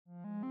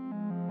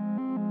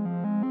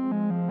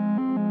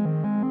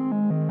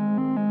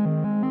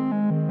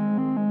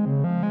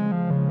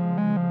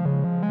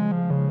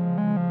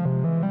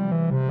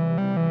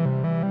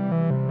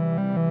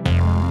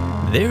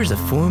There is a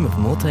form of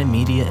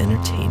multimedia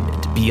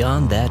entertainment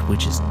beyond that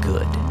which is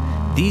good.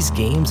 These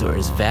games are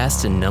as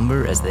vast in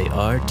number as they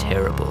are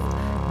terrible.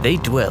 They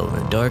dwell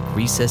in the dark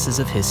recesses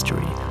of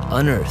history,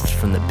 unearthed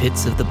from the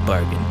pits of the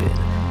bargain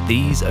bin.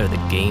 These are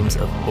the games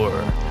of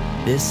horror.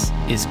 This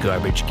is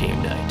Garbage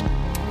Game Night.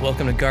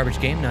 Welcome to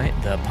Garbage Game Night,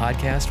 the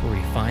podcast where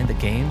we find the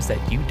games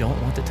that you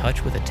don't want to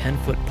touch with a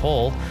 10-foot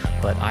pole,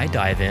 but I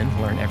dive in,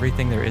 learn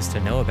everything there is to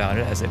know about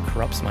it as it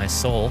corrupts my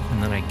soul,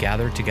 and then I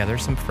gather together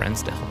some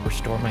friends to help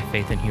restore my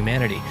faith in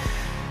humanity.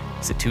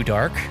 Is it too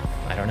dark?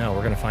 I don't know.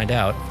 We're going to find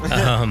out.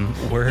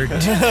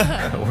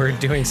 We're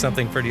doing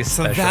something pretty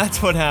special. So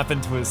that's what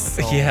happened to his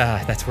soul.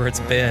 Yeah, that's where it's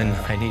been.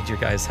 I need your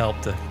guys'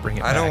 help to bring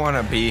it back. I don't want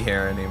to be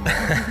here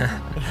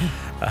anymore.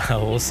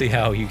 We'll see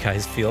how you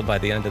guys feel by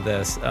the end of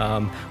this.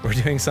 We're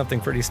doing something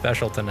pretty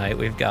special tonight.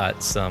 We've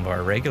got some of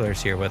our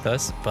regulars here with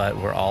us, but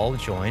we're all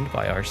joined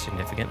by our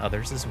significant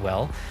others as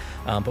well.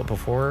 But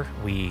before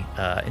we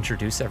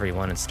introduce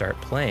everyone and start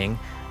playing,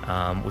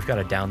 we've got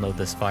to download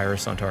this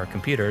virus onto our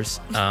computers.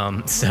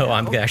 So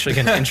I'm actually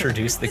going to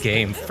introduce the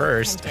game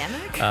first.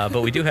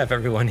 But we do have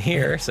everyone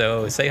here,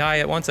 so say hi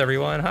at once,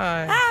 everyone.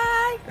 Hi.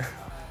 Hi.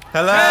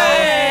 Hello.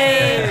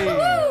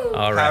 Hey.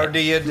 All right. How do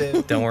you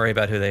do? Don't worry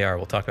about who they are.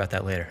 We'll talk about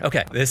that later.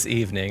 Okay. This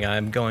evening,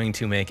 I'm going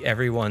to make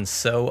everyone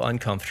so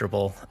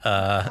uncomfortable.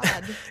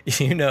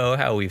 You know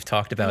how we've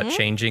talked about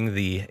changing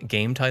the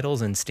game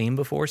titles in Steam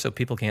before so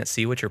people can't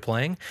see what you're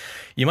playing?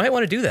 You might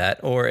want to do that,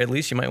 or at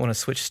least you might want to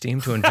switch Steam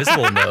to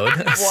invisible mode.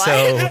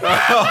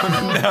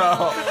 Oh,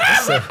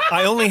 no. So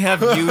I only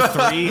have you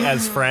three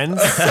as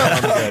friends, so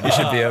I'm good. you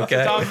should be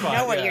okay. You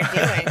know what you're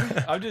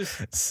doing.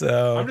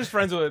 I'm just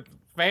friends with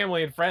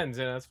family and friends,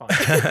 and that's fine.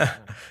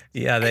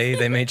 Yeah,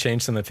 they may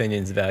change some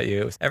opinions about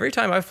you. Every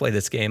time I've played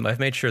this game, I've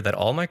made sure that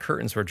all my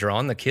curtains were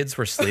drawn, the kids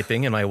were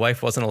sleeping, and my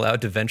wife wasn't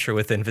allowed to venture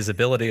within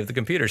visibility of the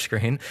computer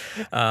screen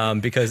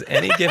because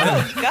any given...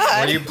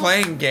 Were you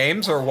playing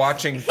games or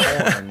watching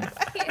porn?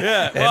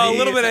 Yeah, well, a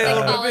little bit A, a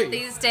little Call bit it B.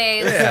 these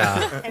days.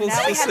 Yeah, And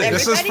now we have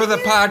This is for the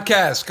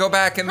podcast. Go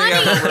back in the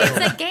other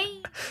room. It's a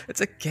game.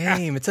 it's a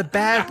game. It's a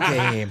bad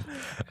game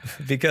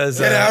because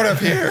Get out of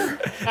here.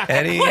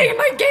 Play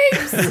my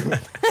games.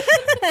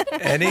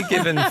 Any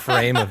given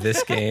frame of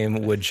this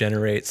game would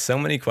generate so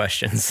many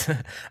questions.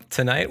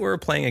 Tonight we're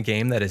playing a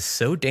game that is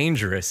so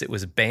dangerous it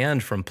was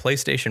banned from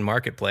PlayStation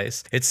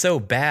Marketplace. It's so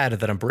bad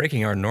that I'm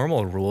breaking our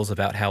normal rules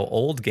about how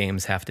old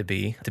games have to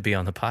be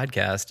on the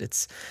podcast.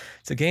 It's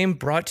a game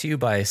brought to you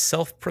by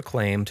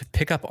self-proclaimed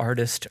pickup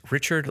artist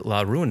Richard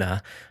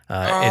LaRuna.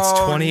 It's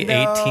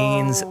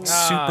 2018's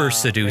Super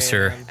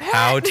Seducer, man.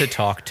 How to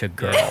Talk to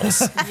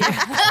Girls.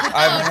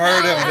 I've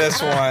heard of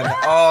this one.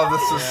 Oh,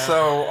 this is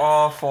so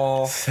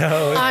awful.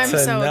 So I'm so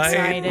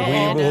tonight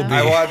excited. we will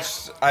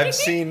be... I've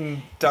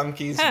seen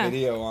Donkey's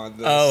video on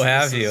this. Oh,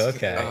 have This you? is-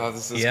 Okay. Oh,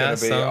 this is Yeah, going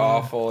to be some-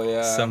 awful,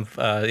 yeah.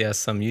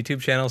 Some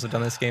YouTube channels have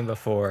done this game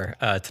before.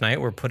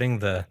 Tonight we're putting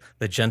the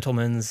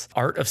gentleman's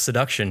art of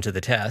seduction to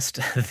the test.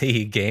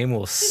 The game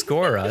will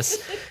score us,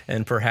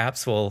 and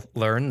perhaps we'll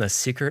learn the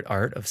secret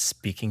art of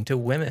speaking to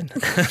women.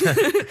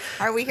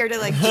 Are we here to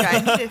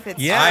judge if it's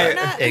Yeah, or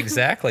not?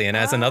 exactly. And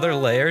as another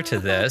layer to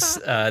this,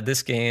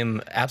 this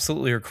game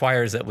absolutely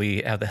requires that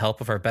we have the help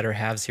of our better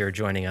halves here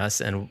joining us,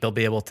 and they'll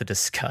be able to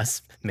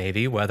discuss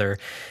maybe whether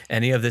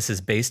any of this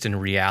is based in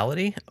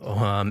reality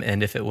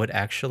and if it would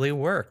actually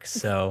work.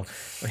 So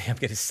I'm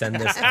going to send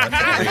this out to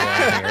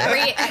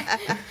everyone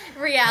here.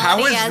 Reality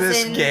How is as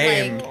this in,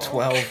 game like,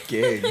 12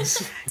 gigs?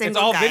 It's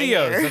Single all guy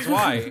videos. here. That's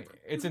why.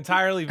 It's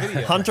entirely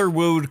video. Hunter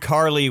wooed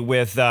Carly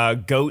with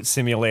Goat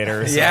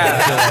Simulator. So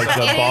Yeah. to,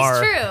 the It bar.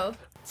 is true.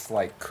 It's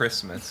like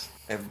Christmas.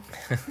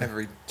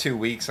 Every 2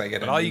 weeks I get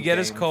a But all new you get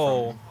is game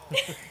coal.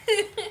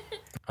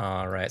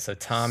 All right. So,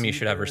 Tom, you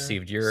should have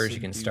received yours.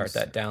 You can start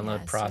that download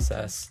Yes,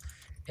 process.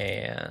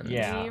 And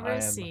Yeah, We I am.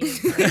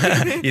 received.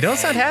 you don't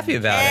sound happy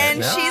about And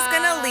it. No? she's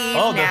gonna leave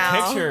Oh, now.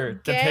 the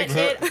picture. The Get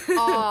picture. it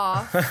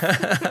off.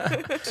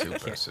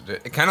 Super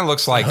seductive. It kind of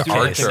looks like Okay,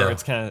 Archer. so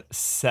It's kind of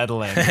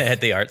settling.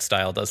 The art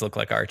style does look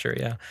like Archer,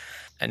 yeah.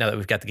 And now that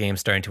we've got the game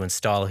starting to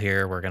install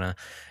here, we're going to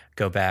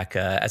go back.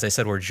 As I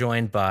said, we're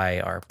joined by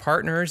our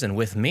partners, and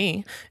with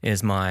me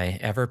is my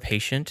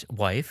ever-patient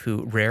wife,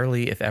 who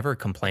rarely, if ever,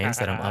 complains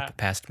that I'm up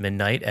past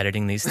midnight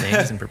editing these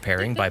things and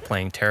preparing by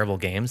playing terrible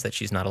games that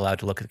she's not allowed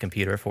to look at the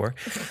computer for.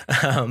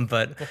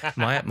 But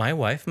my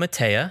wife,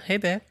 Matea. Hey,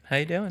 babe. How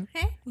you doing?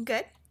 Hey, I'm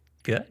good.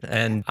 Good.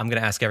 And I'm going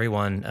to ask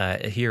everyone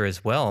here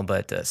as well,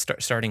 but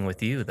starting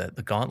with you,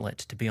 the gauntlet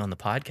to be on the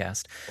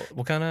podcast.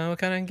 What kind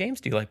of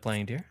games do you like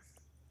playing, dear?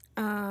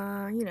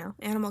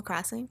 Animal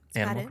Crossing. That's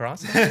Animal about it.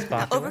 Crossing is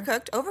popular.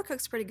 Overcooked.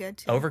 Overcooked's pretty good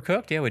too.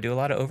 Overcooked, yeah, we do a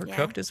lot of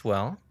Overcooked as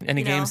well.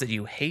 Any You games know- that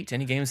you hate?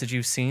 Any games that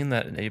you've seen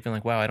that you've been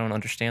like, wow, I don't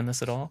understand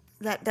this at all?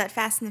 That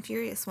Fast and the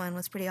Furious one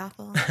was pretty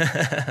awful.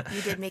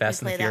 You did make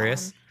Fast me and play the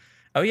Furious. that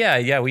Oh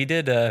yeah, we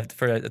did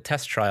for a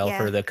test trial one.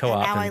 for the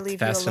co-op and now I and leave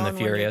Fast you and alone the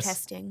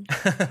Furious. when you're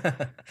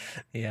testing.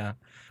 Yeah.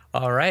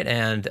 All right,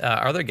 and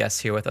our other guests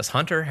here with us,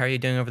 Hunter. How are you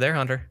doing over there,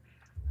 Hunter?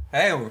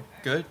 Hey,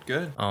 good.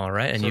 All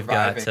right, and you've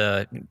got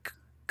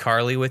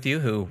Carly with you,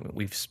 who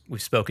we've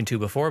spoken to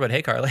before. But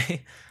hey,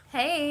 Carly.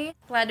 Hey,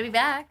 glad to be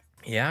back.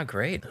 Yeah,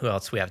 great. Who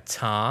else? We have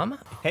Tom.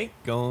 Hey,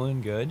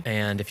 going good.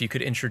 And if you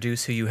could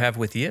introduce who you have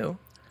with you.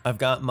 I've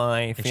got my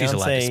And fiance. she's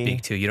allowed to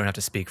speak too. You don't have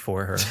to speak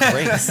for her.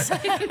 Grace.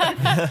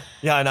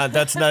 Yeah, no,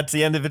 that's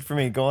the end of it for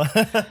me. Go on.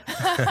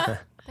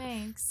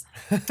 Thanks.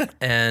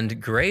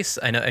 And Grace,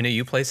 I know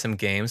you play some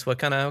games. What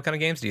kind of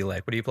games do you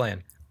like? What are you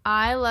playing?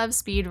 I love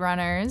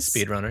speedrunners.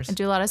 Speedrunners. I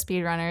do a lot of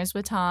speedrunners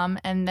with Tom.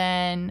 And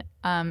then,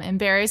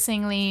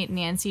 embarrassingly,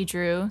 Nancy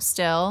Drew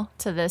still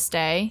to this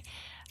day.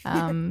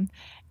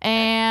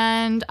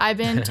 And I've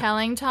been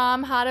telling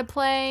Tom how to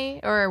play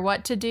or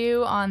what to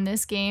do on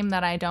this game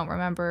that I don't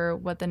remember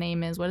what the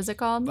name is. What is it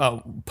called?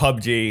 Oh,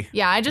 PUBG.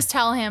 Yeah, I just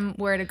tell him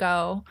where to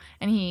go,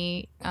 and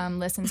he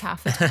listens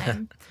half the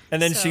time.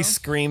 And then So- she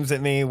screams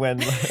at me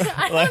when,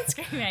 I don't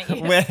scream at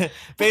you. when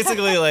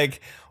basically like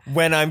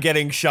when I'm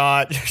getting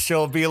shot,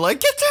 she'll be like,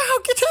 "Get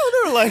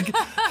down!" Or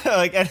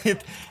like, and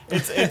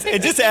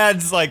it just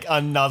adds like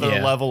another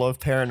Yeah. level of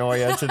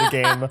paranoia to the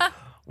game.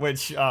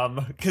 Which,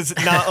 because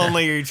not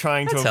only are you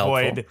trying to That's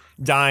avoid helpful.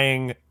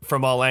 dying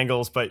from all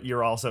angles, but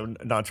you're also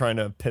not trying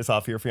to piss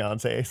off your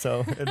fiance.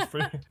 So it's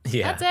pretty.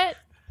 Yeah. That's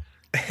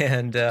it.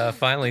 And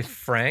finally,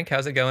 Frank.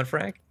 How's it going,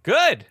 Frank?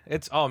 Good.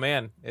 It's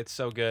it's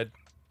so good.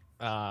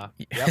 Yep.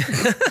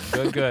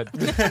 good.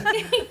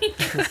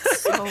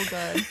 So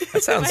good. That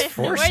sounds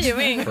forced. what do you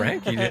mean?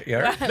 Frank? You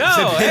all right?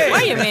 No, hey.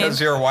 What do you mean?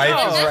 Because your wife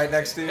is right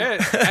next to you.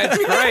 It's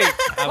great.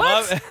 I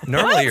love it.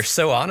 Normally, you're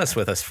so honest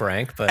with us,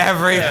 Frank, but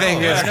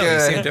Everything Yeah, is I know, good.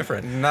 You seem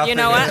different. Nothing You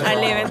know what? is I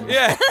wrong. leave it.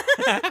 Yeah.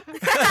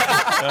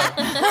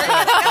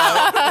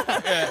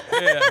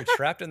 You're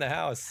trapped in the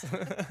house.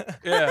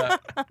 Yeah,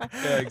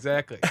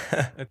 exactly.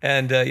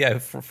 And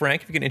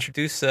Frank, if you can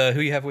introduce who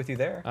you have with you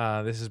there.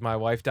 This is my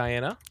wife,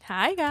 Diana.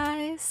 Hi,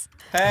 guys.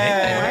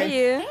 Hey. How are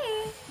you?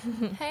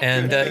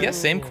 And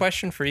same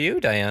question for you,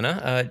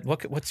 Diana.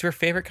 What's your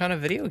favorite kind of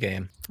video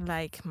game?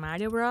 Like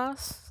Mario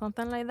Bros,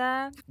 something like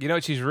that. You know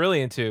what she's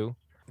really into?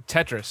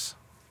 Tetris.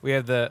 We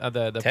have the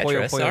Puyo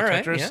Tetris, Puyo all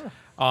right, Tetris yeah.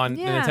 on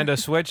Yeah. the Nintendo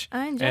Switch.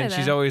 I enjoy and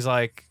she's that. always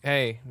like,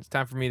 "Hey, it's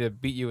time for me to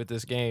beat you at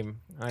this game."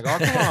 I'm like,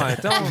 "Oh, come on,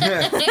 don't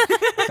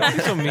be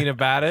so mean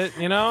about it,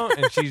 you know?"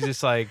 And she's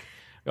just like,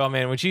 "Oh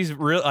man," when she's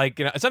real, like,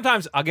 you know,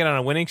 sometimes I'll get on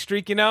a winning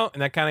streak, you know,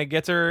 and that kind of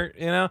gets her,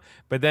 you know.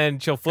 But then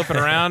she'll flip it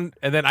around,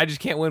 and then I just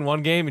can't win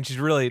one game, and she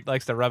really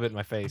likes to rub it in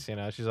my face, you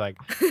know. She's like,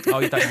 "Oh,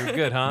 you thought you were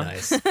good, huh?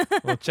 Nice.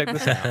 Well, check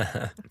this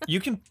out." You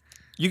can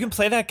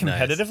play that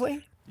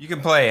competitively. You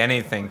can play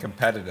anything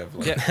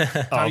competitively. Yeah.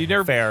 Tom, Oh, you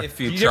never fair. If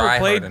you You try never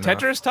played hard enough.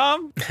 Tetris,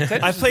 Tom?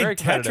 Tetris I is very played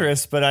competitive.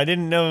 Tetris, but I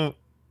didn't know.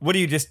 What do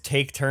you just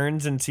take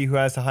turns and see who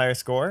has the higher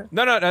score?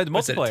 No, the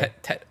What's it, multiplayer.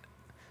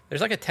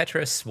 there's like a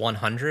Tetris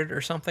 100 or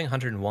something,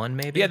 101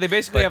 maybe. Yeah, they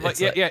basically But have like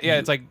it's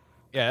it's like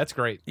that's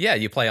great. Yeah,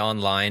 you play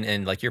online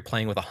and like you're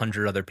playing with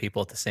 100 other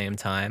people at the same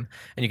time,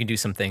 and you can do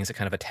some things that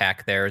kind of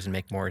attack theirs and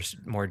make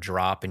more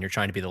drop, and you're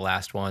trying to be the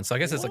last one. So I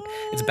guess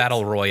it's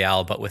battle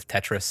royale, but with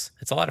Tetris.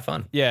 It's a lot of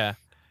fun. Yeah.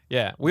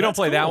 We don't That's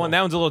play that cool. one.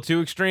 That one's a little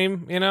too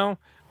extreme, you know.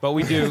 But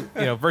we do,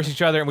 verse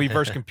each other, and we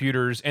verse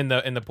computers in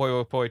the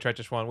Puyo Puyo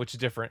Tetris one, which is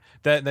different.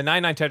 The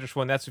 99 Tetris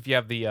one, that's if you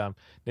have the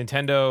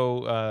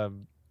Nintendo.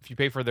 If you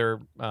pay for their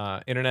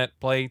internet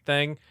play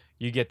thing,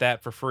 you get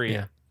that for free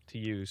Yeah. to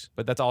use.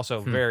 But that's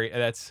also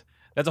that's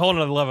a whole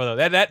nother level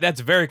though.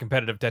 That's very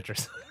competitive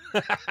Tetris.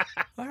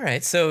 All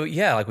right, so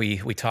yeah, like we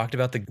talked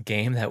about the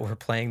game that we're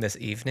playing this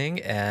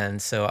evening,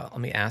 and so let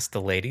me ask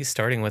the ladies,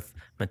 starting with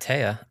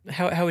Matea.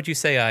 How would you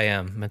say I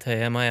am,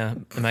 Matea? Am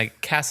I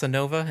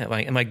Casanova?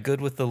 Am I good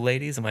with the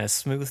ladies? Am I a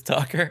smooth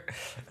talker?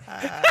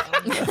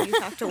 You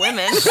talk to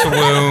women.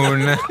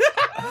 Swoon.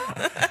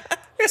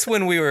 I guess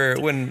when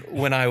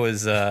I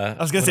was I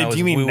was gonna say, do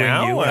you mean wooing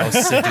now, you, when I or-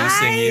 was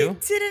seducing I you.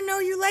 didn't know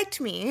you liked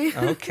me.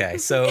 Okay,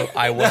 so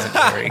I wasn't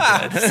very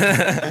good.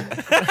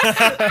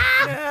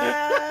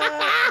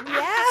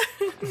 Yeah.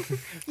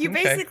 You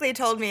Okay. basically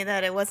told me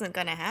that it wasn't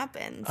going to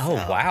happen. Oh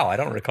so. wow, I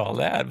don't recall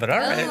that, but all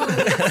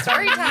right.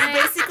 Story time.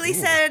 Basically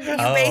said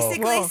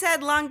Oh.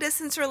 said long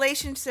distance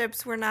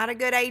relationships were not a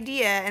good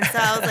idea, and so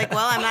I was like,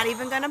 well, I'm not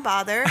even gonna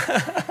bother.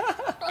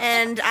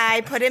 And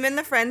I put him in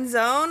the friend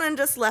zone and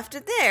just left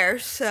it there.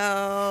 So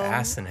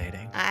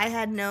Fascinating. I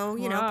had no,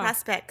 Wow.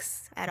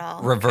 prospects at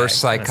all.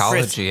 Reverse Okay.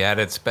 psychology at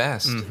its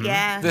best.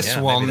 Yeah. This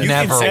Yeah, will maybe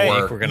that's never the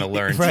technique work. we're gonna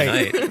learn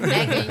Right.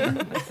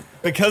 tonight.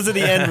 Because of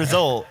the end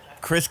result,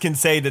 Chris can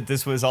say that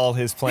this was all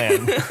his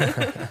plan.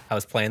 I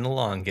was playing the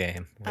long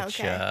game, which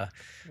Okay.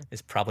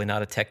 is probably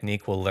not a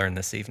technique we'll learn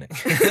this evening.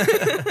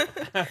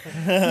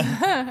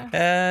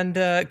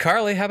 And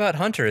Carly, how about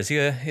Hunter? Is he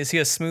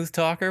a smooth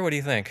talker? What do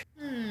you think?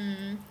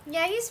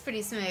 Yeah, he's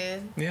pretty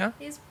smooth. Yeah.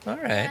 He's All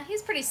right. Yeah,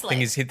 he's pretty slick.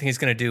 Think he's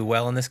going to do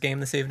well in this game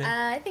this evening?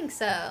 I think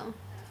so.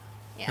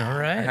 Yeah. All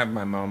I right. have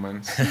my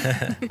moments.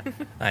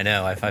 I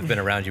know. I've been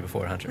around you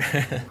before, Hunter.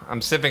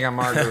 I'm sipping on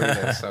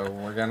margarita, so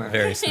we're gonna.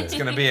 Very smooth. It's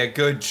gonna be a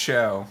good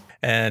show.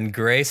 And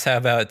Grace, how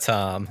about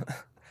Tom?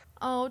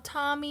 Oh,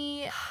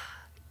 Tommy.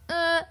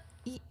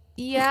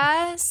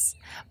 Yes.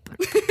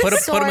 Put him in a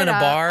Sorta.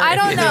 bar I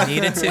don't if know. he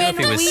needed to. If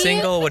he When was we-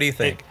 single, what do you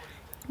think?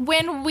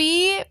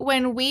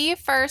 When we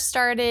first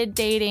started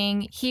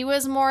dating, he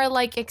was more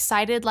like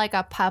excited like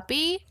a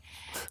puppy,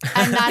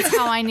 and that's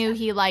how I knew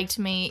he liked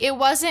me. It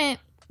wasn't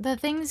the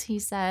things he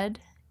said,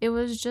 it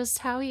was just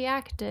how he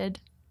acted.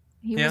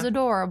 He was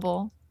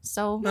adorable.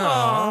 So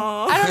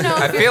I don't know.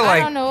 I feel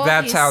like don't know if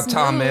that's he's how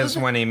Tom smooth. is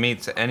when he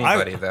meets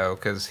anybody, though,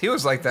 because he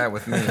was like that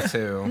with me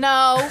too.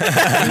 No.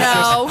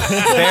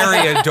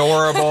 Very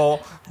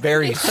adorable,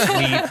 very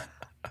sweet.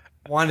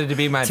 Wanted to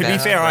be my To be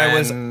best fair,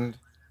 friend.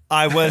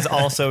 I was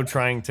also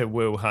trying to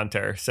woo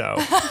Hunter, so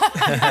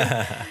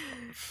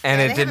and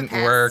they it have a didn't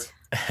past. work.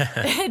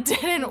 It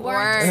didn't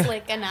Weren't work.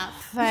 slick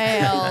enough.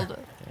 Failed.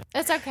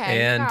 It's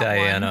okay. And Got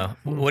Diana,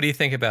 one. what do you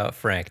think about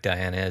Frank,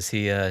 Diana? Is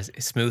he a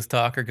smooth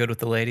talker, good with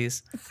the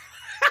ladies?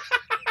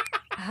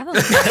 I don't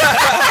know.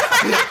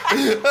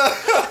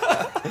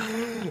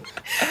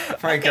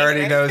 Frank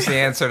already knows the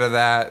answer to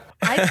that.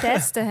 I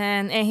texted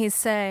him and he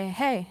say,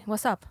 "Hey,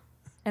 what's up?"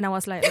 And I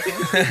was like,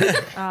 okay.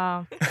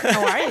 How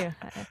are you?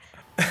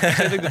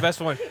 I think the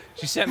best one.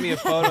 She sent me a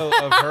photo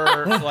of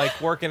her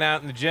like working out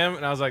in the gym,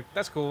 and I was like,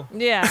 "That's cool."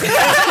 Yeah.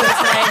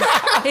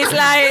 He's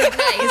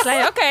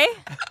like, okay.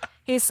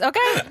 He's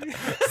okay.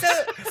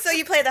 So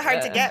you play the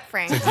hard to get,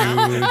 Frank.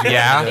 Yeah.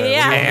 Yeah. What do you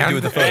And do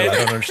with the photo? I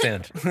don't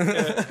understand.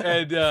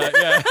 And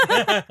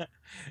yeah.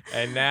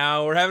 And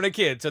now we're having a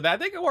kid, so that I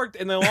think it worked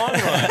in the long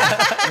run.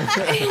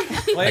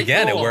 Like,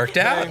 Again, it cool. worked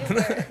out.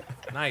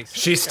 Nice.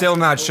 she's still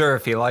not sure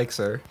if he likes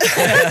her.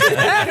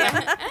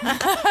 Yeah,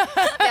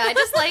 I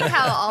just like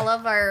how all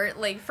of our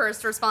like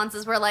first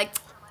responses were like,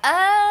 Maybe.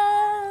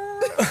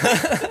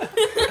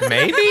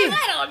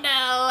 I don't know.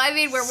 I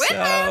mean, we're with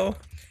her.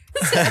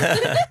 So,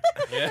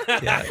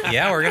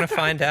 yeah, we're gonna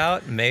find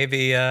out.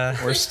 Maybe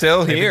We're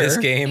still maybe here. this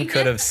game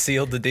could have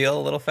sealed the deal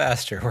a little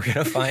faster. We're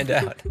gonna find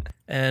out.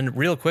 And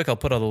real quick, I'll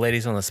put all the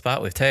ladies on the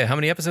spot with Taya. How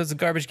many episodes of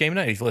Garbage Game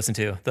Night you've listened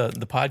to?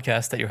 The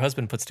podcast that your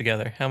husband puts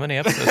together. How many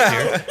episodes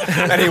here?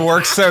 And he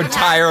works so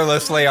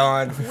tirelessly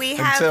on We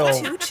have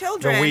until 2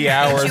 children. the wee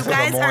hours you of the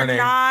guys morning.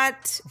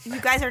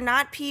 You guys are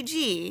not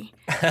PG.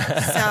 So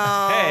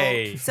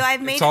Hey. so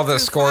I've made It's it all the through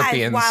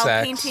scorpion 5 while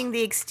sex. painting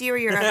the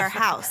exterior of our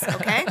house.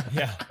 Okay.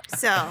 yeah.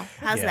 So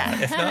how's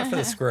that? If not for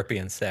the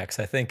scorpion sex,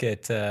 I think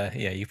it.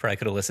 You probably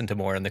could have listened to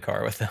more in the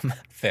car with them.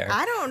 Fair.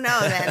 I don't know.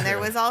 Then there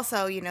was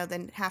also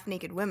the half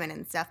naked women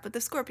and stuff, but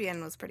the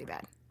scorpion was pretty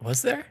bad.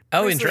 Was there?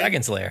 Oh, in Bruce Lee.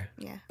 Dragon's Lair.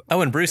 Yeah.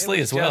 Oh, and Bruce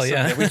Lee as well. just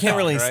Yeah. some- We can't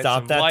really Right,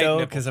 stop some that light though,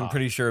 nipple because I'm talk.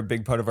 pretty sure a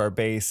big part of our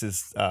base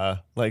is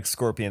like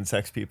scorpion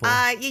sex people.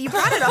 Yeah, you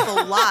brought it up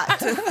a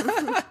lot.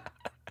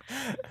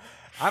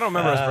 I don't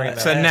remember us bringing that.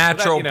 It's a up, but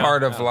natural that,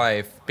 part of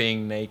life,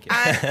 being naked.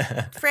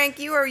 Frank,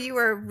 you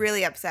were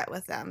really upset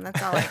with them.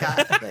 That's all I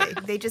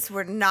got. They just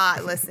were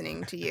not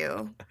listening to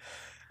you.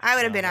 I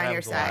would have been on that your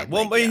was a lot. side.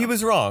 well, like but you. he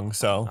was wrong.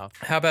 So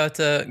How about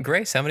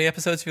Grace? How many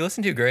episodes have you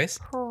listened to, Grace?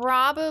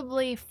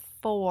 Probably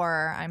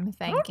 4, I'm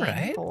thinking.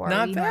 right, 4.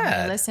 not we bad.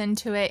 normally listen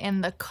to it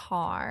in the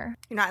car.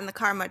 You're not in the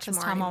car much Because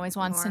more. Tom always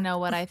wants to anymore. know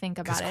what I think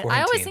about it. I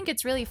quarantine. always think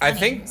it's really funny. I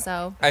think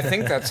so. I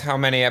think that's how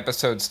many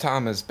episodes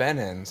Tom has been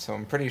in, so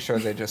I'm pretty sure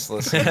they just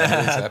listen to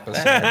his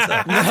episodes.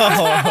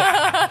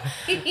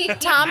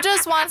 Tom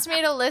just wants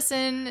me to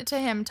listen to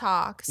him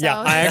talk. So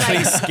yeah, I he's actually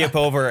like, skip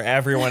over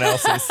everyone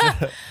else's.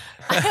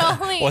 I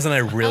only, Wasn't I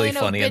really only know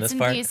funny in bits this and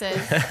part? Pieces.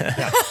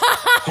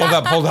 Hold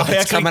up. I It's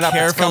actually coming up.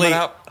 It's coming carefully-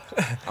 up.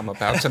 I'm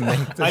about to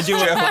make this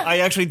joke. I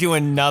actually do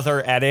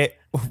another edit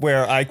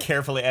where I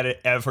carefully edit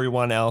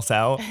everyone else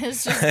out.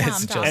 It's just Tom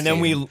just- talking. And then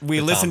we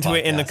The listen Tom to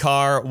it in the podcast.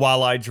 car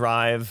while I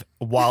drive,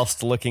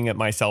 whilst looking at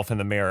myself in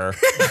the mirror.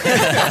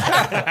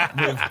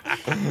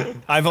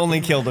 I've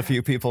only killed a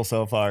few people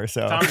so far,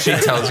 so She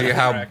tells you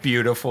how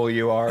beautiful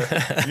you are.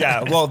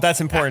 yeah. Well, that's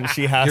important.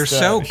 She has. You're to,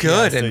 so she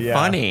good has to, and yeah.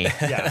 funny.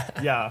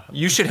 Yeah.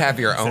 You should have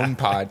your own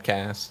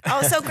podcast.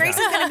 Oh, so Grace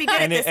is going to be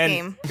good at And this and-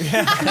 game.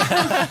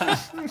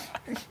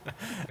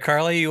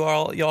 Carly, you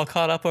all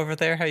caught up over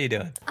there? How you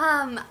doing?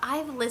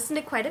 I've listened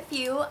to quite a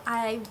few.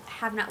 I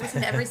have not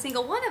listened to every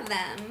single one of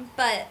them,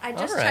 but I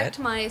just Alright. checked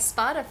my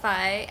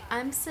Spotify.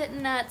 I'm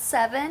sitting at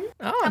 7.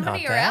 Oh, How not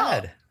many are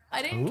out? bad.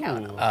 I didn't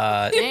count them.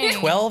 Dang.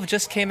 12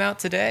 just came out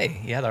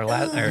today. Yeah, our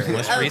most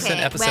recent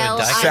Okay, episode. well,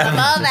 Dicey I'm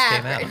above just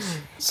came average. out.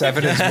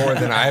 7 is more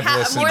than I've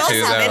listened More to,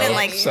 than 7 in though.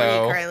 like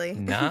So 3, Carly.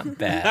 Not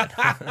bad.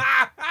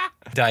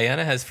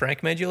 Diana, has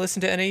Frank made you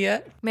listen to any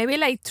yet? Maybe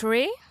like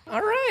 3.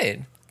 All right.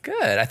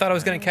 Good. I thought I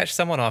was going to catch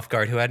someone off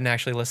guard who hadn't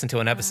actually listened to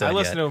an episode I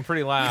listen yet. to him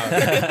pretty loud.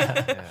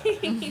 Yeah.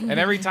 And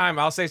every time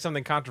I'll say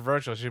something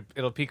controversial,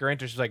 it'll pique her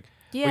interest. She's like,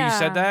 "Well, you Yeah,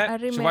 said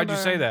that? I So why'd you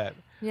say remember. that?"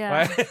 Yeah.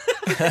 Why?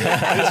 I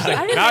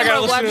Now I gotta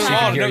remember listen what to him I all. time,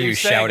 can hear know you you're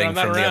saying, shouting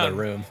but I'm from not the around. other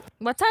room.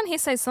 what time he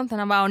said something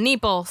about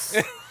nipples.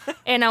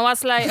 And I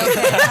was like,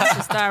 okay, I have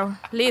to start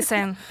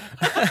listen.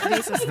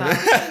 This is stuff.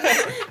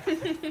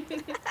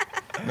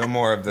 no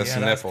more of this Yeah,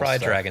 that's nipple probably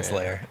stuff, Dragon's yeah.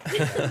 Lair.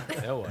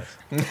 It was.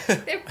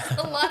 There was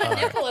a lot of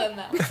nipple in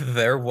them.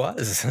 There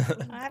was.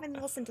 I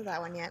haven't listened to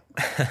that one yet.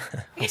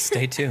 Well,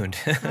 stay tuned.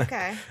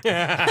 Okay.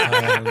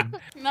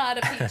 Not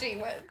a PG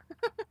one.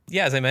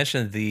 Yeah, as I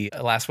mentioned, the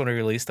last one we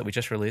released that we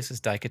just released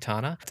is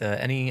Daikatana.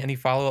 Any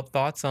follow-up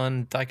thoughts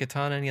on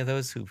Daikatana? Any of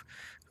those who've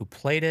who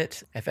played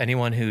it. If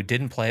anyone who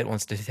didn't play it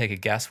wants to take a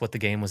guess what the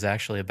game was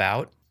actually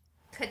about.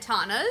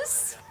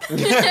 Katanas.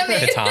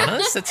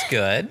 Katanas, that's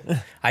good.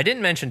 I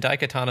didn't mention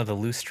Daikatana, the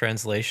loose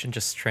translation,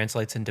 just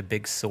translates into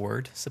big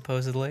sword,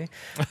 supposedly.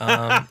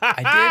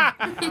 I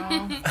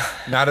did.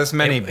 Not as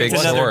many big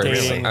another swords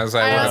dating- as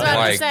I I would was have about to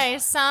liked. say,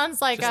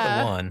 sounds like Just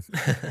the a one.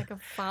 like a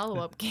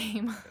follow-up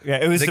game. Yeah,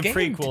 it was The the game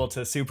prequel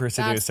to Super That's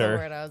the Seducer.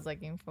 word I was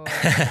looking for.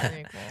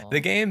 Very cool. The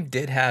game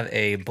did have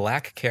a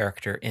black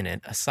character in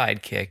it, a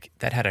sidekick,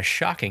 that had a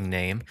shocking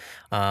name.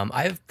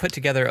 I've put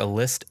together a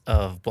list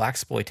of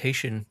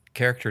blaxploitation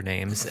character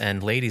names,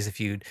 and ladies, if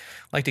you'd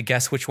like to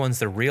guess which one's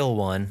the real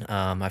one,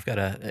 I've got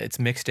it's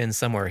mixed in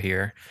somewhere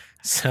here.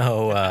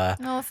 So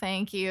No,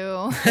 thank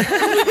you.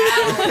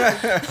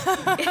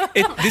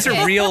 these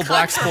are real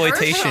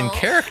blaxploitation Controversial.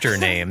 character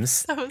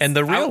names, and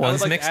the I real would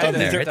one's like to mixed add in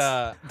there. that,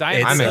 It's-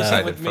 Diane I'm did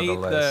excited with for me the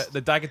list.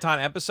 the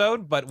Daikatan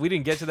episode, but we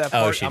didn't get to that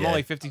Oh, part. she I'm did.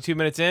 only 52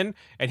 minutes in,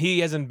 and he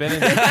hasn't been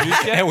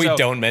introduced yet. and we so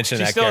don't mention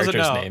she that still doesn't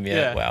character's know. name yet.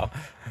 Yeah. Wow.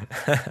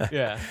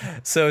 Yeah.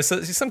 So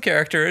some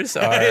characters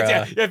are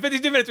yeah,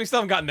 52 minutes. We still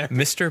haven't gotten there.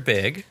 Mr.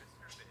 Big,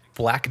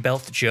 Black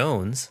Belt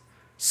Jones,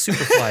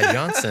 Superfly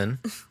Johnson,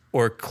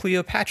 or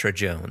Cleopatra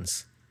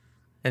Jones.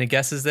 Any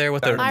guesses there?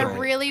 What I the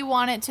really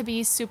want it to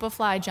be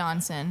Superfly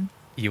Johnson.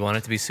 you want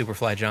it to be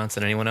Superfly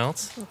Johnson? Anyone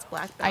else? It's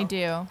black belt. I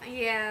do.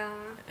 Yeah.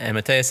 And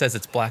Matea says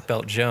it's Black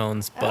Belt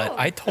Jones, but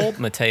I told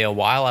Matea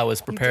while I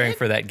was preparing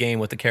for that game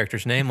what the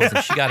character's name was,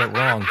 and she got it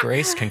wrong.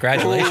 Grace,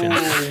 congratulations.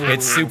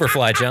 It's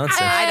Superfly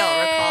Johnson. I don't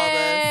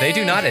recall this. They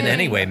do not in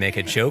any way make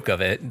a joke of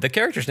it. The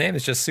character's name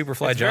is just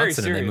Superfly It's very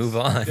Johnson, and they serious. move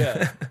on.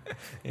 Yeah.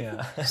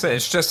 Yeah. So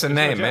it's just a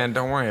name, man.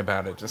 Don't worry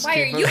about it. Just Why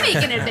are keep you moving.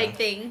 making it a big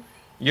thing?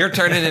 You're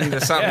turning it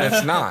into something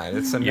it's not.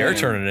 It's a You're name.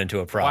 turning it into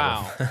a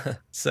problem. Wow.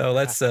 So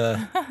let's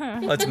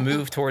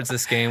move towards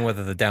this game,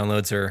 whether the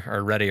downloads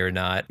are ready or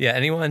not. Yeah.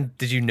 Anyone?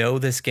 Did you know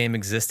this game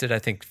existed? I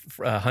think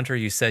Hunter,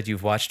 you said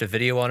you've watched a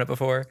video on it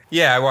before.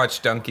 Yeah, I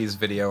watched Donkey's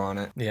video on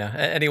it. Yeah.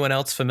 Anyone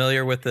else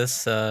familiar with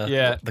this?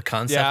 Yeah. The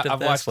concept of I've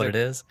this, watched what it. it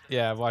is.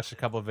 Yeah, I've watched a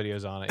couple of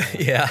videos on it.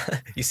 Yeah.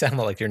 You sound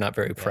like you're not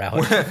very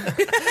proud.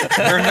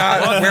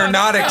 We're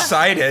not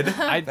excited.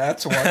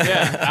 That's what.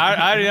 Yeah,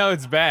 I already know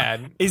it's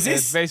bad. Is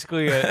It's this-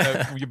 basically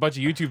a bunch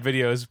of YouTube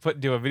videos put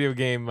into a video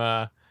game,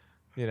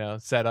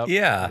 setup?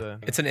 Yeah,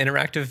 it's an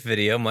interactive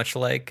video, much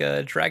like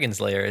Dragon's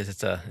Lair.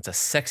 It's a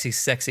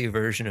sexy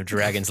version of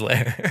Dragon's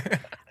Lair.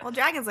 Well,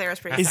 Dragon's Lair is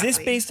pretty. Is this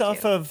sexy, based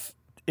off too. of?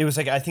 It was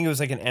like I think it was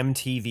like an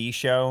MTV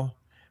show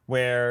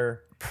where it was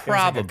like a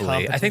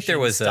Probably. I think there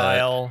was competition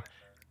style.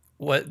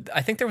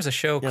 I think there was a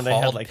show Yeah, they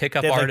had, called like-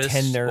 Pickup they had, like, Artists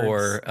 10 nerds.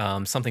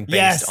 or something based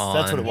Yes, on.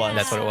 that's what it was.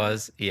 That's what it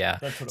was. Yeah.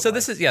 That's what it So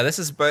was. this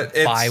is But by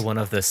it's- one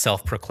of the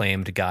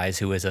self-proclaimed guys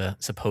who is a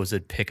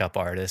supposed pickup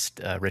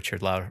artist,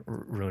 Richard La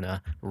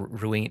Ruina.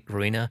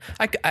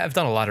 I've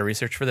done a lot of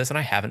research for this, and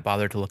I haven't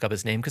bothered to look up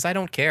his name because I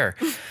don't care.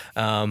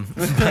 But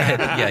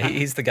yeah,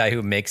 he's the guy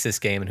who makes this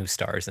game and who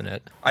stars in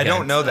it. I Yeah,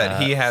 don't know it's,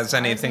 that he has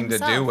anything to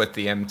do himself. with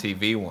the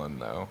MTV one,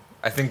 though.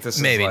 I think this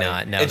Maybe is like,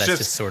 not. No, it's that's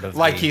just sort of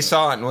like the- he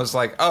saw it and was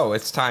like, "Oh,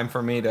 it's time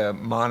for me to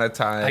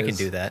monetize." I can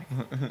do that.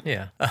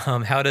 Yeah.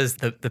 How does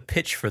the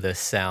pitch for this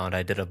sound?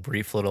 I did a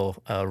brief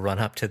little run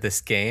up to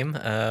this game.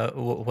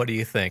 What do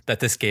you think that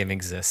this game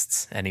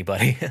exists?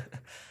 Anybody?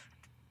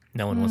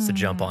 No one wants to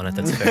jump on it.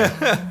 That's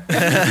fair.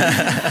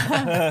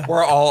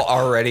 We're all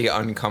already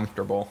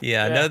uncomfortable.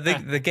 Yeah. No.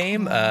 The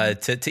game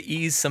to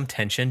ease some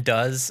tension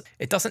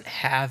doesn't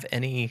have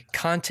any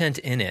content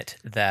in it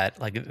that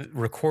like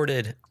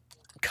recorded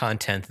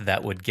content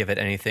that would give it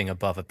anything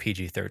above a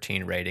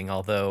PG-13 rating,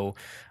 although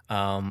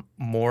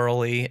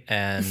morally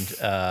and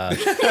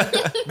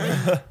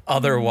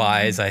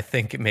otherwise, I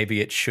think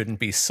maybe it shouldn't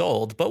be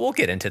sold, but we'll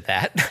get into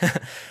that.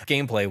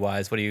 Gameplay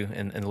wise, what do you,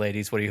 and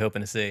ladies, what are you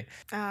hoping to see?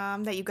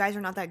 That you guys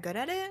are not that good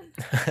at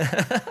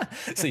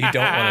it? So you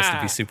don't want us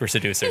to be super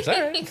seducers.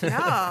 All right.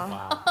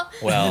 No.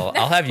 Well,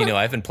 I'll have you know,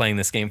 I've been playing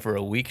this game for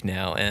a week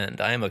now, and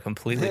I am a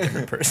completely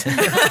different person.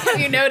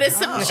 You notice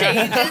some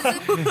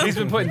changes. He's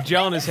been putting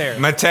gel in his hair.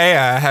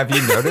 Matea, have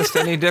you noticed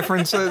any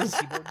differences?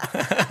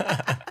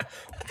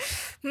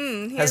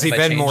 Has he Have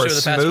I been more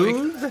changed over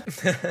the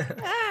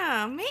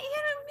smooth? Maybe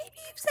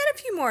you've said a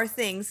few more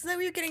things. Is that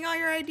where you're getting all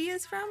your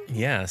ideas from?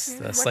 Yes, the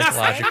What'd you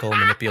psychological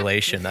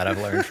manipulation that I've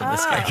learned from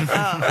this game.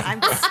 I'm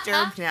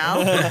disturbed now.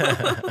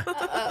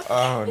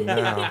 Oh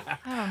no!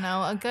 I don't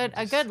know.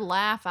 A good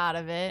laugh out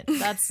of it.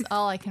 That's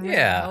all I can really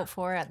Yeah. hope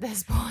for at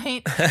this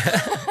point.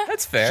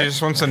 That's fair. She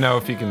just wants to know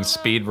if you can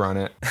speed run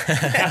it.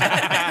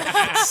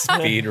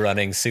 Speed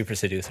running super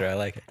seducer. I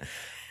like it.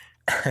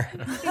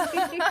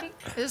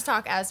 Just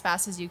talk as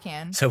fast as you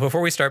can. So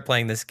before we start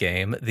playing this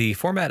game, the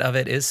format of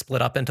it is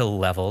split up into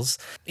levels.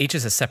 Each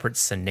is a separate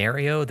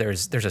scenario.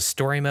 There's a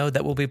story mode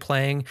that we'll be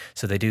playing.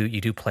 So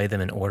you do play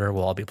them in order.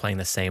 We'll all be playing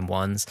the same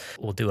ones.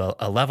 We'll do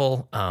a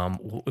level.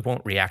 We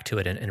won't react to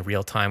it in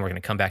real time. We're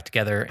going to come back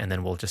together and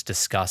then we'll just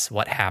discuss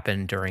what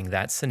happened during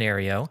that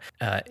scenario.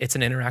 It's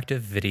an interactive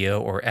video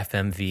or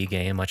FMV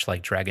game, much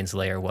like Dragon's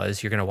Lair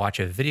was. You're going to watch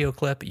a video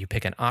clip, you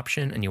pick an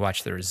option, and you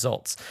watch the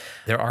results.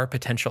 There are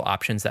potential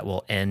options that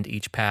will end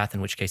each path,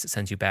 in which case it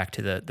sends you back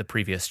to the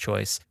previous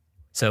choice.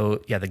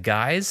 So yeah, the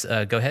guys,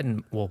 go ahead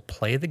and we'll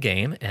play the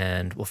game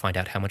and we'll find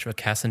out how much of a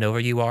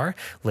Casanova you are.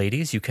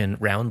 Ladies, you can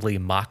roundly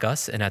mock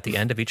us, and at the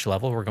end of each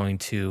level, we're going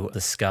to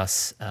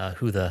discuss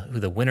who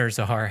the winners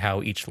are,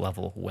 how each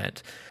level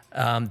went.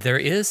 There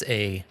is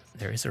a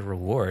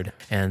reward,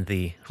 and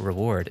the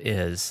reward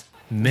is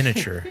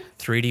miniature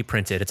 3D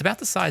printed. It's about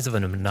the size of a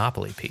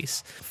Monopoly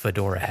piece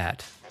fedora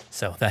hat.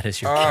 So that is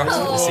your prize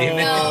for this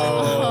evening.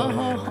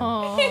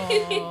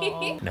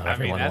 No, I mean,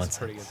 everyone that's wants a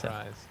pretty it. good So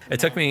prize. it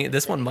took me.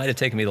 This one might have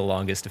taken me the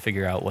longest to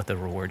figure out what the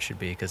reward should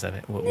be, because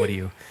what do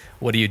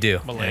you do?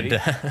 Milady?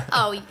 And,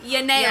 Oh,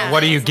 you nailed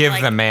What do you it. give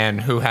the man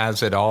who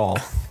has it all?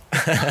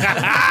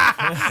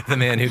 the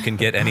man who can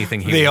get anything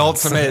he The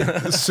wants.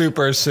 ultimate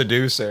super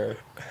seducer.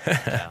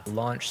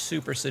 Launch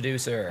Super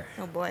Seducer.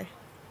 Oh boy.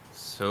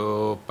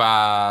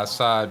 Super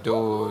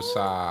seducer.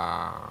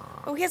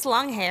 Oh, he has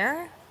long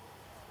hair.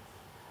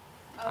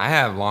 I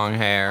have long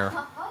hair.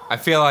 I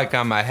feel like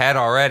I'm ahead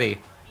already.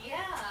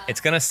 It's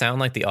gonna sound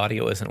like the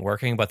audio isn't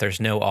working, but there's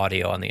no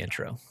audio on the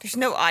intro. There's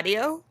no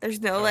audio. There's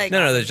no like.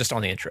 No, there's just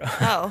on the intro.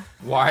 Oh.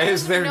 Why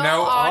is there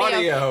no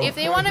audio? If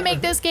they want to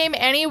make this game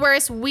any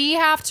worse, we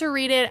have to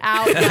read it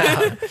out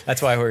loud.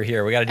 That's why we're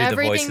here. We got to do the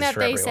voices Everything that for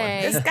they everyone.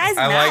 say. This guy's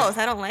I like- mouth.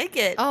 I don't like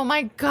it. Oh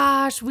my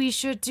gosh, we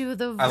should do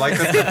the. I like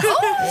that.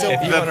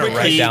 If you want to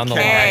write down the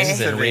Okay.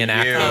 lines and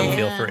reenact them,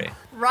 feel free.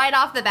 Right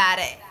off the bat,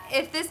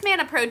 if this man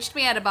approached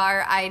me at a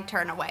bar, I'd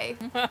turn away.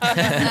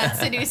 That's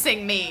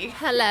seducing me.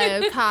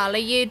 Hello, Carla.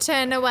 You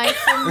turn away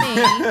from me.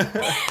 Not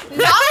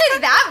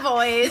with that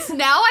voice.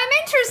 Now I'm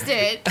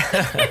interested.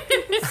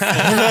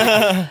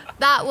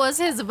 That was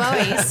his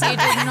voice. You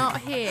did not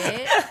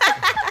hear.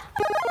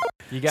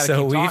 You gotta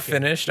So keep we talking.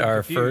 finished Keep our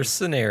confused. first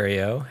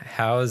scenario.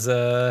 How's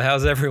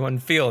everyone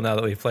feel now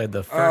that we've played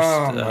the first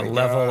Oh my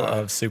level God.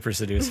 of Super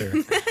Seducer?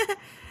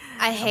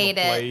 I hate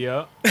Play it.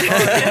 up.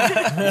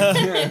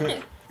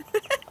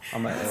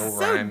 I'm an ill So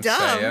rhyme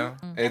dumb. sayer.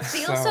 It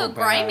Feels so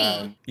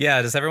grimy.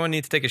 Yeah, does everyone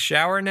need to take a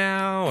shower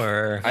now,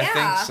 or I think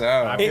Yeah.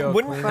 so. It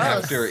wouldn't.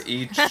 After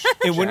each.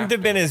 It wouldn't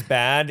have been as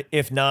bad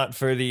if not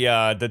for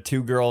the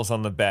two girls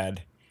on the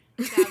bed.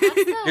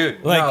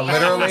 Dude, Like- no,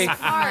 literally,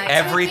 Hard.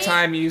 every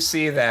time you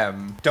see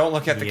them, don't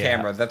look at the Yeah.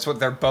 camera. That's what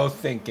they're both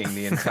thinking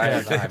the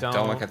entire time.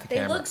 Don't look at the They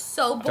camera. look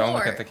so bored. Don't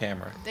look at the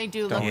camera. They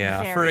do look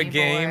Yeah, very for a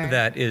game bored.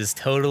 that is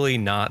totally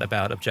not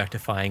about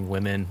objectifying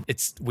women,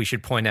 we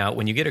should point out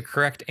when you get a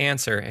correct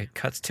answer, it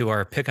cuts to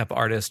our pickup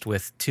artist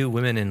with two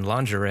women in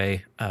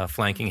lingerie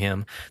flanking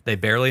him. They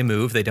barely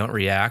move, they don't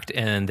react,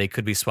 and they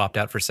could be swapped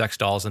out for sex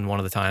dolls in one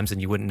of the times,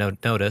 and you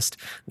wouldn't noticed.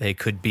 They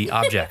could be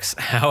objects.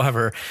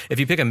 However, if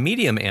you pick a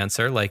medium answer,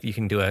 like you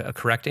can do a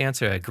correct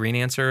answer, a green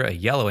answer, a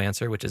yellow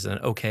answer, which is an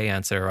okay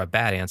answer or a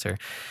bad answer.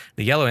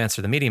 The yellow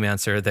answer, the medium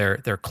answer, they're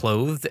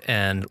clothed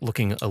and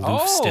looking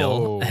aloof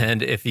still. Oh.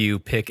 And if you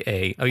pick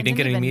you didn't get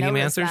any even medium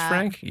notice answers, that.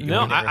 Frank? You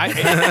No,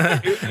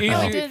 never-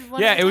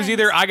 it was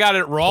either I got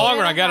it wrong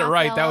or I got it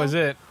right. That Raphael. was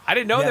it. I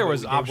didn't know there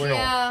was optional.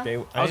 Yeah.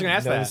 I was gonna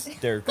ask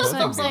that. Their That's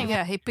what I'm clothing. saying.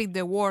 Yeah, he picked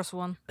the worst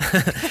one.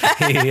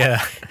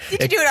 yeah.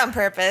 Did you do it on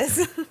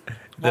purpose?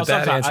 The Well,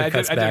 bad sometimes. answer I did-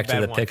 cuts I did back to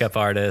bad the ones. pickup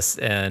artist,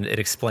 and it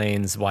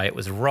explains why it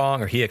was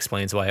wrong, or he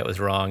explains why it was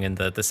wrong, and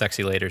the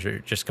sexy ladies are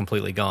just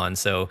completely gone.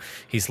 So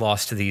he's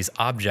lost to these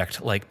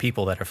object-like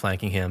people that are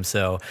flanking him.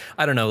 So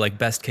I don't know, like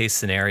best case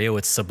scenario,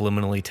 it's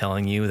subliminally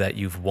telling you that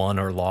you've won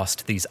or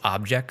lost these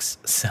objects.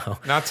 So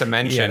Not to Yeah,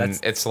 mention, that's-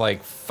 it's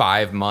like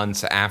 5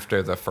 months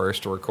after the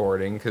first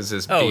recording because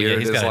his Oh, yeah, beard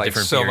he's is got a like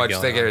different so beard much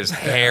going thicker. on. His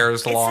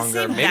hair's longer,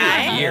 same maybe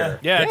guy? a year.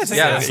 Yeah, it's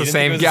Yeah, it's You the didn't think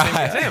same it was the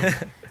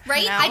guy.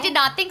 Right? No? I did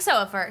not think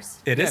so at first.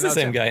 It is no, the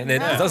same it's guy, and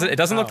it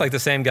doesn't look like the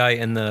same guy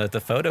in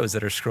the photos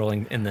that are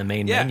scrolling in the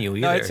main menu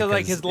either. No, it's like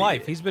 'cause- his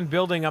life. He's been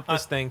building up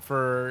this thing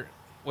for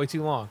way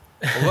too long.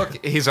 Well,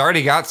 look, he's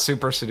already got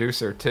Super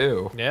Seducer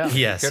too. Yeah.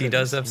 Yes, he could've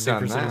does have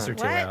Super done that. Seducer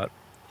 2 What? out.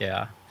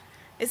 Yeah.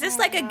 Is this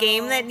like a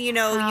game that you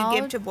How-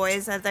 give to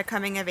boys as they're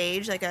coming of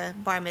age, like a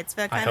bar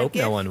mitzvah I kind of hope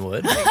gift? no one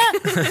would. This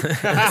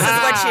is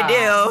what you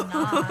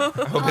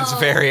do. I hope it's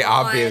very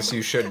obvious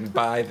you shouldn't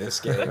buy this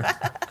game.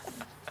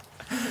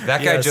 That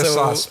guy Yeah, just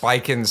saw a so-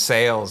 spike in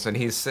sales, and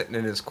he's sitting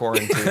in his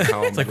quarantine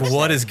home. It's like,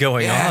 what is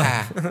going on?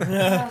 Yeah.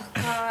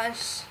 Oh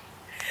gosh.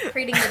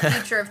 Creating the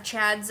future of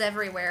Chads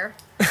everywhere.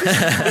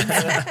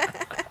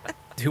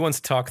 Who wants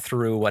to talk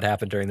through what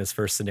happened during this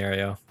first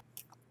scenario?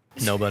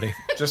 Nobody.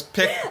 Just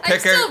pick I'm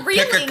still pick a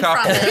reeling from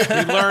couple.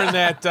 it. We learned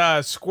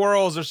that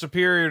squirrels are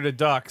superior to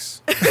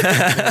ducks.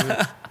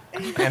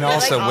 And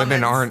also, Like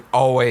women almonds. aren't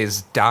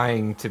always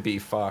dying to be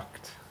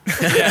fucked. Oh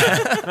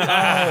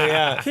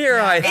yeah. Here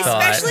I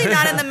thought. Especially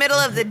not in the middle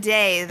of the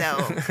day,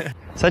 though.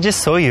 So I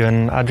just saw you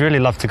and I'd really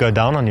love to go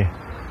down on you.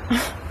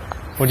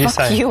 What do you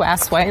say? You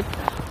asswipe.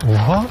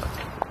 What?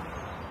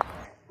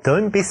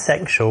 Don't be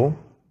sexual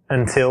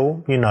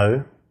until you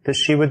know that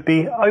she would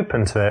be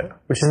open to it,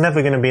 which is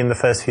never going to be in the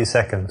first few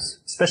seconds,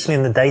 especially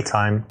in the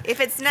daytime. If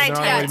it's already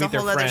nighttime, it's a meet their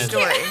whole other friends.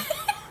 story.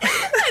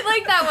 I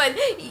like that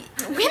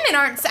one. women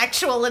aren't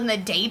sexual in the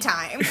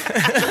daytime. Not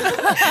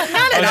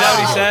at that what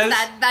he all.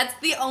 says? That's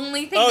the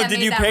only thing Oh, that did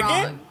made you that pick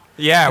wrong. it?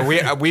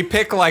 Yeah, we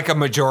pick like a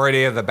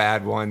majority of the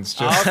bad ones.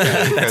 Just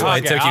That's why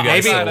it took you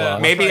guys so long.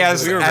 maybe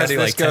as we were as ready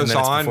this like 10 goes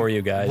minutes on, before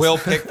you guys. we'll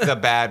pick the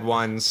bad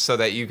ones so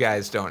that you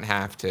guys don't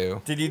have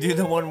to. Did you do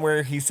the one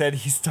where he said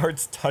he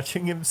starts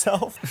touching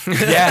himself?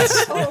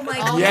 Yes. Oh my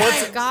Oh god.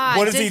 my god!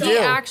 what does he do?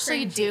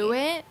 actually do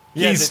it?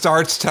 He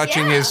starts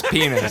touching his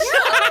penis.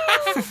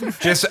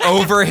 Just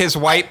over his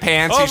white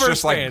pants, he's Over just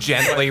his like pants.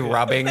 gently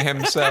rubbing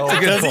himself. Does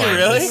he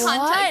really?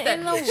 What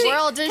in the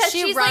world? Does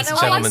she she's run like, away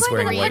Gentleman's oh,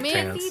 wearing like, white I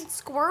pants. feed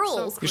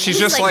squirrels. She's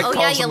just like, like oh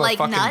yeah, calls you him a like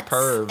fucking nuts?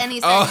 perv. And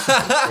he's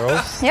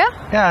like,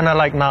 Yeah, and I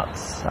like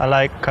nuts. I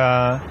like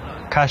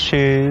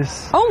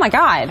cashews. Oh my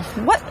god.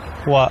 What?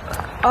 What?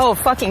 Oh,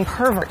 fucking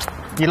pervert.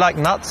 You like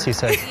nuts, you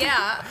said?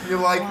 yeah. You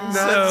like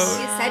nuts?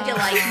 You said you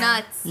like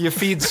nuts. You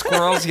feed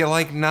squirrels, you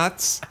like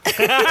nuts?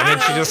 And then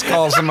she just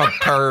calls him a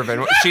perv.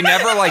 And she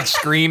never like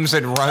screams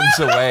and runs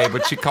away,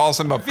 but she calls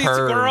him a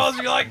perv. Squirrels,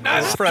 you like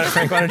nuts?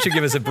 Frank, why don't you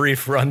give us a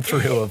brief run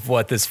through of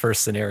what this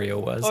first scenario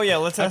was? Oh yeah,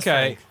 let's ask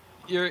Okay.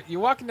 Frank. You're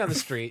walking down the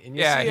street and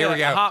you Yeah, see here a we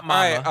go. hot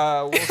mama.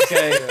 All right, we'll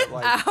say it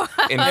like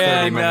in 30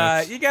 and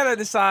minutes. you gotta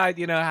decide,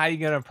 how you're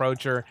gonna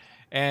approach her.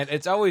 And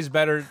it's always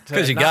better to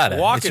 'Cause you not gotta.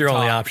 walk It's and your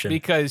only talk option.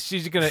 because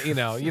she's gonna, you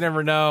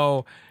never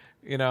know,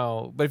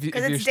 But if you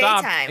 'Cause it's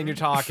stop daytime. and you're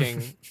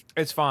talking,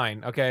 it's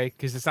fine, okay?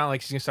 Because it's not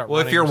like she's gonna start. Well,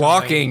 if running you're or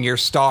something. walking, you're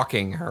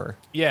stalking her.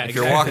 Yeah, If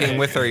you're exactly. walking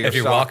with her, you're if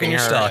you're walking, you're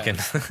her. stalking.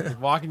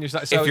 walking, you're so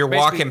If you're basically-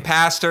 walking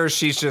past her,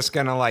 she's just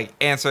gonna like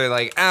answer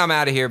like, "I'm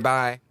out of here,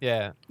 bye."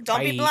 yeah. Don't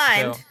be Bye.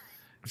 blind. So,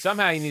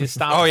 somehow you need to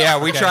stop. Oh,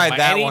 yeah, we tried by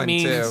that any one,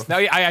 means. too. No,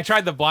 I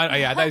tried the blind. Oh,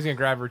 yeah, I thought he was gonna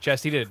grab her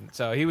chest. He didn't.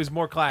 So he was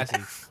more classy.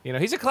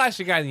 He's a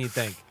classy guy than you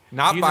think.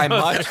 Not You by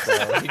know- much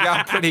though. He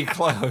got pretty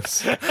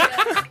close.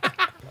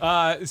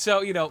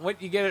 So when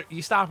you get her,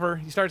 you stop her,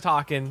 you start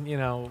talking.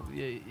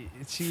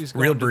 She was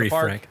going Real to the brief,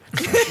 park. Frank.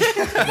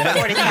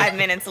 45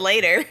 minutes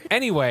later.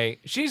 Anyway,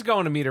 she's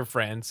going to meet her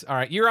friends. All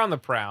right, you're on the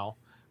prowl.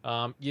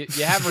 You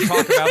have her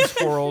talk about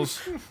squirrels,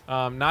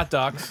 not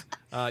ducks.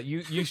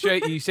 You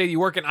say you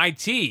work in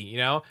IT,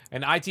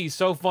 and IT is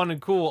so fun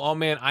and cool. Oh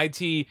man,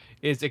 IT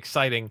is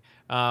exciting.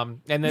 And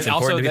then It's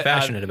also important to be that,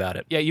 passionate about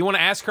it. Yeah, you want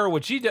to ask her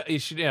what she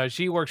does.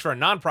 She works for a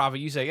nonprofit.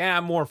 You say, yeah,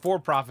 I'm more for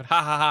profit. Ha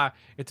ha ha.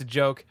 It's a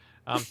joke.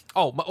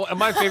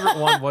 My favorite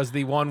one was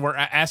the one where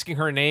asking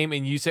her name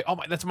and you say, oh,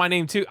 that's my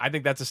name too. I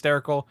think that's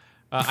hysterical.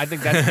 I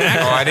think that's an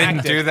Oh, I didn't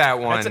tactic. do that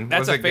one. That's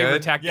Was a it favorite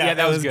good? tactic. Yeah, Yeah,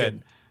 that that was was good.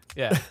 good.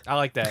 Yeah, I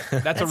like that.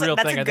 That's a real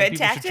that's thing. a I think good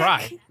people should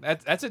try.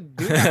 That's a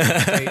do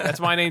that. Hey, that's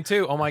my name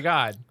too. Oh my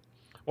god.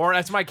 Or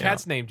that's my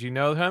cat's name. Do you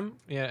know him?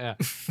 Yeah.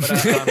 But,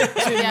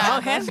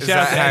 Yeah. Is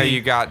that how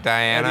you got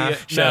Diana?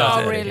 Shout out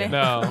Oh, to really? Eddie.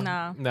 No,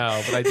 No.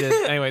 no, but I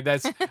did. Anyway,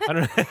 that's I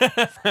don't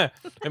know.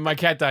 And my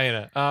cat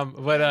Diana.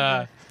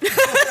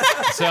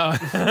 So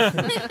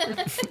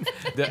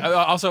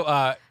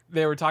also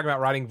they were talking about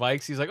riding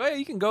bikes. He's like, oh yeah,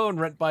 you can go and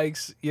rent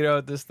bikes,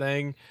 at this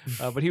thing.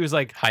 But he was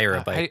like, Hire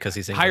a bike 'cause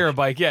he's hire a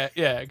English. bike,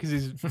 yeah, because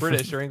he's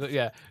British or English,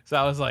 yeah. So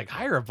I was like,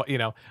 hire a bike,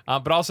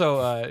 But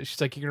also,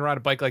 she's like, you can ride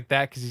a bike like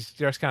that because he's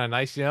dressed kind of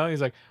nice,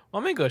 He's like,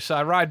 well, I'm English, so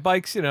I ride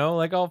bikes,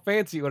 like all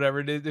fancy,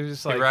 whatever. It was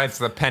just He like, rides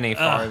the penny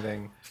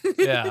farthing.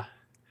 yeah.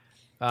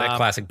 That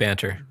classic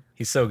banter.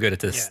 He's so good at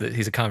this. That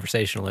he's a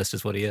conversationalist,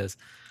 is what he is.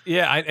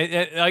 Yeah,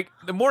 and like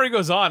the more he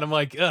goes on, I'm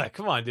like, ugh,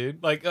 come on,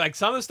 dude. Like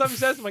some of the stuff he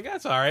says, I'm like,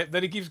 that's all right.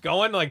 Then he keeps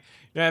going, like,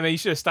 you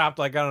should have stopped,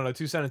 like, I don't know,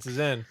 2 sentences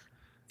in.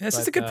 This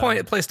is But, a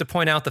good place to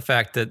point out the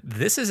fact that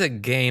this is a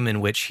game in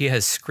which he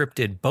has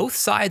scripted both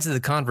sides of the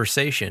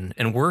conversation,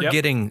 and we're Yep.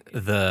 getting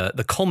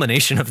the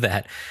culmination of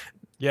that.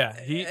 Yeah,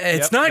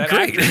 It's not that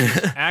great.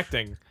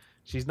 Acting.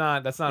 She's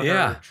not. That's not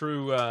Yeah. her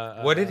true.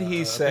 What did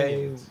he say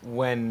opinions.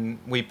 when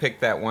we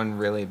picked that one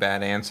really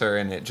bad answer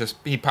and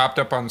he popped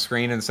up on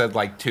screen and said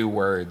like 2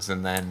 words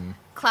and then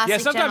Classic Yeah,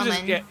 sometimes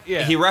gentleman.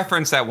 yeah. he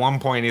referenced at one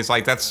point, he's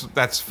like,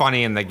 that's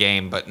funny in the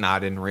game, but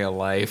not in real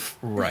life.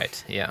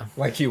 Right. Yeah.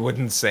 Like you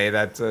wouldn't say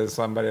that to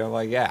somebody. I'm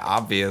like, yeah,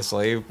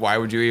 obviously. Why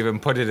would you even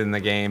put it in the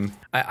game?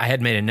 I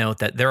had made a note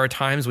that there are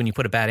times when you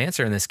put a bad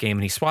answer in this game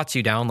and he swats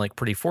you down like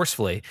pretty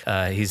forcefully.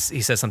 He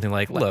says something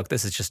like, look,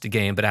 this is just a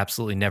game, but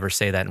absolutely never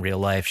say that in real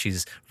life.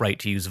 She's right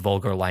to use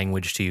vulgar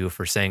language to you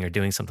for saying or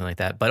doing something like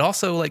that. But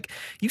also, like,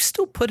 you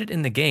still put it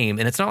in the game,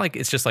 and it's not like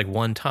it's just like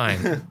one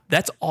time.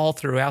 That's all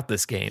throughout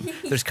this game.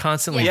 There's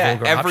constantly Yeah,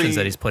 vulgar options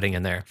that he's putting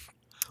in there.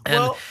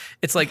 And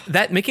it's like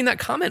that making that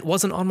comment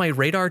wasn't on my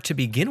radar to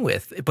begin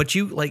with, but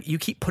you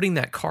keep putting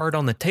that card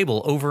on the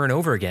table over and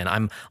over again.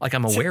 I'm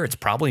aware it's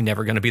probably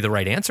never going to be the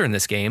right answer in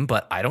this game,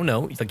 but I don't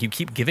know. Like you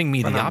keep giving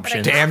me the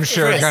option. Damn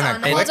sure Chris, gonna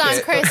on the- click Hold on,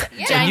 it. Chris. And you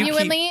keep-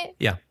 Genuinely,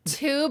 Yeah.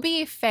 to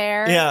be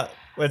fair, Yeah,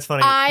 it's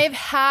funny. I've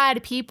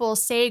had people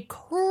say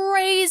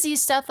crazy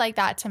stuff like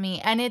that to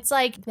me, and it's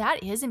like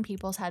that is in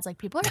people's heads. Like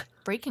people are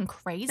freaking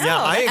crazy. Yeah,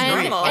 I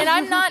agree. And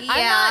I'm not. I'm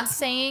Yeah. not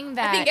saying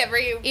that I think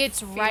every it's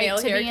female right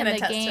to here be in can the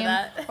attest to game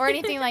that. or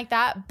anything like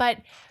that, but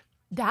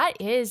that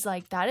is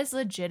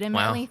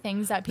legitimately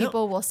things that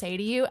people will say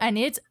to you, and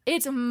it's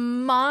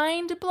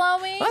mind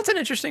blowing. Well, that's an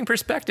interesting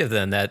perspective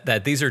then,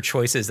 that these are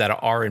choices that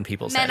are in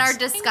people's Men heads. are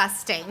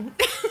disgusting.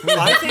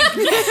 I think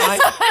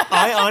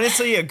I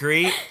honestly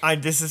agree.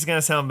 This is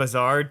gonna sound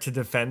bizarre to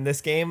defend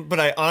this game, but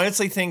I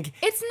honestly think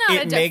It's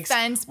not a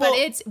defense, but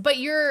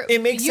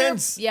it makes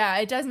sense. Yeah,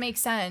 it does make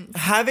sense.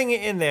 Having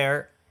it in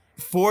there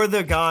for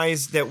the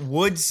guys that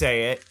would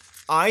say it,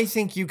 I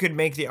think you could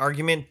make the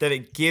argument that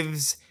it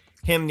gives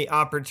him the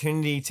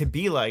opportunity to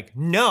be like,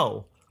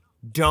 no,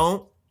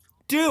 don't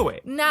do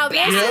it. Now,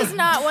 this is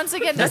not, once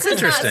again, That's this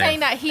is not interesting. saying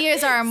that he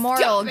is our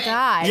moral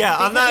guide. Yeah,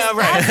 I'm not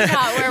right. That's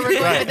not where we're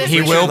going with this.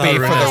 He will be for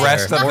the Right.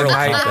 rest of the Moral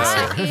night, compass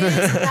though. here.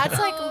 That's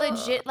like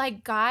legit.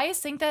 Like, guys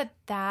think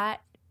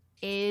that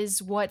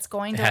is what's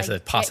going to It has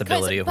like, a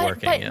possibility of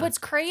working, But yeah. what's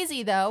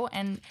crazy though,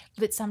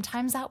 but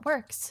sometimes that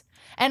works.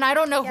 And I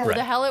don't know who Right.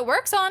 the hell it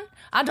works on.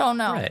 I don't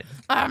know. Right.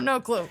 I have no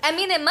clue. I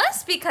mean, it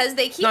must because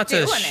they keep Not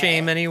doing to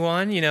shame it.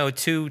 anyone,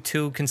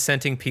 two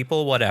consenting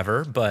people,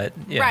 whatever, but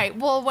yeah. Right.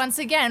 Well, once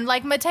again,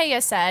 like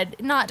Matea said,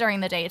 not during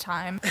the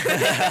daytime.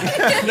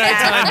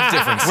 Nighttime,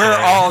 different We're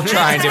story. all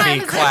trying to be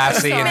Sometimes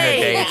classy in the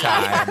it's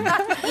daytime.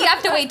 You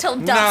have to wait till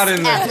dusk. Not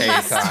in the at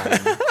least.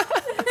 daytime.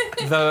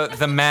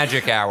 The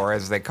magic hour,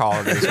 as they call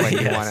it, is when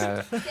you want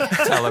to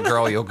tell a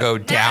girl you'll go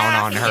down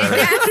on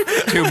her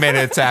 2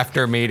 minutes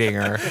after meeting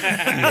her.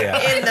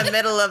 Yeah. In the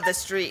middle of the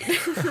street.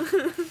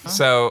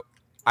 So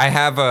I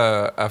have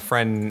a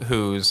friend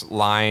whose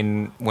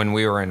line when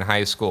we were in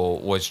high school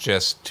was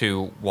just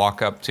to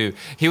walk up to.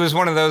 He was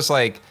one of those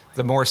like,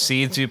 the more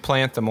seeds you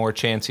plant, the more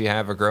chance you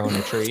have of growing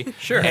a tree.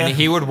 Sure. And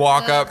he would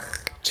walk up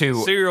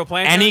to Serial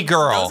planter? any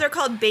girl. Those are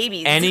called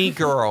babies. Any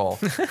girl,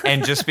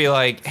 and just be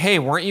like, hey,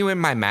 weren't you in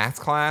my math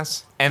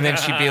class? And then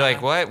she'd be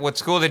like, what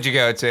school did you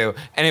go to?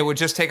 And it would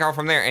just take off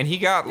from there. And he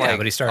got Yeah, like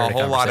but he a started a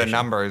whole lot of conversation.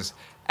 numbers,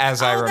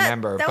 as I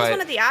remember. That was one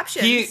of the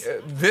options.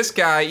 This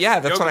guy, yeah,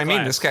 that's Yoga what I mean.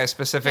 class. This guy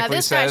specifically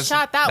this guy says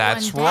shot that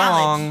that's one down.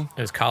 wrong.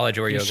 It was college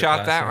or You yoga shot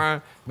class, that yeah.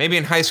 wrong. Maybe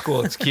in high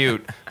school it's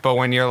cute, but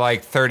when you're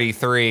like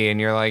 33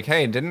 and you're like,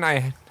 hey, didn't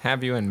I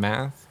have you in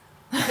math?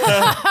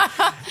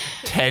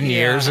 10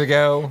 years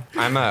ago.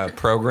 I'm a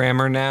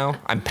programmer now.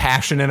 I'm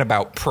passionate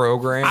about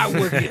programming. I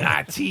work in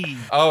IT.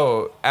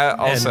 Oh,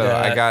 also, And,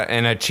 I got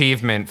an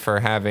achievement for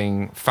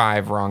having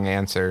 5 wrong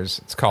answers.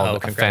 It's called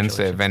Oh,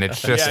 offensive, and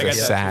it's just Yeah, I a got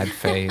that. sad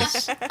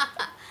face.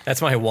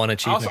 That's my one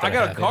achievement. Also, I that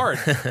got a have, card.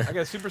 Yeah. I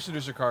got a Super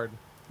Seducer card.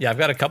 Yeah, I've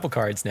got a couple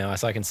cards now,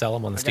 so I can sell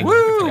them on the Steam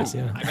Woo! Marketplace.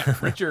 Yeah. I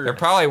got Richard. They're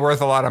probably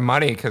worth a lot of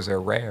money because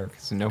they're rare,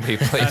 because nobody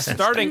plays them.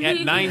 starting at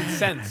 9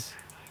 cents.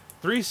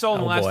 3 sold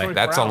in the Oh, last boy. 24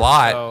 That's a hours,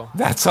 lot. so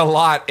That's a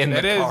lot in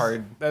it the is.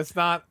 card. That's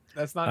not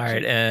All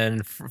right, cheap.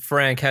 and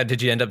Frank, how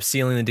did you end up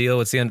sealing the deal?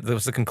 What's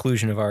the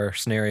conclusion of our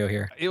scenario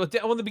here? Well,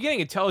 in the beginning,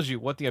 it tells you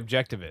what the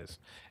objective is,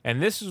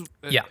 and this is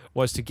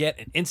was to get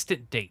an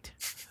instant date.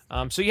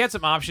 So you had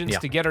some options Yeah.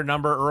 to get her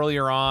number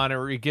earlier on,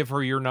 or you give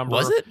her your number.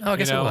 Was it? Oh, I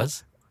guess you it know,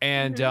 was.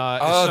 And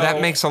Oh, so-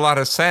 that makes a lot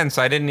of sense.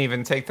 I didn't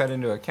even take that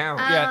into account.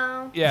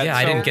 yeah. Yeah,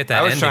 I so- didn't get that.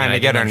 I was ending. trying to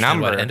get her didn't understand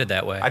number. why it ended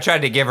that way. I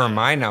tried to give her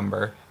my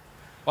number.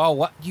 Oh,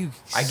 what you?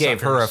 I gave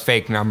her a suckers.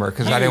 fake number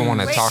because I didn't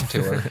want to talk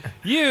to her.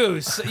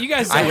 You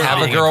guys. I are have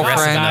a being girlfriend.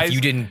 aggressive, Enough. guys.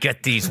 You didn't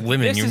get these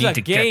women. This You is need a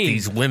to get game.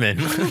 these women.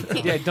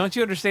 Yeah, don't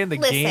you understand the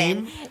Listen,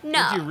 game?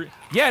 no.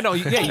 Yeah, no.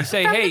 Yeah, you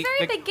say, From hey, the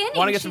very beginning,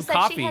 want to get she some said she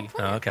coffee? had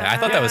plans. Oh, okay, I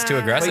thought that was too But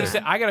you aggressive.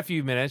 said, I got a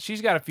few minutes.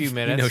 She's got a few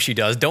minutes. You know she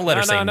does. Don't let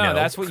her say no. No,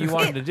 that's what you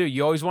wanted to do.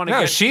 You always want to No,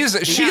 get. she's the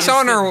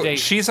on her instant date.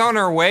 she's on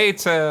her way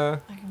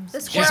to The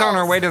she's on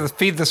her squirrels. way to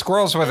feed the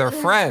squirrels with her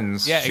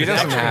friends. Yeah, she exactly.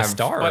 doesn't She's gonna have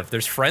starve. but-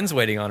 There's friends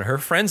waiting on her. Her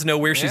friends know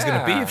where she's going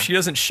to be. Yeah. If she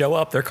doesn't show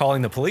up, they're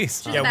calling the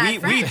police. Yeah,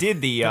 we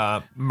did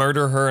the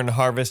murder her and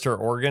harvest her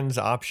organs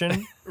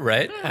option.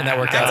 Right? And that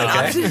worked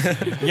out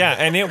okay. Yeah,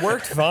 and it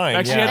worked fine.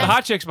 Actually, yeah. had the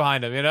hot chicks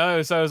behind him, you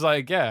know. So I was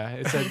like, yeah,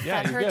 it said,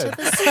 yeah, Fed you're her to good.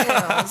 the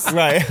squirrels.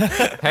 Right.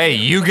 Hey,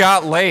 you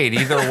got laid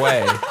either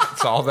way.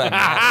 It's all that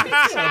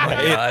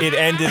matters. It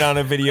ended on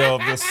a video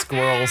of the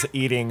squirrels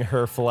eating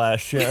her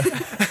flesh. Yeah.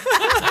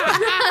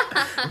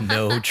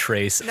 No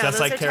trace. No, Just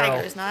those like are Carol.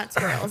 tigers, not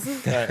squirrels.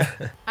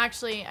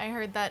 Actually, I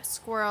heard that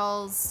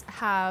squirrels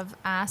have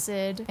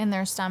acid in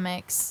their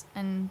stomachs,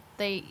 and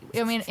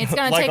it's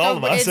gonna Like take all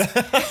of us.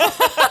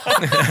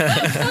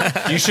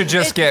 You should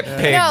just get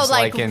pigs no,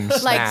 like in like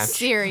Snatch.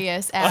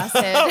 serious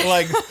acid.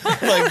 like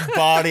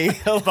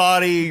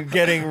body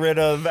getting rid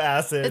of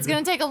acid. It's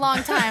gonna take a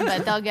long time,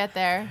 but they'll get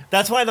there.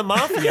 That's why the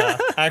mafia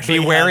actually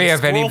Be wary has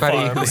of anybody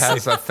who farms.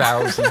 has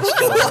 1,000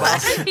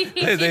 squirrels.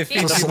 They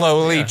feed To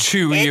slowly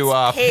chew you It's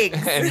up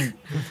pigs. and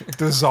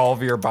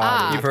dissolve your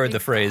body. You've heard the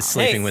phrase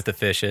 "sleeping Hey. with the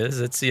fishes."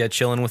 It's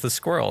chilling with the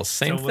squirrels.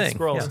 Same Chilling with thing.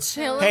 squirrels.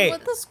 Chilling Hey,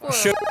 with the squirrels.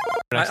 should-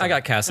 Yeah. I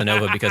got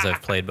Casanova because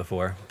I've played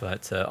before,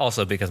 but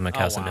also because I'm a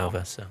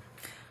Casanova. So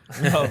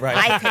Oh, right.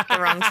 I picked the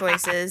wrong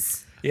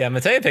choices. Yeah,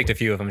 Matea picked a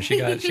few of them. She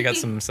got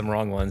some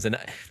wrong ones, and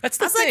that's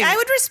the I was thing. like, I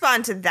would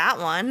respond to that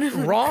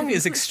one. Wrong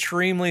is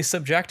extremely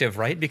subjective,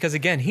 right? Because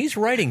again, he's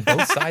writing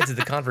both sides of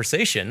the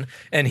conversation,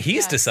 and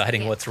he's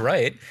deciding what's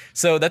right.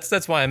 So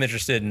that's why I'm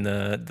interested in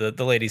the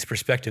lady's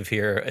perspective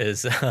here.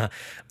 Is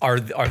are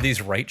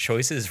these right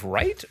choices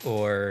right,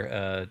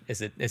 or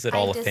is it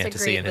all a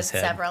fantasy in his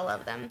head? Several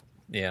of them.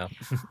 Yeah.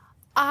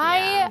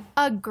 I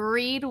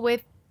agreed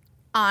with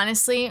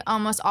honestly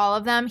almost all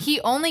of them.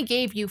 He only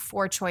gave you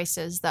 4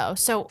 choices though.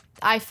 So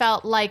I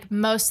felt like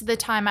most of the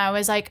time I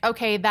was like,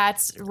 okay,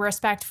 that's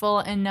respectful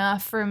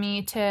enough for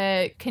me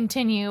to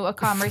continue a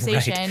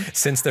conversation. Right.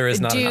 Since there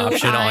is not an Do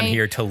option on I-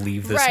 here to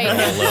leave this Right. girl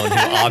alone,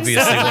 who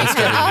obviously wants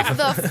to leave. Of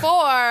the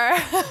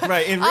 4,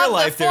 Right, in of real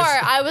life, the 4,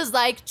 there's I was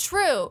like,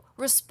 true,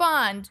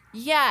 respond,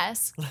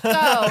 yes,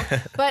 go.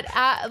 But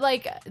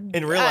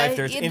in real life,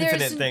 there's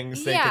infinite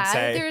things they could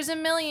say. There's a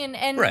million,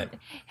 and Right.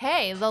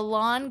 hey, the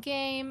lawn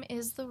game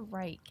is the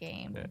right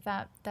game.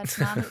 That's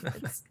not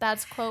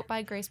that's quote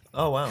by Grace.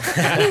 Oh wow.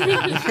 Hear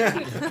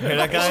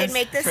that, We guys? should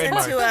make this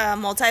Trademark. into a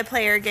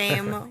multiplayer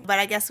game, but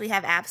I guess we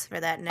have apps for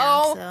that now.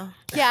 Oh, So.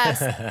 yes,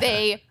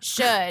 they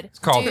should. It's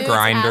called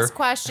Grindr. Ask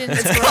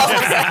questions, girls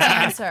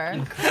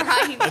answer.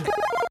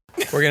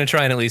 We're going to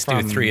try and at least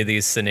do 3 of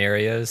these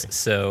scenarios.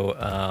 So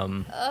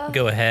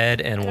go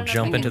ahead and we'll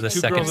jump into the Two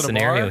second girls in a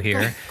scenario bar?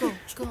 here.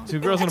 Two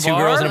girls in a 2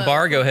 bar. girls in a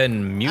bar. Go ahead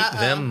and mute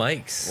them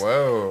mics.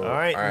 Whoa. All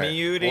right,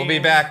 muting. We'll be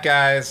back,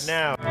 guys.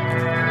 Now.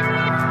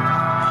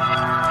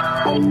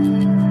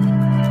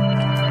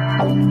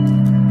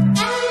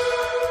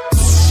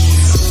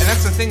 And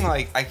that's the thing,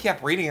 like, I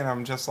kept reading it,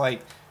 I'm just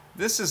like,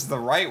 this is the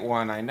right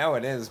one. I know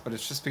it is, but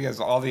it's just because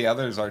all the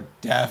others are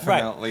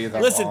definitely the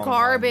Listen, wrong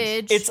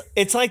Garbage.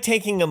 It's like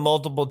taking a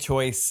multiple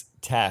choice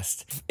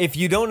test. If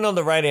you don't know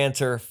the right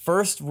answer,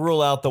 first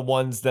rule out the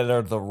ones that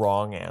are the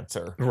wrong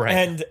answer. Right.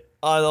 And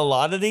on a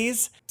lot of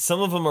these,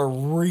 some of them are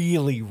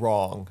really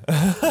wrong.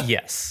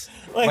 Yes.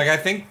 Like, I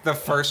think the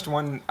first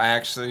one I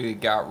actually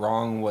got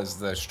wrong was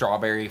the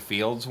Strawberry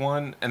Fields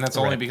one, and that's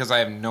only Right. because I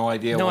have no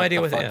idea No what idea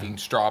the what- yeah. fucking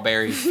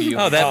Strawberry Fields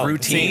Oh, that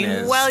routine?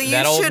 is. Well, you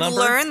That old should number?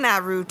 learn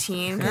that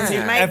routine because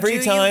it might Every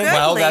do time- you good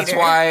Well, later. that's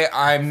why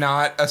I'm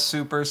not a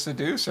super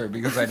seducer,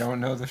 because I don't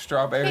know the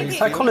Strawberry Fields.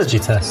 Psychology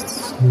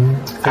tests,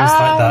 things like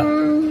that.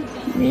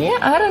 Yeah,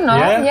 I don't know.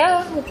 Yeah?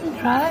 Yeah, we can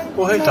try.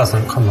 Well, who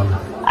doesn't? Come on.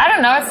 I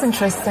don't know. It's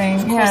interesting.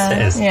 Of course it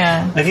is.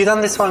 Yeah. Have you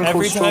done this one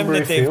Every called time Strawberry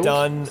that they've Fields?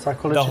 done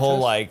Psychology the whole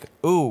test? like,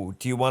 ooh,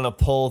 do you want to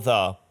pull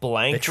the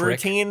blank The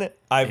trick? routine?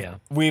 Yeah.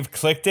 We've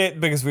clicked it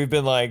because we've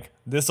been like,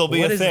 this will be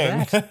What a is thing.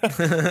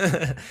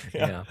 that?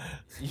 Yeah.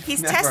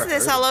 He's Never tested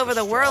this heard all of over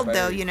the world,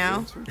 though. Strawberry You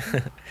know.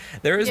 Fields.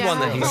 There is one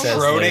that he says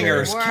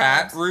later. Schrodinger's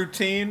cat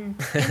routine.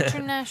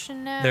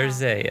 International.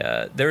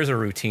 There's a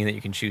routine that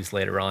you can choose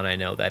later on. I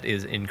know that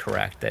is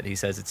incorrect. That he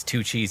says it's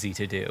too cheesy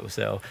to do.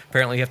 So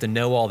apparently you have to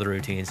know all the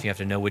routines. You have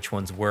to know which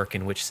ones work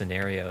in which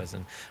scenarios,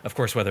 and of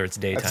course whether it's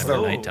That's daytime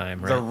or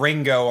nighttime. The Right?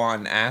 Ringo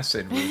on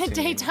acid routine.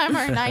 Daytime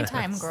or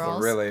nighttime, It's a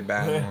girls. really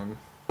bad one.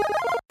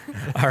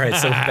 All right.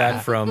 So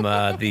back from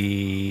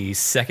the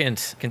second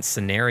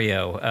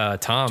scenario,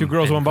 Tom. Two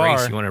girls, and one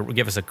Grace, bar. You want to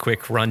give us a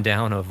quick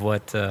rundown of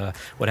what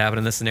happened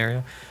in this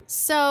scenario?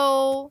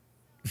 So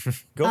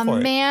Go a for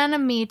it.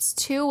 man meets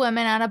 2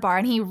 women at a bar,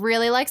 and he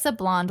really likes the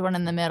blonde one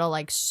in the middle,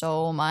 like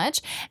so much.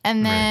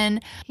 And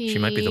then She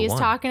might be the he's one.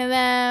 talking to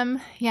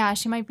them. Yeah,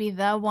 she might be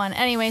the one.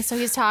 Anyway, so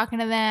he's talking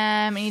to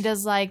them, and he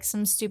does like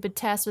some stupid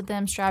tests with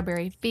them,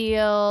 Strawberry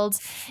Fields.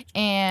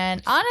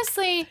 And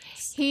honestly,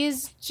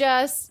 he's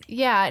just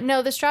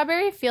the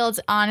Strawberry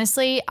Fields.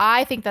 Honestly,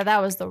 I think that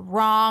was the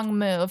wrong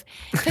move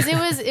because it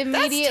was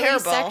immediately terrible.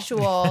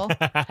 sexual.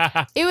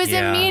 It was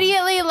Yeah.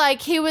 immediately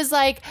like he was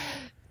like.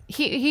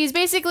 He's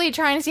basically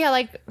trying to see how,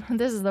 like,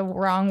 this is the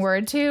wrong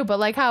word too, but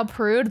like how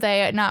prude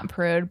they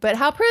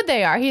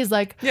are. He's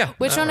like, Yeah,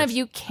 which that one of works.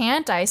 you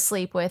can't I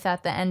sleep with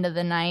at the end of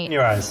the night?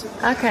 Your eyes.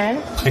 Okay.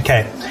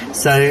 Okay,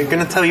 so I'm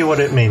going to tell you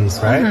what it means,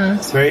 right?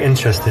 It's very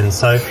interesting.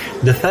 So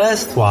the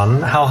first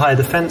one, how high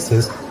the fence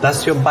is,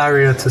 that's your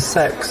barrier to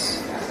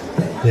sex.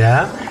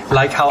 Yeah?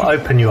 Like how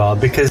open you are,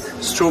 because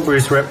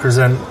strawberries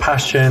represent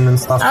passion and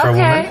stuff for a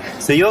Okay.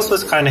 woman. So yours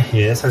was kind of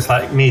here, so it's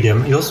like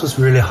medium. Yours was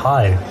really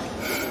high.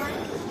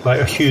 Like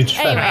a huge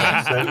fence.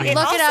 Anyway. So it means- It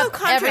Look it also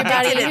up, everybody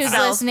contradicted who's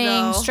itself, listening.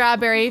 though.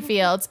 Strawberry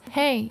Fields.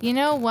 Hey, you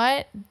know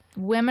what?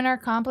 Women are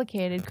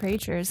complicated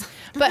creatures.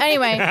 But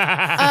anyway,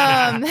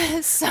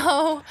 so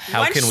How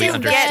Once can we you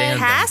understand get them,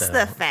 past though?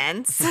 the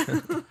fence,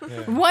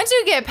 once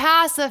you get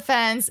past the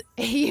fence,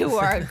 you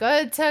are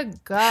good to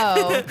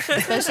go,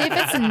 especially if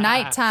it's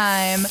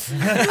nighttime.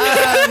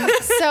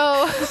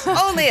 So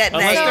only at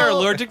Unless night. they're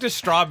allergic to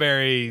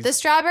strawberries. the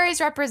strawberries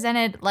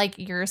represented like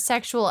your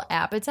sexual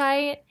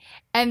appetite,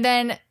 and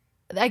then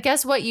I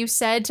guess what you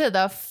said to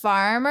the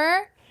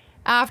farmer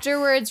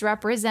afterwards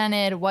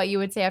represented what you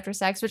would say after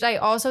sex, which I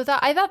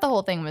thought the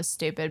whole thing was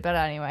stupid, but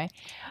anyway,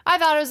 I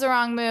thought it was the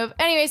wrong move.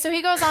 Anyway, so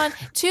he goes on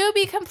to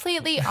be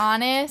completely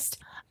honest.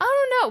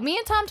 I don't know. Me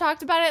and Tom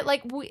talked about it.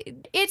 Like,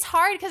 it's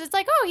hard because it's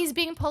like, oh, he's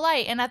being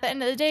polite, and at the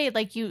end of the day,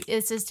 like,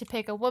 this is to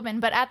pick a woman,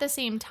 but at the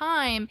same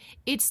time,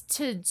 it's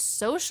to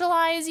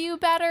socialize you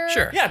better.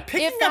 Sure. Yeah,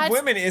 picking up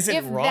women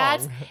isn't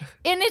wrong.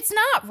 And it's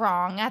not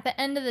wrong at the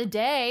end of the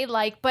day.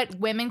 Like, but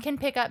women can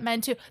pick up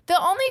men too.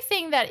 The only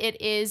thing that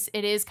it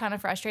is kind of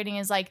frustrating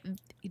is like,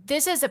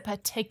 this is a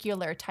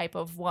particular type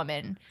of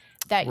woman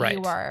that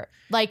you are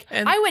like.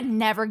 And I would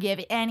never give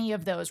any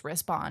of those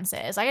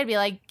responses. I gotta be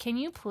like, can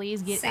you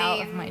please get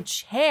out of my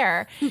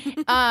chair?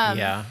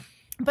 Yeah.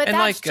 But and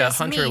that's like just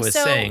Hunter me. was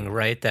saying,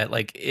 right, that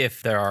like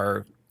if there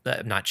are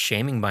not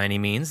shaming by any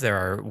means, there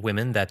are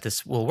women that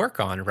this will work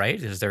on, right?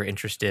 Because they're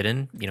interested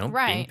in,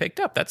 being picked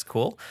up. That's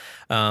cool.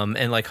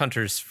 And like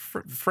Hunter's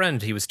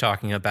friend, he was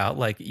talking about,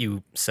 like,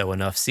 you sow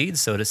enough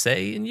seeds, so to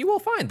say, and you will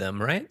find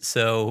them, right?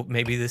 So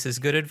maybe this is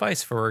good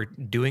advice for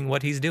doing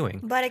what he's doing.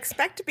 But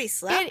expect to be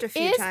slapped a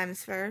few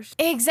times first.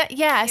 Exactly.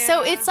 Yeah.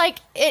 So it's like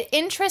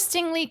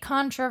interestingly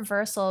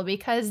controversial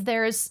because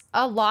there's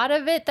a lot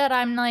of it that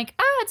I'm like,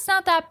 it's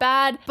not that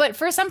bad. But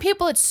for some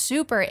people, it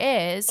super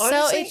is.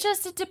 Honestly, so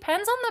it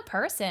depends on the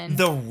person.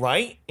 The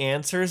right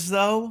answers,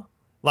 though,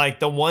 like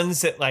the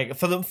ones that, like,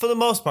 for the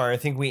most part, I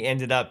think we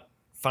ended up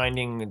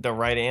finding the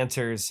right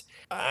answers.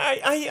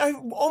 I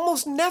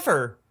almost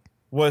never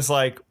was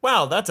like,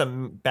 wow, that's a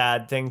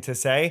bad thing to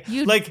say.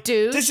 You like,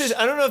 douche. this is,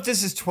 I don't know if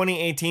this is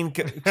 2018,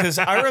 because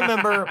I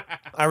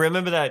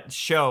remember that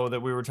show that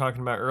we were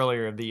talking about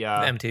earlier, the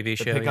MTV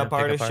show, Pickup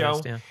Artist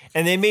show, yeah.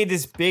 and they made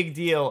this big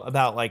deal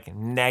about like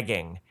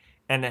negging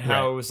and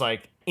how it was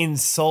like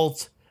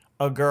insult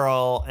a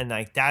girl, and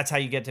like that's how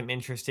you get them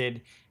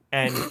interested.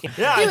 And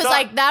yeah, he was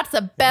like, that's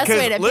the best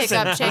way to pick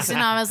up chicks, and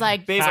I was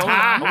like, babe,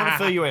 I want to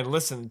fill you in.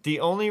 Listen, the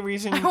only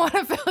reason I want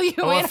to fill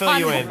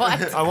you in.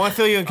 What? I want to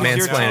fill you in because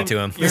you're mansplain it to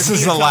him. This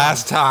is the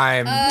last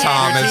time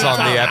Tom is on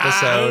the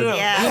episode.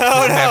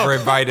 Yeah. Never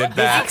invited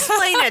back.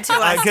 Explain it to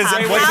us,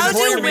 Tom. How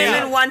do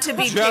women want to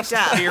be picked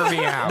up? Hear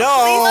me out. No,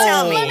 please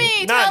tell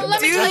me.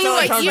 Let me tell you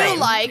what you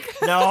like.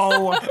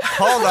 No,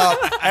 hold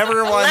up,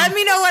 everyone. Let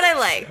me know what I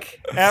like.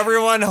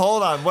 Everyone,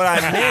 hold on. What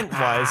I meant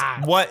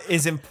was, what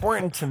is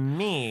important to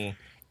me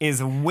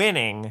is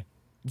winning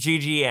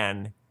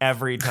GGN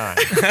every time.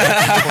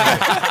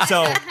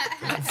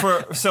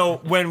 so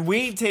when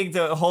we take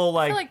the whole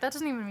I feel like that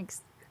doesn't even make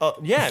sense.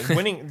 yeah,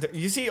 winning.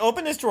 You see,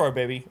 open this drawer,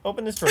 baby.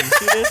 Open this drawer. You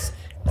see this?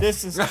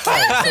 This is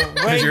right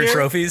Here's your here.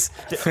 trophies.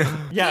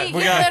 Yeah, He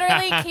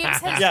literally keeps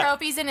his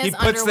trophies in his He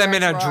puts them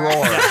in a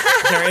drawer.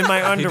 They're in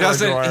my underwear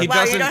drawer. He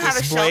Wow, you doesn't don't have a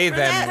display shelf for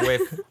them that?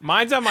 with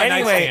Mine's on my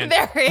Anyway. nightstand.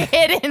 They're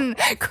hidden,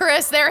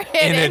 Chris. They're in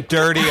hidden. a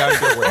dirty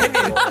underwear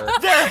drawer.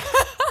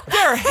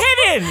 They're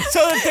hidden so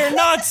that they're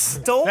not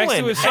stolen. Next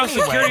to his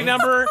social security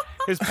number,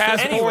 his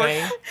passport,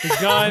 Anyway. his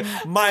gun,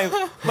 My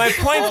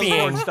point all the being,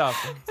 important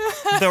stuff.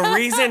 the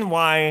reason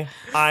why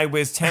I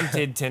was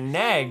tempted to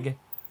neg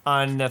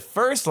on the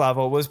first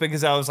level was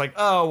because I was like,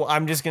 oh,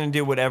 I'm just going to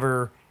do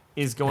whatever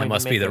is going That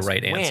must to be make the us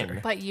right win. answer.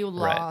 But you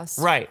Right. lost.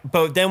 Right.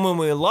 But then when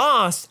we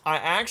lost, I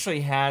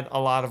actually had a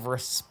lot of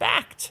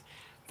respect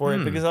for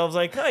it because I was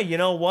like, hey, you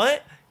know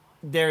what?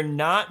 They're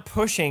not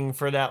pushing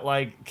for that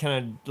like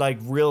kind of like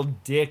real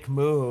dick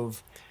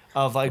move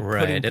of like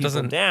putting It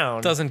people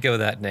down. doesn't go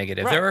that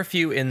negative. Right. There are a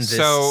few in this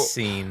So-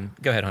 scene.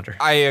 Go ahead, Hunter.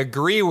 I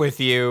agree with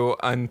you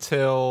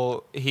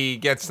until he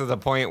gets to the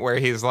point where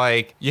he's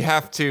like, you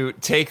have to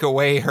take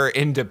away her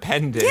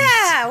independence.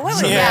 Yeah, what was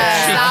So that?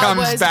 that she That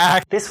comes was-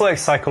 back. This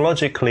works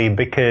psychologically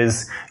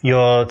because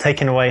you're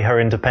taking away her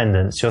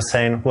independence. You're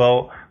saying,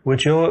 well,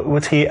 would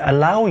he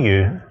allow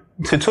you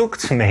to talk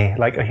to me?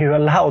 Like, are you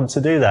allowed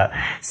to do that?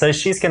 So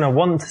she's going to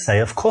want to say,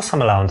 of course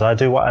I'm allowed. I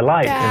do what I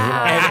like.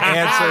 And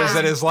answers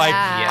it is like,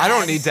 bad. I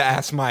don't need to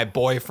ask my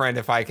boyfriend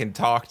if I can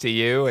talk to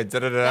you. And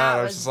That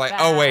I was was just like,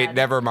 oh wait, bad.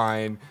 never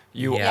mind.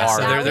 You Yeah, are.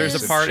 so That there's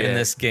was- a part in shit.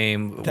 this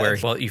game where,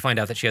 well, you find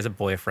out that she has a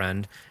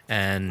boyfriend,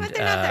 and But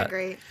they're not that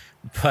great.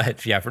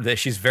 but yeah,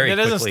 she's very It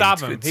doesn't quickly stop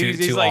to, him. to,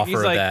 He's to like,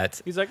 offer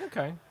that. He's like,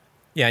 okay.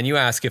 Yeah, and you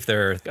ask if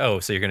they're,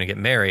 so you're going to get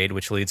married,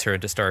 which leads her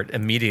to start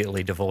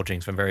immediately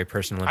divulging some very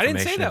personal I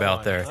didn't say information that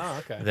about line.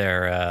 Oh,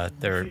 okay.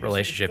 their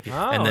relationship,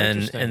 Oh, and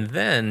interesting.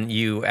 then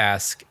you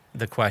ask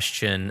the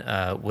question,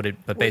 would it?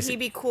 But Would he basically,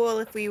 be cool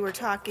if we were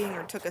talking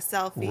or took a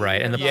selfie? right,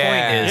 and the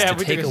Yeah. point is Yeah, to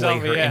we take took a away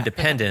selfie, her yeah.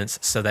 independence,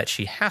 so that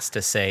she has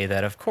to say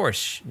that, of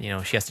course, she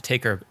has to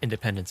take her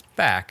independence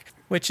back.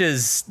 Which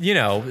is,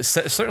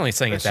 certainly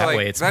saying it It's that like,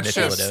 way, it's that's just-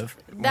 manipulative.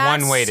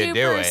 That's One way to do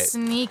super it.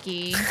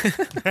 sneaky.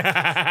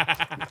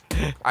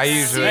 I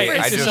usually, Super I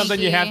It's just just, something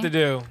you have to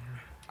do.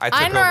 I took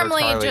I over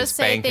normally Carly's just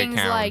say bank things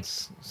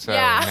accounts, so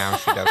yeah. now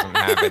she doesn't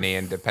have any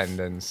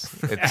independence.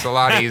 It's a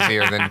lot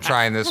easier than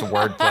trying this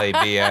wordplay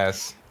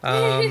BS.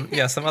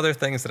 Yeah, some other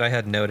things that I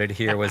had noted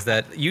here was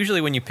that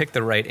usually when you pick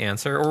the right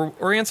answer,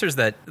 or answers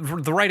that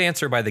the right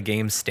answer by the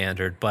game's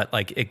standard, but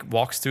like it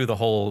walks through the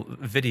whole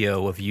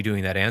video of you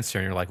doing that answer,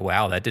 and you're like,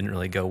 wow, that didn't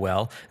really go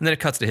well. And then it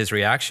cuts to his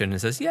reaction and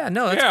says, yeah,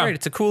 no, that's great.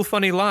 It's a cool,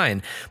 funny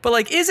line. But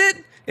like, is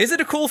it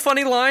a cool,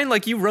 funny line?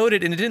 Like you wrote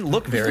it and it didn't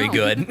look very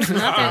good.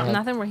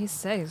 Nothing where he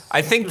says.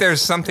 I think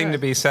there's something to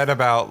be said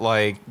about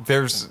like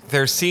there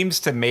seems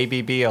to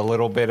maybe be a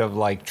little bit of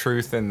like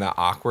truth in the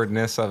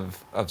awkwardness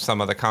of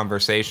some of the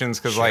conversations,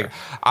 because like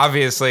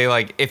obviously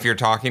like if you're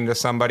talking to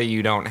somebody,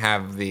 you don't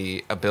have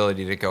the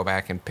ability to go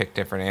back and pick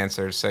different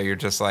answers, so you're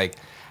just like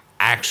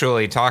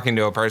actually talking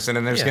to a person,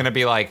 and there's going to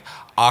be like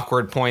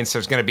awkward points,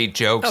 there's going to be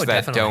jokes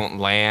that don't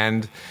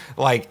land,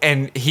 like,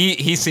 and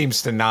he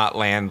seems to not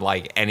land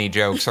like any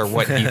jokes or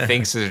what he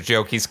thinks is a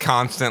joke. He's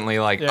constantly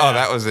like, oh,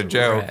 that was a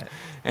joke.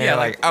 And you're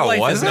like, oh,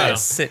 was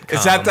it?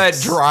 Is that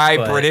dry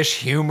British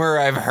humor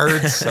I've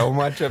heard so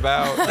much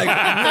about?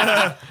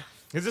 Like,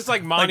 is this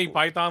like Monty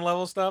Python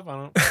level stuff? I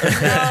don't.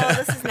 No,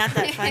 this is not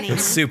that funny.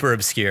 It's super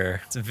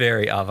obscure. It's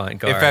very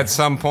avant-garde. if at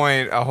some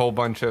point a whole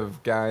bunch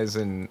of guys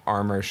in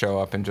armor show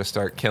up and just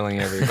start killing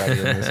everybody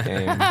in this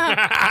game,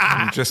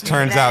 it just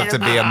turns out to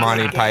be a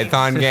Monty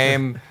Python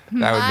game,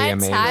 that would be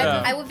amazing.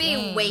 I would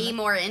be way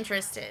more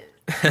interested.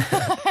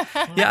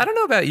 Yeah, I don't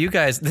know about you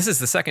guys. This is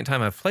the second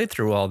time I've played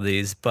through all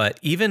these, but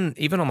even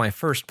on my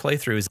first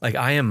playthroughs, like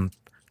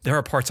there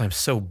are parts I'm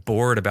so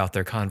bored about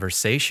their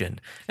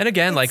conversation. And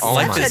again, like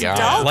life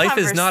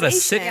is not a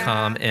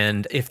sitcom,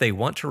 and if they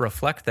want to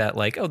reflect that,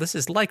 like, oh, this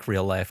is like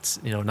real life,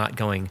 it's, not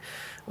going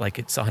like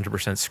it's 100%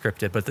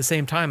 scripted, but at the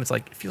same time, it's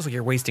like it feels like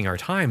you're wasting our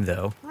time,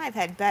 though. I've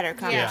had better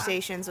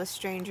conversations with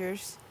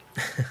strangers.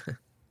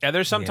 Yeah,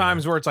 there's some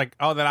times where it's like,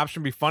 oh, that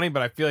option would be funny,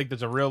 but I feel like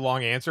there's a real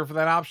long answer for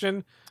that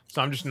option,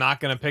 so I'm just not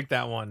gonna pick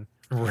that one.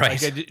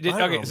 Right.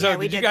 Okay, so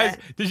did you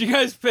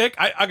guys pick?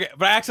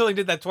 But I accidentally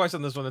did that twice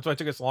on this one. That's why it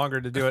took us longer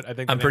to do it. I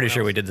think. I'm pretty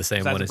sure we did the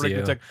same one as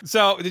you.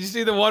 So did you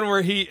see the one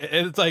where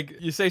it's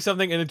like you say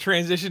something and then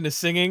transition to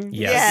singing?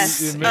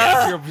 Yes.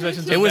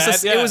 It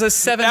was a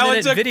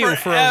 7-minute video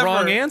for a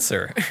wrong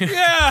answer.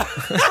 Yeah.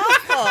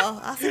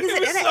 Awful. It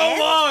was so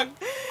long.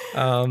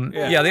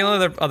 The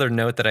only other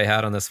note that I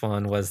had on this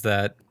one was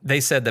that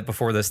they said that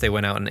before this they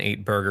went out and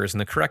ate burgers,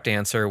 and the correct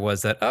answer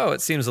was that,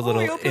 it seems a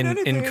little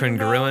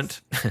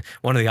incongruent.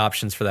 One of the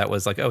options for that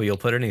was like, you'll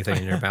put anything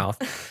in your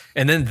mouth.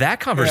 And then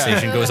that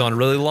conversation goes on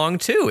really long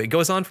too. It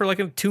goes on for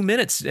like 2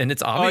 minutes, and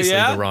it's obviously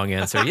the wrong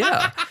answer.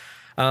 Yeah.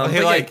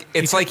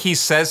 It's like he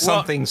says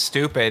something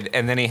stupid,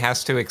 and then he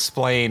has to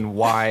explain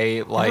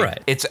why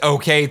it's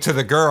okay to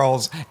the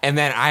girls, and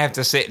then I have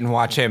to sit and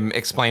watch him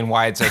explain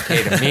why it's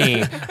okay to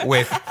me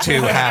with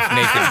 2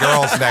 half-naked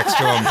girls next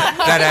to him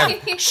that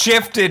have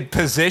shifted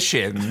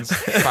positions,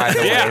 by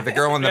the way. The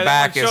girl in the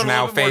back is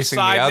now facing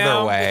the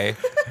other way.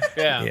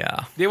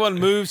 Yeah. They want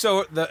to move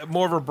so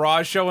more of her bra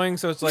is showing,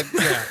 so it's like,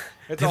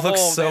 They look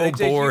so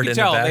bored in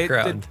the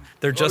background.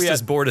 They're just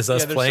as bored as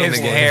us playing the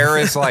game. His hair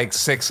is like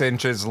 6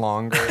 inches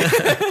longer.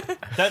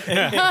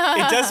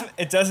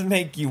 It doesn't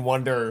make you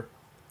wonder,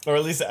 or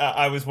at least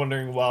I was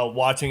wondering while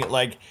watching it,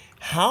 like,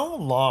 how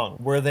long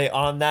were they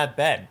on that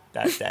bed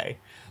that day?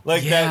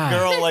 Like that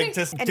girl, like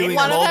just doing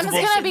one multiple. One of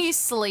them's gonna be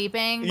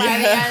sleeping by the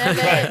end of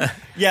it. Right.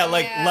 Yeah,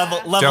 like level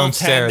Don't 10.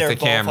 Stare They're at the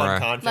both camera.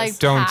 unconscious. Like,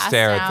 Don't passed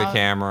stare at the out.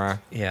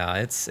 camera. Yeah,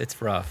 it's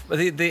rough. But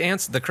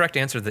the correct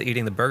answer to the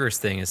eating the burgers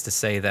thing is to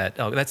say that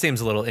that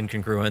seems a little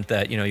incongruent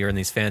that you're in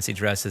these fancy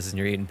dresses and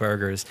you're eating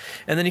burgers,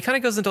 and then he kind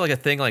of goes into like a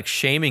thing like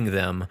shaming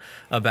them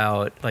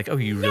about like,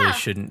 you really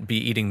shouldn't be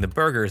eating the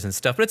burgers and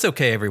stuff, but it's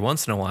okay every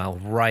once in a while,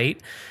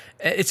 right?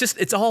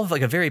 It's all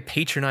like a very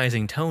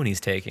patronizing tone he's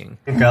taking.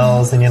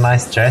 Girls in your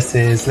nice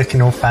dresses, looking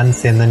all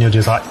fancy, and then you're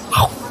just like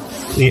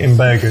eating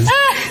burgers.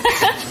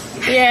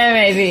 Yeah,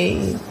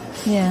 maybe.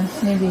 Yeah,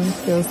 maybe it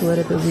feels a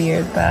little bit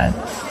weird, but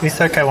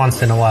It's okay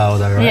once in a while,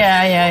 though, right?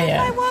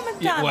 yeah. I want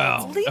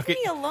McDonald's. Leave okay.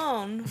 me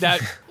alone.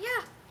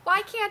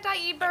 Why can't I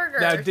eat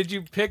burgers? Now, did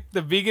you pick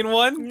the vegan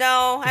one?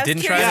 No, I was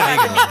Didn't curious try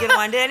the about the vegan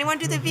one. Did anyone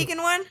do the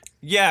vegan one?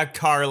 Yeah,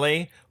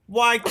 Carly.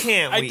 Why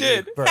can't we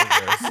did. eat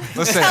burgers?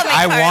 Listen,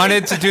 I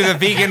wanted to do the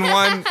vegan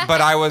one, but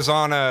I was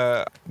on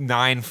a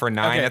 9 for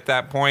 9 at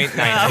that point,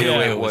 and I knew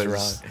it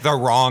was the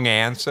wrong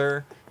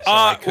answer.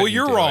 So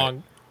You're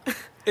wrong.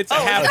 It's a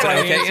half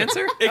right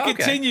answer. It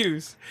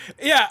continues.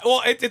 Yeah,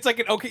 well, it's like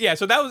an okay. Yeah,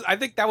 so I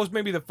think that was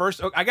maybe the first.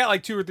 I got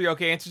like 2 or 3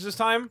 okay answers this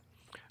time.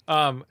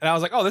 And I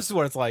was like, oh, this is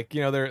what it's like.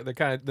 They're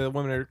kind of, the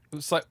women are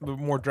slightly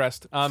more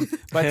dressed.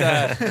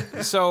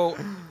 So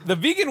the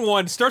vegan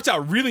one starts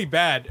out really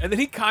bad, and then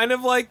he kind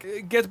of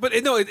like gets, but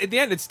no, at the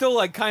end it's still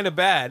like kind of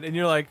bad, and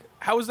you're like,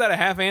 how is that a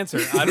half answer?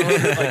 I don't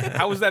know. Like,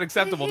 how is that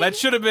acceptable? That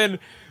should have been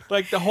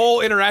like the whole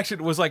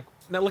interaction was like.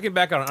 Now looking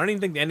back on it, I don't even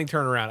think the ending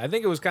turned around. I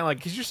think it was kind of like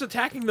because you're just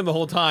attacking them the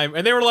whole time,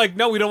 and they were like,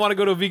 no, we don't want to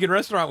go to a vegan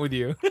restaurant with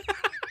you.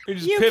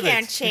 You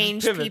can't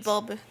change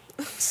people.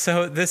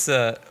 So this,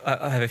 I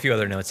have a few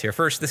other notes here.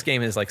 First, this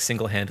game is like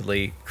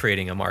single-handedly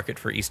creating a market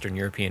for Eastern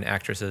European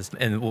actresses,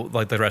 and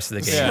like the rest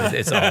of the game,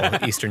 it's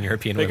all Eastern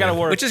European women, gotta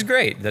work. which is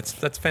great. That's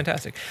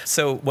fantastic.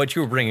 So what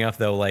you were bringing up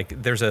though,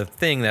 like there's a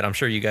thing that I'm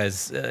sure you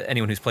guys,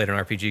 anyone who's played an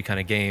RPG kind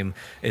of game,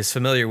 is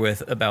familiar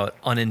with about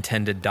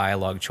unintended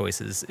dialogue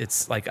choices.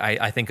 It's like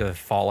I think of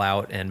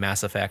Fallout and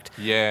Mass Effect.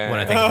 Yeah. When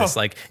I think of this,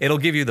 like it'll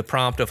give you the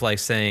prompt of like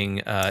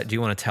saying, do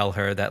you want to tell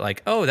her that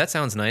like, oh, that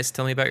sounds nice.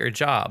 Tell me about your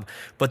job.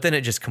 But then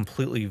it just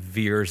completely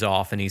veers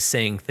off, and he's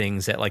saying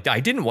things that like, I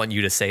didn't want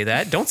you to say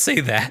that. Don't say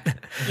that.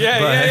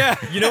 Yeah.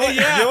 You know what?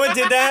 You know what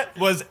did that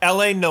was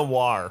L.A.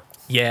 Noire.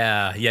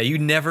 Yeah. You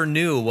never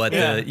knew what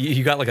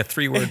you got like a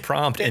 3-word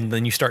prompt, and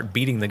then you start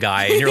beating the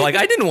guy, and you're like,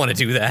 I didn't want to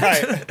do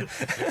that.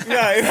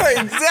 Right,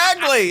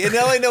 exactly. In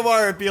L.A.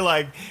 Noire, it'd be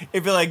like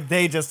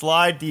they just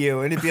lied to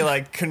you, and it'd be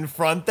like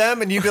confront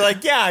them, and you'd be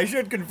like, yeah, I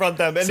should confront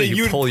them, and So then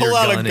you you'd pull pull your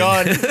out gun a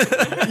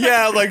gun,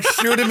 yeah, like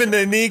shoot him in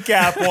the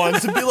kneecap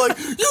once, and be like,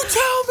 you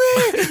tell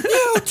me,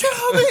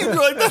 and you're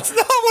like, that's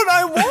not what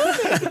I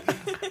wanted.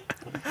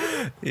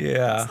 Yeah.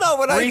 That's not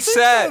what I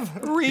Reset.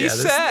 think of.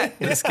 Reset.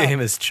 This game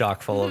is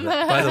chock full of it.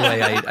 By the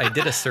way, I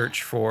did a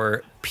search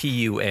for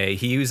PUA.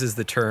 He uses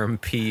the term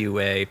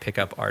PUA,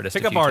 pickup artist,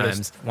 Pickup a few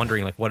artist. times,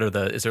 wondering like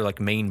is there like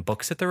main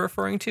books that they're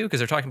referring to? Because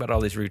they're talking about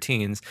all these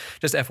routines.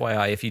 Just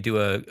FYI, if you do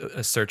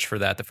a search for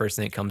that, the first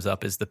thing that comes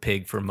up is the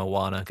pig from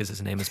Moana, because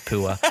his name is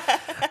Pua.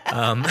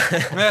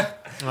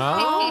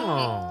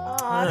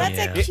 Oh, that's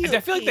Yeah. a cute. I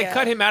feel like they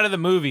cut him out of the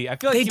movie. I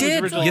feel like They he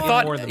did. was originally You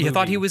more in the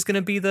thought movie. he was going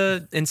to be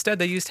instead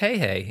they used Hey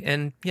Hey,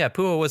 and yeah,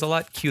 Pua was a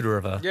lot cuter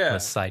of a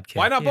sidekick.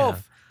 Why not Yeah.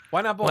 both?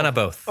 Why not both? Why not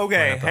both?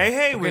 Okay,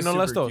 hey, was no,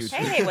 let's super dos.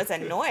 cute. Hey, was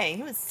annoying.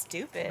 He was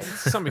stupid.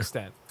 To some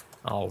extent.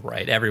 All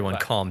right, everyone,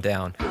 calm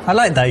down. I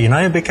like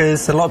that,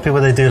 because a lot of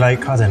people, they do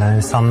like, I don't know,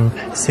 some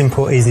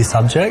simple, easy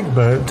subject,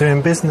 but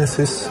doing business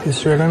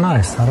is really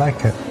nice. I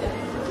like it.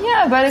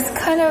 Yeah, but it's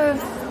kind of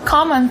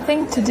common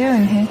thing to do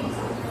in here.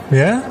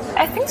 Yeah?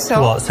 I think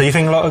so. What, so you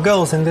think a lot of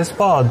girls in this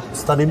bar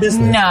study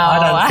business? No.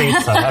 I don't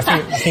think so. I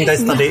think they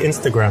study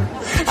Instagram.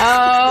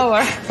 Oh,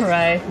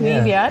 right.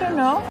 Maybe. Yeah. I don't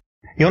know.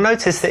 You'll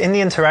notice that in the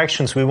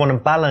interactions, we want to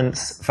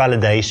balance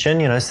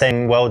validation,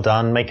 saying well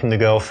done, making the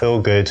girl feel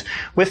good,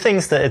 with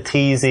things that are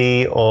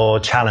teasy or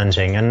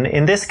challenging. And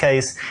in this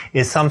case,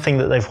 is something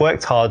that they've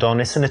worked hard on.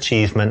 It's an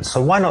achievement.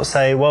 So why not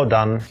say well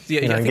done,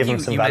 Yeah, and I give think them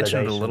some you validation.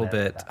 mentioned a little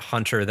there. bit,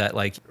 Hunter, that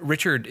like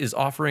Richard is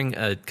offering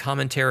a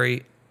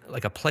commentary,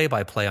 like a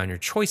play-by-play on your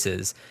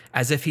choices,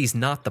 as if he's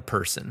not the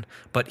person,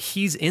 but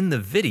he's in the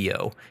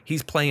video.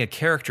 He's playing a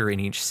character in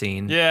each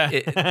scene.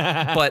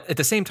 Yeah. But at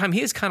the same time,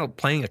 he is kind of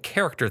playing a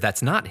character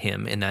that's not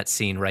him in that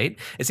scene, right?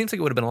 It seems like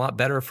it would have been a lot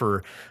better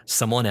for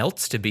someone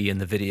else to be in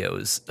the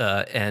videos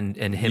and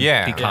him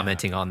be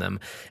commenting on them.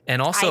 And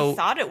also, I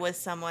thought it was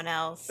someone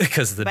else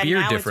because of the but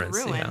beard now difference.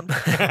 It's ruined.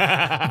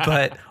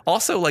 But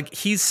also, like,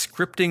 he's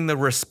scripting the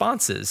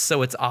responses.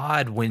 So it's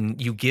odd when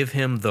you give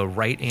him the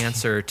right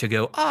answer to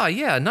go,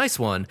 yeah, nice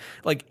one.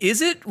 Like,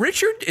 is it,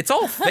 Richard? It's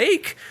all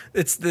fake.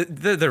 It's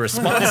the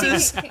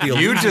responses. The You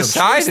illusion of choice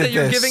decided that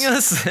you're this. giving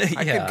us.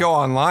 I could go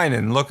online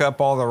and look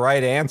up all the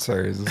right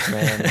answers,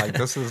 man. Like,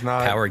 this is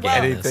not Power game.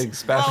 anything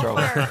special.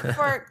 Well,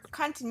 for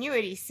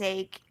continuity's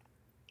sake,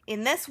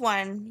 in this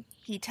one,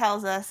 he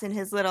tells us in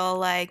his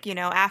little,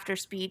 after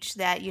speech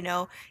that,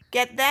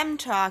 get them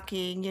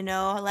talking,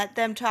 let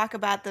them talk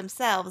about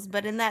themselves.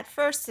 But in that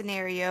first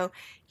scenario,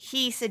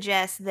 he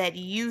suggests that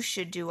you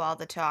should do all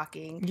the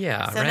talking.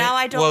 Yeah, So right? now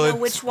I don't know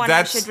which one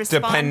I should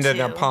respond dependent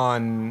to.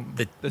 upon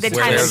the time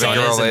where of the day.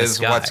 girl in the is,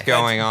 sky. what's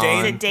going Is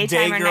on. it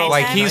daytime or girl- nighttime?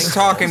 Like, he's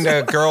talking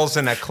to girls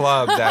in a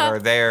club that are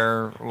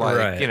there, like,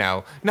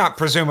 Right. not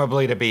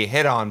presumably to be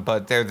hit on,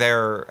 but they're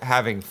there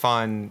having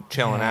fun,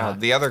 chilling Yeah. out.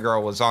 The other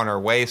girl was on her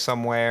way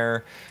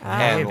somewhere,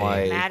 and maybe.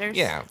 like, Matters.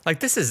 yeah,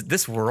 Like,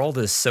 this world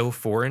is so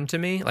foreign to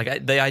me.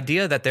 Like, the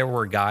idea that there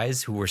were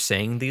guys who were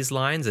saying these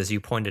lines, as you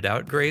pointed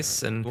out,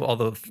 Grace, and all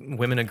the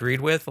women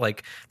agreed with,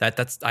 like,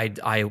 that's like,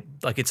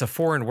 it's a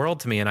foreign world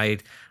to me, and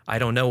I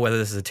don't know whether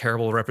this is a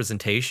terrible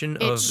representation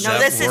of No, that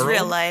this is world,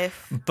 real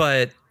life.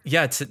 But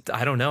yeah,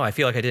 I don't know. I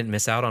feel like I didn't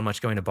miss out on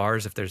much going to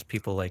bars if there's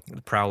people like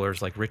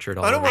prowlers like Richard.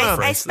 All I don't over the wanna-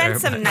 place I spent there,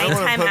 some but-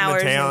 nighttime put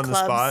hours Matea in on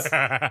the clubs.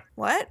 spot.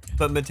 What?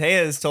 But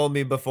Matea has told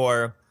me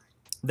before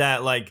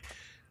that, like,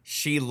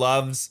 she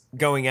loves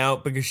going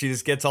out because she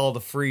just gets all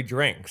the free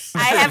drinks. I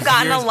have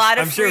gotten a lot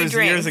of I'm sure free it was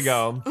drinks. years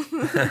ago.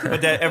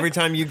 But that every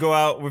time you go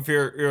out with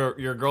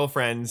your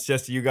girlfriends,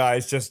 just you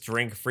guys just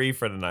drink free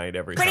for the night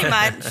every Pretty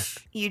time. much.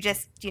 You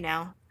just,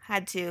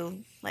 had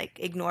to,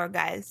 ignore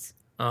guys.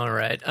 All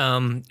right.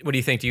 What do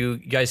you think? Do you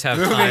guys have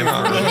time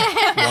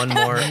for one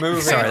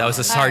more? Sorry, that was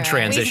a hard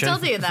transition. We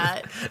still do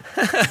that.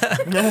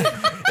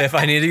 If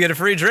I need to get a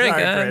free drink,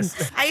 Sorry,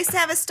 Chris. I used to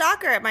have a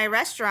stalker at my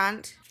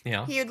restaurant.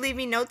 yeah. He would leave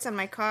me notes on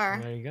my car.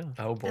 There you go.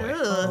 Oh boy.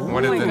 Ugh.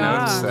 what did the God.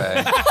 notes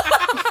say?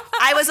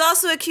 I was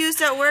also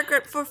accused at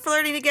work for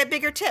flirting to get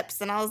bigger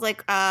tips. And I was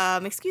like,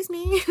 excuse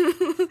me?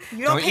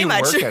 You don't pay you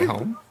much. work at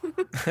home?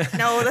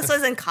 No, this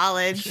was in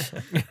college.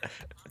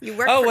 You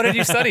work. Oh, what did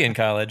you study in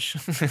college?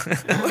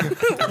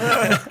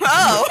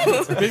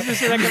 Oh.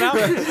 Business and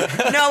economics.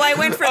 No, I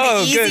went for the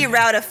Oh, easy good.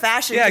 route of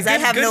fashion Yeah, because I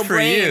have good no for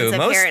brains, you.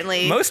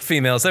 apparently. Most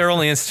females, they're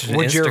only interested in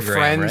Would your Instagram,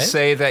 friends right?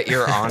 say that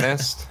you're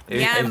honest?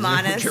 Yeah, I'm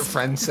honest. Would your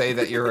friends say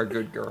that you're a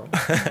good girl?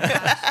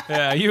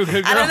 Yeah, you a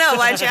good girl. I don't know.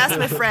 Why'd you ask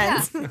my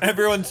friends?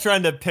 Everyone's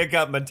trying to pick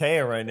up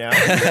Matea right now.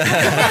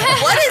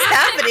 What is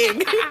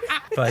happening?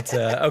 But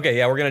okay,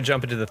 yeah, we're gonna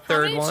jump into the How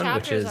third many one,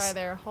 which chapters is are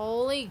there?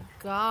 Holy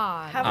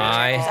God. How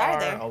many chapters are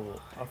there?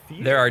 A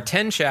few. there are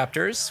 10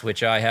 chapters,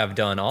 which I have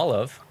done all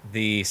of.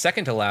 The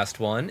second to last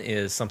one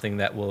is something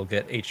that will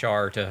get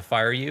HR to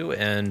fire you,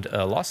 and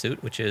a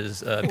lawsuit, which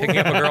is picking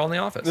up a girl in the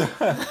office.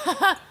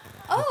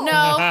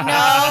 No,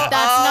 that's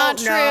not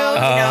true.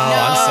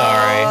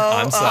 Oh,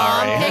 I'm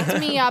sorry. Picked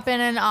me up in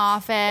an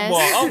office.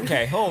 Well,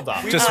 okay, hold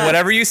on. Just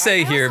whatever you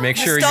say here, make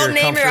sure don't you're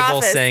name your comfortable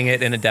office. saying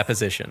it in a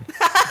deposition.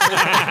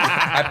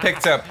 I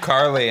picked up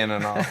Carly in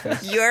an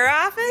office. Your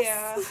office?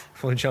 Yeah.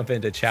 We'll jump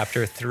into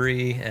chapter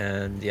 3,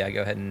 and yeah,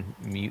 go ahead and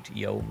mute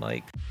yo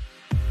mic.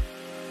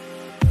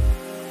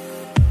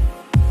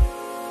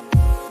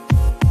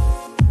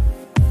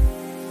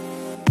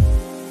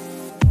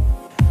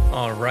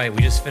 All right,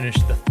 we just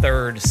finished the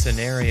third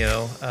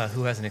scenario.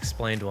 Who hasn't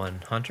explained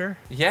one? Hunter?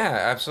 Yeah,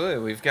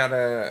 absolutely. We've got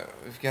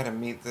to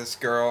meet this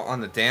girl on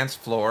the dance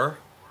floor,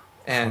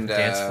 and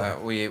dance floor.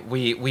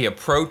 we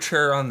approach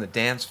her on the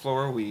dance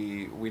floor.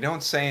 We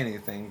don't say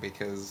anything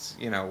because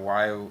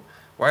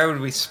why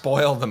would we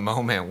spoil the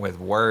moment with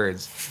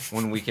words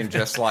when we can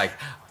just like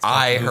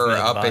eye her movement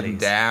of up and bodies.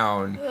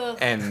 down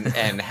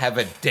and have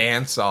a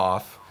dance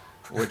off,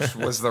 which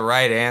was the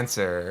right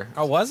answer.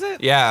 Oh, was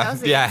it? Yeah,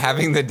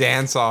 having the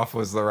dance off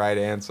was the right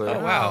answer.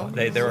 Oh, wow.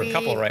 There were a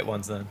couple We- right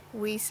ones then.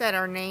 We said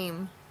our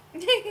name.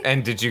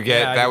 And did you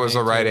get Yeah, I that did was the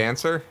name right too.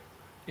 answer?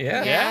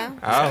 Yeah. Yeah.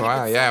 Oh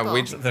wow, yeah.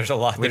 We There's a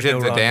lot. We There's did no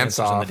the wrong dance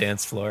answers on off. the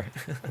dance floor.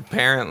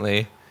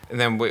 apparently. And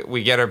then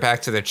we get her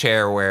back to the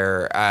chair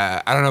where,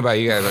 I don't know about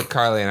you guys, but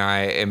Carly and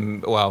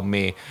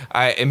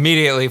I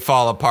immediately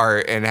fall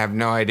apart and have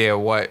no idea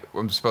what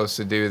I'm supposed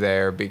to do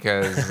there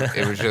because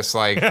it was just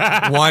like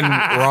one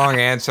wrong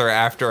answer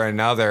after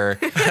another.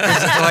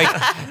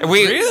 Like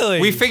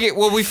we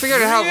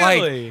figured out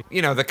like,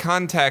 the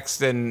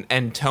context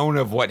and tone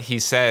of what he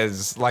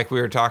says, like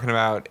we were talking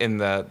about in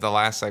the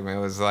last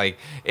segment, was like,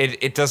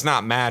 it does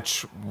not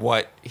match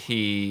what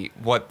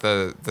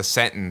the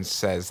sentence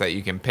says that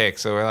you can pick.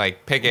 So we're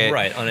like, pick it.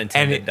 Right,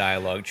 unintended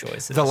dialogue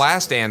choices. The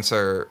last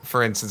answer,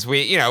 for instance,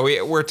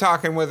 we're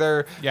talking with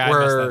her. Yeah, I where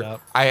messed that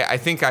up. I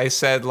think I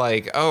said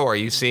like, oh, are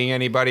you seeing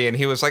anybody? And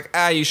he was like,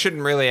 you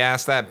shouldn't really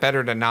ask that.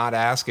 Better to not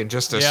ask and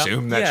just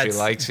assume that she it's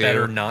likes you.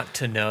 better not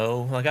to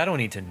know. Like, I don't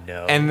need to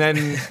know. And then,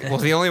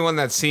 the only one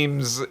that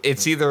seems,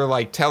 it's either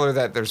like tell her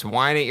that there's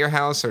wine at your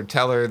house or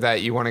tell her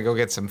that you want to go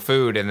get some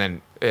food and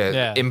then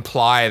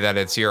imply that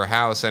it's your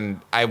house.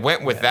 And I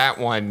went with that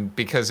one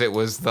because it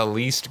was the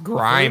least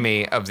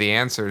grimy of the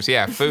answers.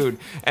 Yeah, food.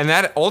 And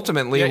that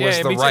ultimately was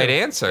the me right too.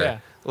 answer. Yeah.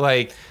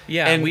 Like,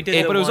 Yeah, and we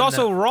did But it was one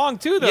also wrong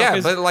too, though. Yeah,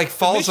 'cause but, like, the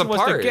falls mission was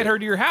to apart. get her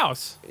to your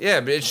house. Yeah,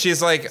 but she's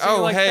like,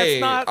 oh, like, hey,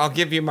 that's not- I'll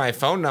give you my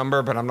phone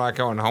number, but I'm not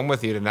going home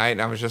with you tonight.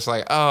 And I was just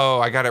like, oh,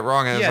 I got it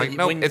wrong. And I was like,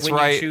 nope, when, it's when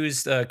right. you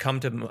choose come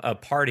to a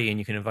party and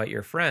you can invite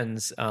your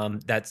friends,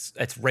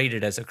 that's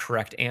rated as a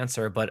correct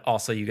answer, but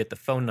also you get the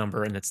phone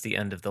number and it's the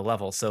end of the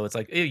level. So it's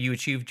like, ew, you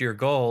achieved your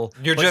goal.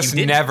 You're but you just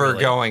didn't never really.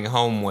 going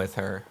home with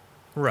her.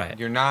 Right.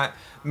 You're not.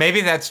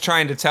 Maybe that's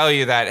trying to tell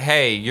you that,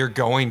 hey, you're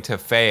going to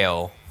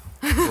fail.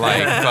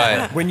 Like,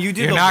 but When you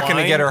do you're the not going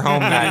to wine, get her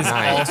home it that is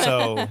night.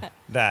 Also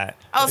that.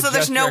 Oh, so there's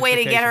Adjust no your way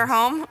to get her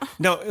expectations. home?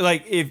 No,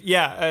 like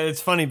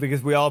it's funny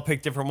because we all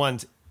picked different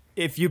ones.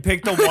 If you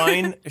pick the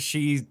wine,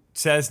 she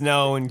says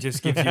no and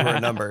just gives you her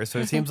number. So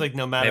it seems like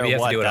no matter Maybe you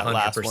have what, to do it that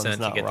last 100% one's to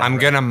not get right. I'm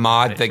going to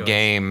mod Right the choice.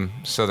 game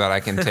so that I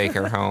can take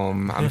her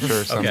home. I'm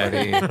sure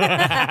somebody.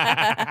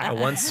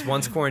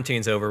 Once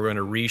quarantine's over, we're going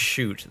to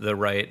reshoot the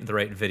right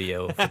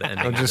video for the ending.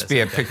 It'll of just this. be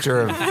a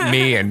picture of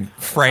me and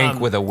Frank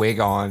with a wig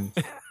on.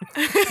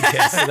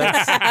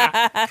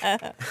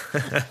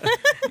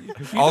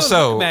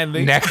 Also,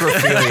 manly.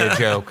 necrophilia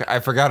joke. I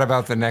forgot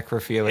about the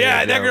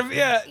necrophilia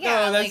joke.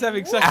 No, that's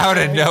having sex. Out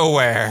of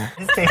nowhere.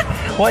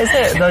 What is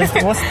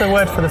it? What's the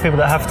word for the people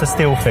that have to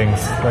steal things?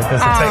 Like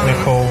there's a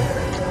technical.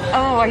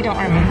 Oh, I don't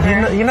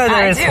remember. You know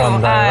there is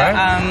one though,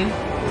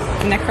 right?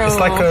 Necro. It's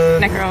like a.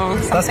 necro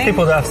something. That's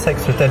people that have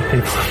sex with dead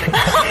people.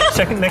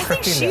 Check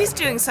necrophilia. She's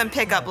doing some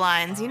pickup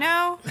lines,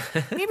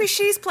 Maybe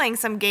she's playing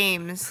some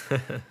games.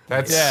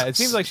 That's It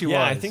seems like she was.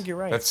 Yeah, I think you're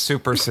right. That's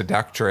super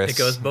seductress. It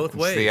goes both It's the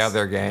ways.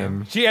 other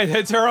game.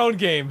 It's her own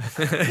game.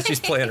 She's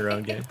playing her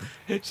own game.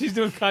 She's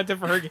doing content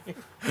for her game.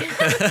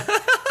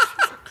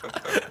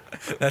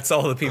 That's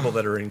all the people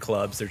that are in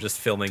clubs. They're just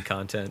filming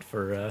content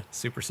for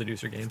Super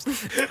Seducer games.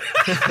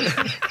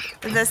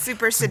 The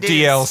super seduced.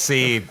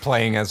 DLC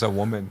playing as a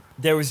woman.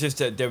 There was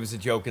a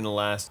joke in the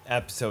last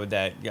episode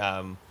that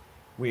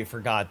we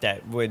forgot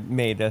that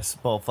made us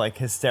both like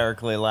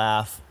hysterically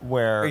laugh.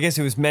 Where I guess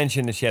it was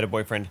mentioned that she had a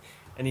boyfriend,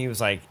 and he was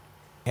like,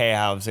 hey,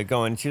 how's it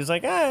going? She was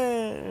like,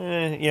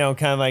 kind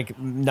of like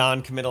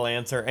non-committal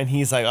answer. And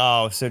he's like,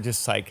 oh, so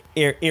just like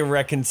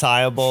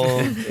irreconcilable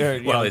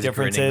He's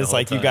differences.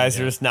 Like, you guys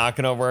are just not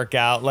going to work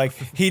out. Like,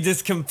 he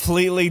just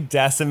completely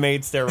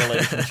decimates their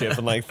relationship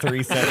in like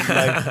 3 seconds.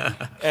 Like,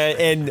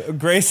 and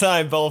Grace and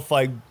I both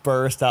like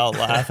burst out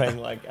laughing.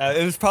 Like,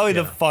 it was probably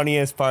the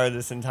funniest part of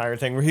this entire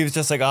thing, where he was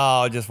just like,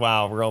 oh, just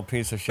wow, real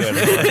piece of shit.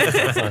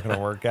 It's not going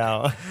to work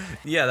out.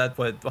 Yeah, that's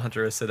what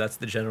Hunter said. That's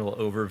the general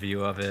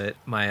overview of it.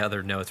 My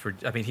other notes were,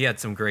 he had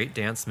some great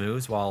dance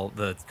moves, while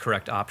the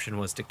correct option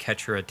was to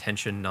catch her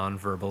attention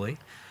non-verbally.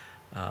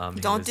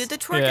 Don't do the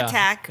twerk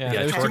attack.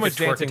 Yeah, too much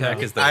twerk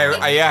attack is the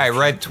I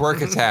read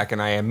twerk attack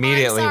and I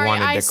immediately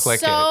wanted to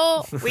click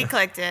it. We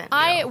clicked it.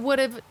 I would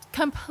have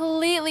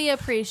completely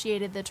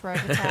appreciated the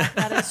twerk attack.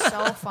 That is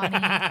so funny.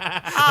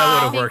 That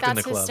would have worked in the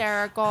that's club.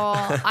 hysterical.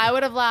 I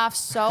would have laughed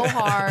so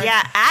hard.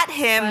 Yeah, at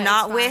him, But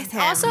not it's with fine.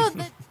 him.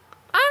 Also,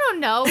 I don't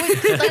know.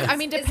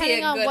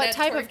 Depending on what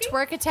type of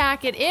twerk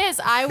attack it is,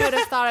 I would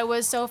have thought it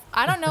was so.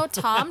 I don't know.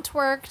 Tom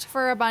twerked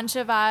for a bunch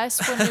of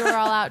us when we were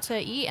all out to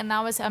eat, and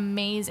that was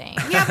amazing.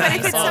 Yeah, but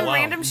if it's some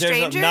random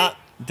stranger.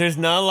 There's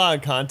not a lot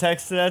of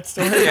context to that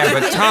story. Yeah,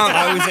 but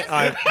Tom,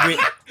 we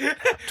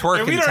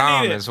twerking don't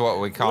Tom need it. is what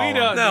we call We him.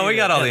 don't No, need we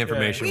got it. all the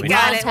information. We We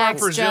got need. it. Talk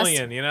Context,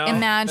 Brazilian, just you know?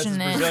 imagine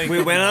That's it. Brazilian We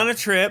went culture. on a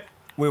trip.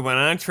 We went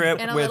on a trip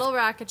In a with little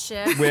rocket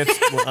ship.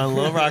 on a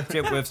little rocket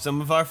ship with some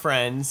of our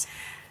friends,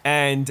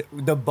 and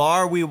the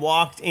bar we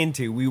walked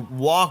into, we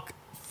walked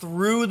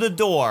through the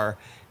door,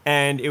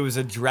 and it was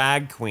a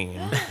drag queen.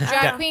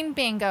 Drag queen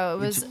bingo. It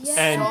was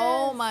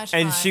so much fun.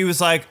 And she was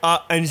like,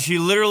 and she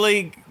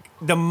literally,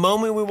 the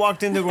moment we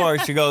walked in the door,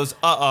 she goes,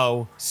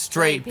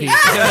 straight people.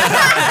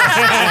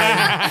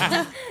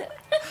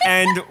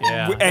 And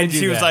they do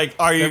she was that. like,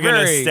 are you They're going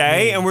to very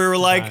stay? mean And we were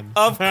like, sometimes.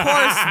 of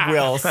course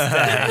we'll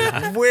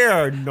stay.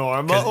 We're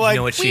normal. 'Cause Like, you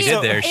know what she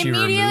did there? She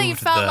immediately removed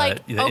felt the,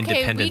 like, the okay,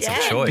 independence we of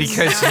did. choice.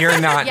 Because you're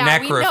not yeah,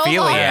 we no longer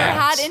necrophiliacs.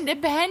 had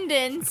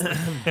independence.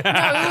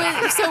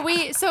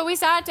 So we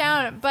sat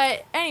down.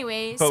 But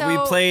anyway, But we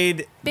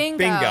played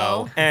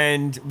bingo.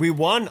 and we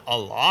won a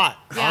lot,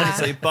 Yeah.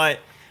 honestly. But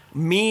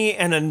me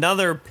and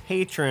another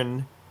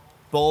patron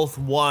both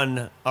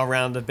won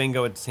around the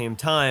bingo at the same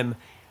time,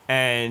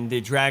 and the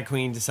drag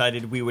queen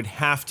decided we would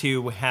have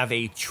to have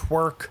a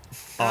twerk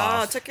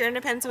off took your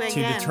independence away to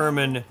again.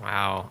 determine.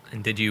 Wow.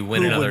 And did you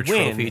win Who another would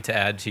win? trophy to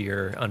add to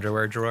your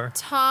underwear drawer?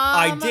 Tom.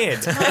 I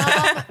did.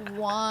 Tom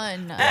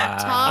won. Tom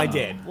I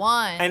did.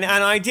 won. And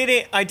I did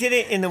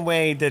it in the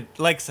way that,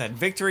 like I said,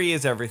 victory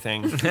is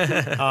everything.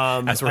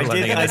 That's what we're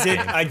learning in this game.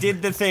 I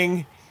did the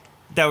thing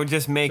that would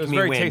just make So it's me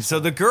very win. tasteful.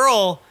 So the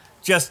girl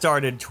just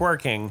started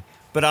twerking,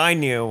 but I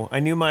knew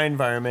my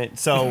environment.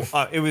 So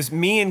it was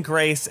me and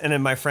Grace, and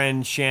then my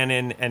friend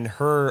Shannon and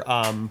her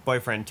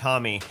boyfriend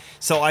Tommy.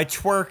 So I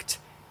twerked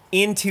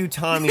into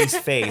Tommy's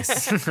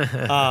face.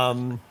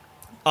 On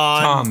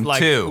Tom, like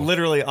too.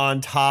 literally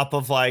on top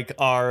of like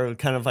our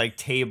kind of like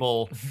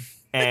table,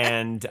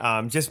 and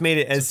just made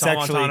it as Tom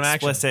on sexually Tom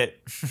action.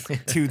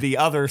 explicit to the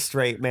other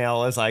straight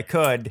male as I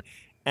could.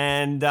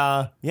 And it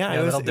was,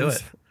 that'll do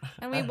it.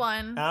 And we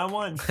won. I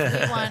won. We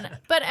won.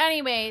 But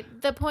anyway,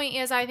 the point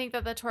is, I think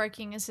that the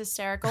twerking is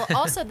hysterical.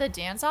 Also, the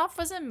dance off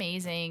was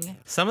amazing.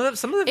 Some of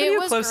the video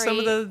was clips, some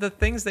of great. the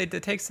things the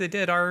takes they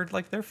did are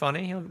like they're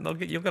funny. You'll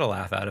get a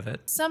laugh out of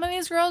it. Some of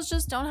these girls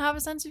just don't have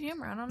a sense of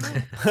humor. I don't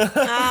know.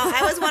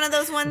 I was one of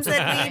those ones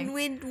that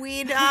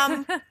we'd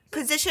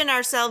position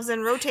ourselves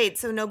and rotate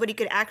so nobody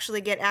could actually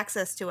get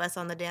access to us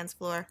on the dance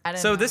floor. I don't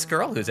So know. this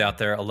girl who's out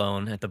there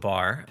alone at the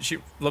bar, she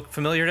look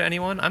familiar to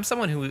anyone? I'm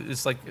someone who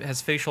is like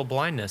has facial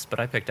blindness, but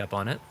I picked up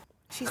on it.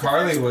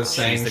 Carly was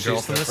saying She's the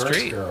girl from the first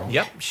street. girl.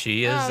 Yep,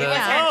 she is. Oh,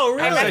 yeah. Oh, I was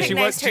really? gonna say, she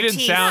recognized her didn't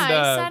teeth. sound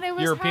Yeah, I said it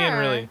was European, her.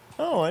 really.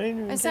 Oh, I didn't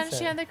even I get said that.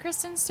 she had the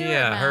Kristen Stewart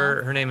Yeah, mouth.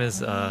 her name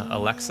is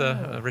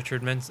Alexa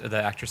Richard Mintz,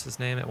 the actress's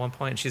name at one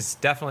point. She's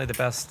definitely the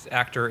best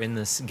actor in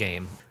this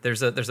game.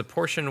 There's a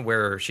portion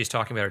where she's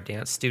talking about her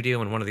dance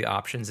studio, and one of the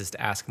options is to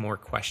ask more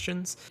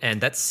questions, and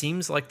that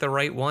seems like the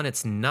right one.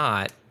 It's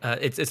not.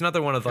 It's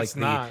another one of like It's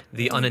not.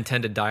 the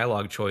unintended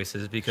dialogue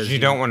choices because You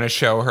don't want to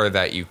show her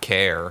that you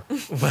care.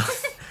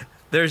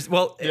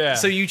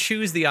 So you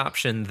choose the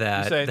option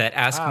that say, that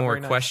ask more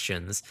very nice.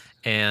 questions,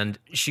 and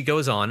she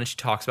goes on and she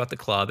talks about the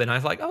club, and I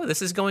was like, oh, this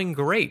is going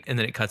great, and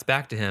then it cuts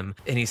back to him,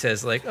 and he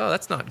says like, oh,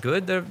 that's not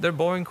good. They're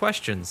boring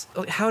questions.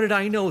 Like, how did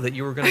I know that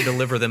you were going to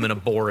deliver them in a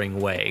boring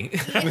way?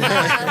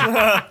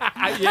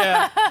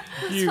 Yeah.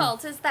 Whose You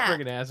fault is that?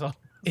 friggin' asshole.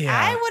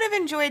 I would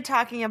have enjoyed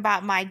talking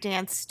about my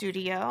dance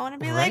studio and I'd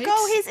be like, Right?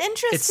 oh, he's It's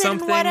interested in what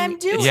something- I'm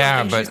doing.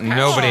 Yeah, she's but passionate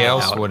nobody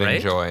else about, would right?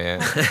 enjoy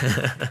it.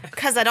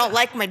 Because I don't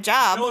like my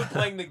job. No one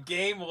playing the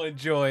game will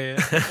enjoy it.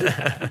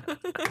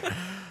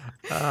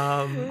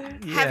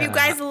 Have you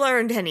guys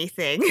learned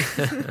anything?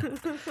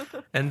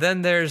 And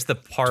then there's the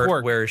part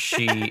Twerk. where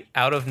she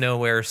out of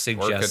nowhere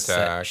suggests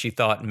that attack. she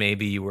thought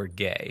maybe you were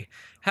gay.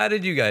 How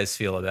did you guys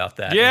feel about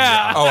that?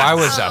 Yeah. Oh, I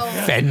was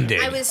offended.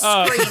 I was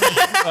screaming.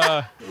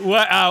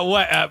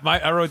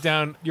 I wrote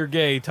down, "You're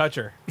gay. Touch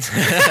her."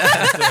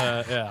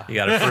 Yeah. You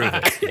got to prove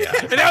it. Yeah.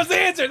 And that was the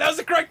answer. That was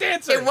the correct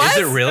answer. It was?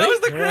 Is it really? That was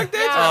the correct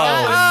answer.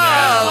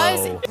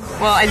 Oh, no.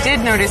 Well, I did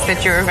notice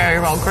that you were very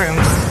well groomed.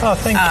 Oh,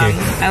 thank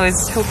you. I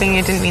was hoping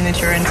you didn't mean that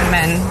you're into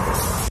men.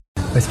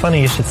 It's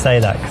funny you should say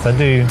that because I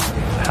do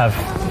have,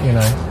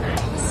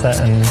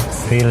 certain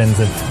feelings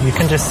of. You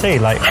can just see,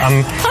 like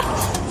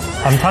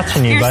I'm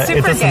touching you, You're but it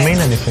super doesn't gay. mean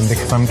anything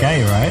because I'm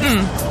gay, right?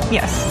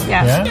 Yes.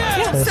 Yeah.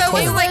 Yeah. So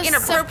it was like was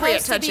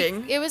inappropriate supposed to be-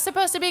 touching. It was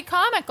supposed to be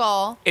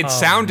comical. It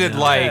sounded Yeah.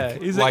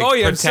 like He's like, "Oh,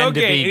 yeah, I'm so pretend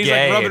to gay." be And he's, like,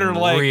 gay rubbing her and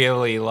leg.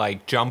 really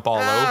like jump all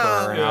over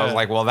her, and I was Yeah.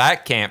 like, well,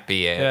 that can't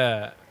be it.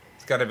 Yeah.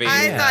 It's got to be.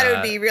 I thought it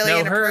would be really No,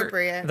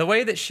 inappropriate. the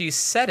way that she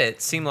said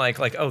it seemed like,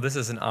 oh, this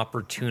is an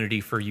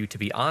opportunity for you to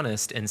be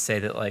honest and say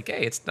that, like,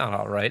 hey, it's not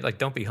all right. Like,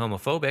 don't be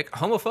homophobic.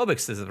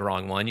 Homophobic is the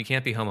wrong one. You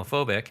can't be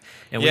homophobic.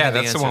 And Yeah, we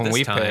that's the answer one this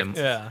we time picked.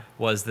 Yeah.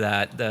 was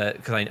that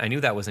because I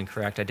knew that was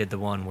incorrect. I did the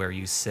one where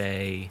you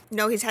say,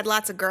 No, he's had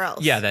lots of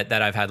girls. yeah,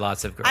 that I've had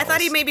lots of girls. I thought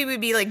he maybe would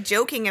be like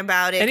joking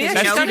about it. And he 'cause,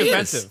 actually That's kinda too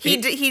is.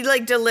 offensive. He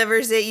like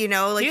delivers it,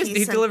 like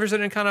he delivers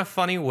it in a kind of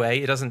funny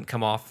way. It doesn't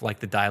come off like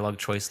the dialogue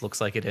choice looks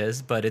like it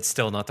is, but it's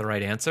still not the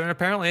right answer. And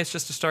apparently it's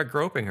just to start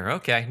groping her.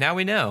 Okay, now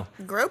we know.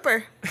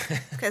 groper,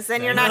 because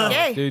then you're not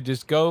gay. Dude,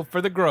 just go for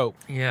the grope.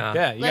 Yeah.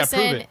 Yeah, you gotta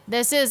prove Listen, it.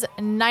 this is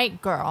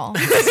Night Girl.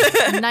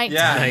 Night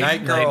Yeah, Night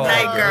Night Girl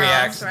Night Girl,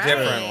 reacts that's right.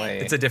 differently.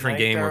 It's a different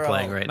Night game we're Girl.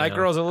 playing right Night now.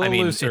 Girl's a little I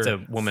mean, looser. it's a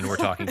woman we're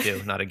talking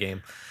to, not a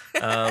game.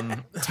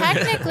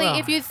 Technically,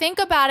 if you think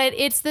about it,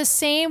 it's the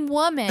same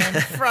woman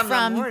From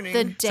the morning. the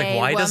It's like, day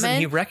why woman doesn't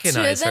he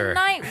recognize to the her?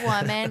 night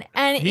woman,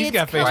 and He's it's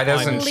got face Why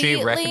doesn't she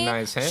completely-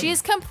 recognize him?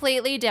 She's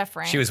completely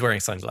different. She was wearing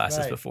sunglasses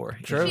Right. before.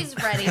 He's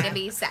ready to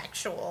be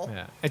sexual.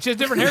 Yeah. It's just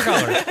different hair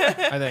colors,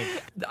 I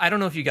think. I don't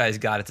know if you guys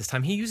got it this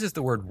time. He uses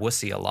the word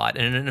wussy a lot,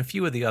 and in a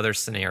few of the other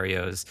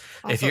scenarios,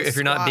 if Also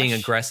you're not being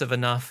squash. aggressive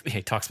enough,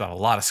 he talks about a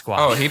lot of squash.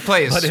 Oh, he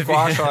plays But if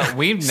squash. you- a lot.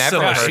 We've never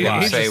So much heard him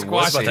squash. say He's a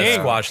squash What about that king.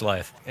 squash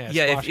life? Yeah,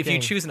 If squash you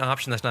king. choose an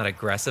option that's not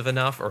aggressive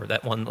enough, or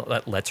that one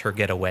that lets her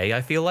get away,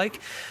 I feel like.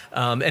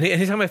 And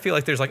anytime I feel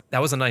like there's like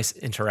that was a nice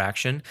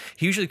interaction,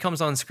 he usually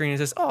comes on screen and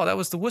says, "Oh, that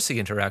was the wussy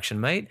interaction,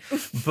 mate."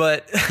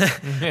 But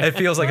it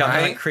feels like I'm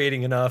Right. not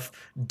creating enough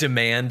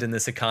demand in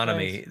this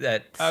economy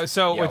that.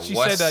 So Yeah, when she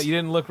what's- said you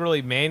didn't look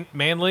really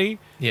manly.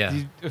 Yeah.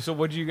 So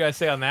what did you guys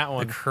say on that The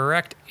one?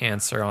 correct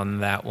answer on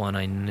that one,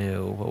 I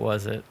knew. What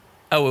was it?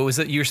 Oh, it was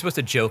that you were supposed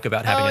to joke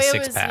about having oh, a it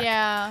six was pack.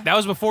 yeah. That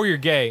was before you're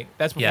gay.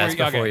 That's before Yeah, it's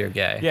you before you're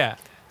gay. Yeah.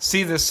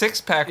 See, the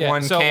six-pack Yeah,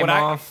 one so came what I-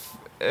 off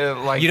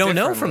like You don't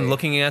know from differently.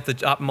 looking at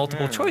the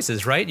multiple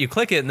choices, right? You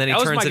click it, and then he That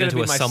was turns it gonna into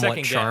be a my somewhat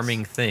second guess.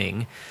 charming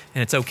thing,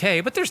 and it's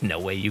okay. But there's no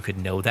way you could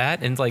know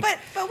that, and like,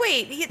 But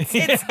wait,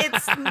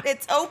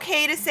 it's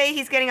okay to say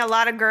he's getting a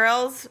lot of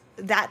girls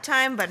that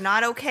time, but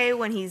not okay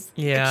when he's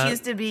yeah,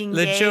 accused of being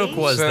the gay. joke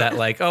was So- that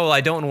like, oh,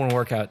 I don't want to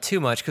work out too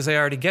much because I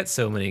already get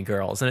so many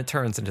girls, and it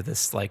turns into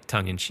this like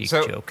tongue-in-cheek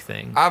So, joke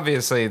thing.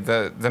 Obviously,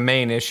 the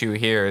main issue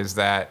here is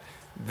that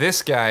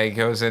this guy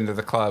goes into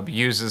the club,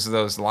 uses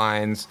those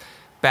lines,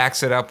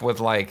 backs it up with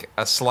like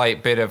a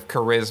slight bit of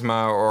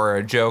charisma or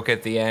a joke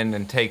at the end,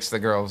 and takes the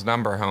girl's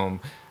number home.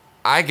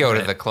 I go to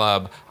Right. the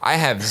club. I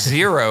have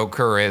zero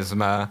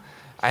charisma.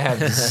 I have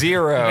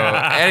zero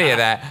any of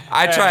that.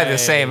 I try the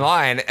same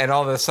line, and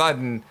all of a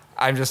sudden,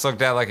 I'm just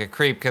looked at like a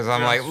creep because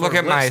I'm like, look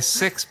at my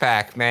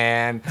six-pack,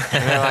 man.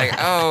 And they're like,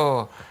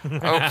 oh,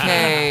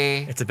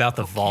 okay. It's about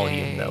the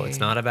volume, though. It's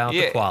not about the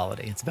Yeah.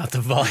 quality. It's about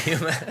the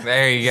volume.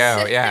 There you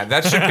go. Yeah,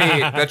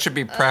 that should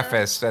be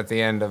prefaced at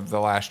the end of the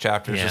last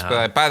chapter. Just be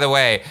Yeah. like, by the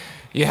way,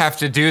 you have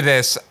to do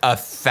this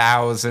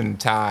 1,000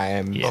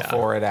 times Yeah.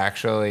 before it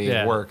actually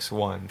Yeah. works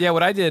once. Yeah,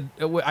 what I did,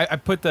 I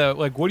put the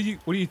like, what do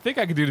you think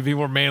I could do to be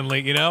more manly,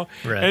 you know?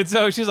 Right. And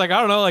so she's like, I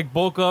don't know, like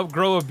bulk up,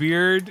 grow a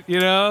beard, you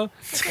know,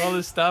 all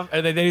this stuff.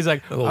 And then he's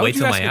like, Well, how wait would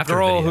you till ask my a after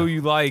girl video. who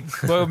you like?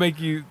 What would make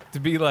you to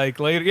be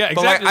like later? Yeah,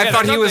 But, like, exactly. I Yeah, thought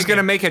that's he what I'm was thinking.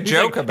 gonna make a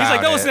joke He's about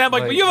like, no, it. listen, I'm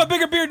like, Like- well, you have a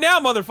bigger beard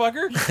now,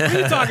 motherfucker. What are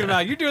you talking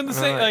about? You're doing the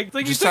same. Like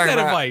you Just took talking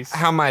that about advice.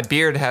 how my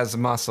beard has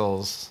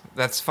muscles.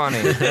 That's funny.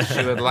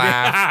 She would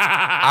laugh.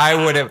 I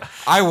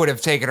would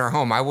have taken her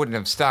home. I wouldn't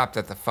have stopped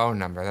at the phone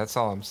number. That's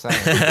all I'm saying.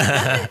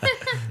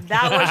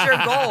 That was your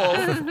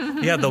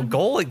goal. Yeah, the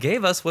goal it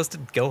gave us was to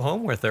go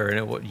home with her,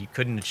 and you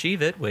couldn't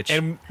achieve it, which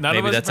And none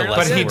of maybe us that's a apparently- But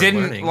lesson he we're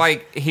didn't learning.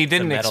 he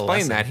didn't meta explain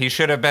lesson. that. He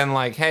should have been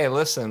like, "Hey,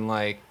 listen,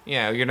 like,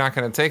 you're not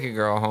going to take a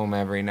girl home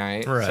every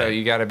night, so Right.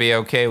 you got to be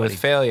okay with he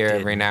failure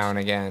every didn't. now and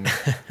again."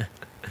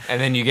 And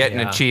then you get an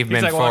Yeah. He's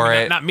achievement like, well, for I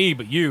mean, it. not me,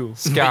 but you.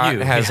 Scott you,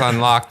 has yeah.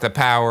 unlocked the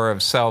power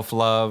of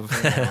self-love.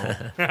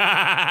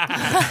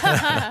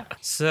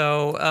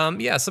 So,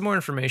 some more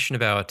information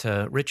about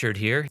Richard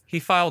here. He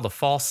filed a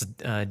false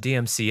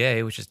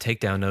DMCA, which is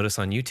takedown notice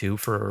on YouTube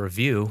for a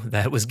review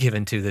that was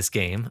given to this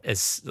game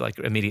as like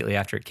immediately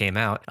after it came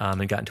out,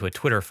 and got into a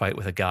Twitter fight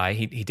with a guy.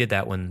 He did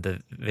that when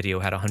the video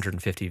had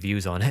 150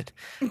 views on it.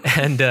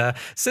 And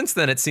since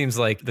then, it seems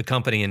like the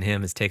company and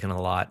him has taken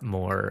a lot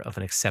more of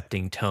an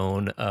accepting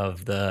tone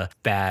of the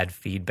bad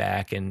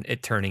feedback and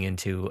it turning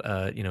into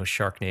a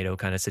Sharknado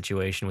kind of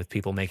situation with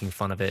people making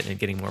fun of it and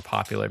getting more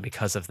popular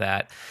because of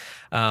that.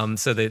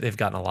 So they've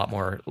gotten a lot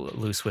more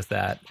loose with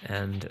that,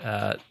 and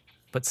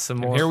but some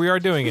more. And here we are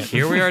doing it.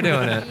 Here we are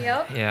doing it.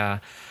 Yep. Yeah.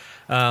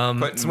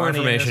 Putting Some more money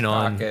information in his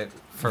on. pocket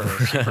for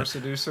Super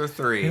Seducer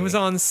 3. It was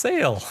on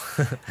sale.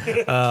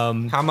 How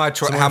much?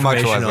 Some more How much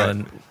information was it?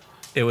 on-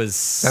 It was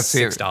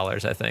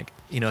 $6, I think.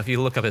 If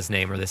you look up his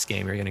name or this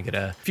game, you're going to get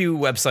a few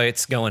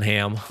websites going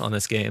ham on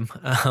this game.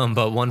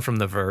 But one from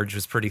The Verge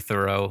was pretty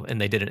thorough, and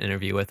they did an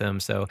interview with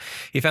him. So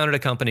he founded a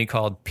company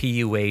called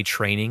PUA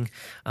Training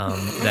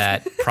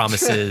that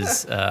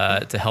promises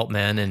to help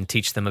men and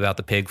teach them about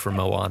the pig from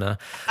Moana.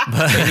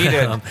 But, They need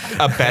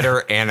a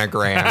better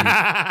anagram.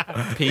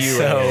 PUA.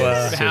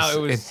 So, How it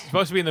was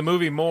supposed to be in the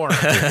movie more.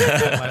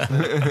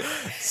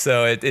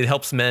 So it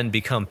helps men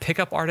become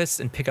pickup artists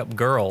and pickup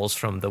girls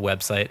from the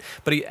website,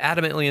 but he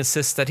adamantly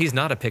insists that he's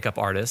not a pickup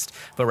artist,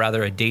 but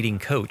rather a dating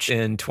coach.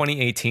 In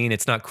 2018,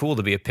 it's not cool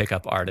to be a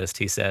pickup artist,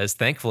 he says.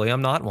 Thankfully,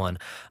 I'm not one.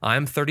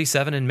 I'm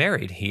 37 and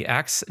married. He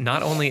acts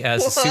not only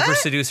as Super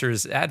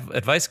Seducer's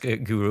advice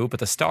guru, but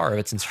the star of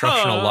its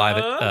instructional live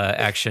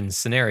action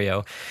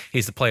scenario.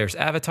 He's the player's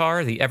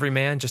avatar, the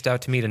everyman just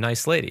out to meet a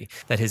nice lady.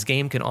 That his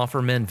game can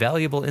offer men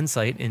valuable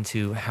insight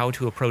into how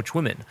to approach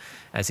women,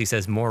 as he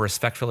says, more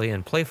respectfully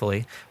and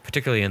playfully,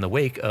 particularly in the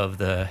wake of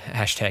the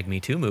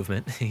 #MeToo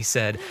movement. He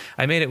said,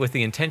 I made it with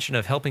the intention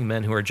of helping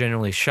men who are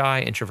generally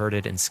shy,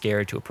 introverted, and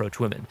scared to approach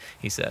women,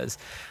 he says.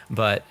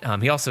 But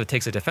he also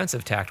takes a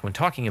defensive tact when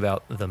talking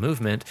about the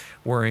movement,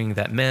 worrying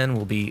that men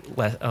will be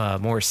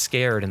more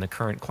scared in the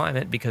current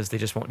climate because they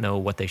just won't know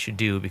what they should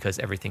do because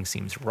everything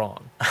seems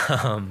wrong.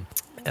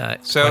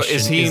 So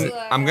is he? is-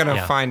 I'm gonna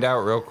Yeah. find out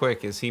real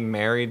quick. Is he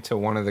married to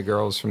one of the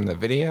girls from the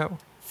video?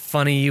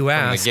 Funny you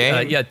ask.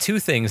 game? Yeah, two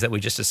things that we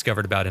just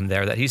discovered about him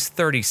there. That he's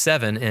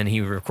 37 and he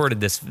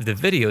recorded the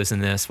videos in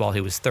this while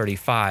he was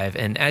 35.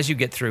 And as you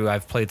get through,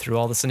 I've played through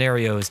all the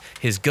scenarios.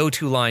 His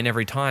go-to line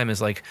every time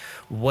is like,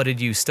 "What did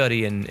you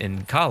study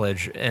in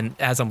college?" And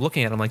as I'm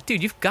looking at it, I'm like,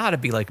 "Dude, you've got to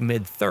be like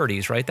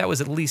mid-30s, right? That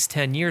was at least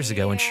 10 years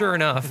ago." And sure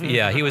enough,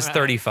 yeah, he was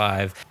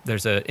 35.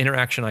 There's an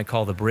interaction I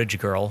call the bridge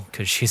girl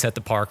because she's at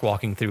the park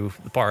walking through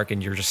the park,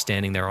 and you're just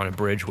standing there on a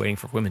bridge waiting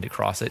for women to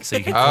cross it so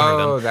you can corner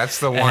them. Oh, that's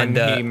the one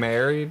And, he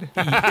married.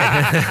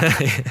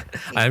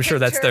 I'm sure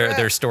that's Picture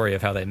their it. story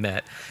of how they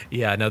met.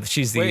 Yeah, no,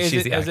 she's the Wait, she's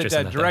is the it actress. a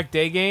in the direct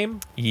day game?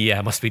 thing. Yeah,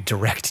 it must be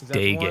direct that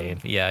day the one? game.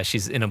 Yeah,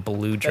 she's in a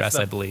blue dress,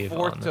 That's I the believe.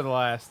 Fourth on to the- the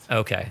last.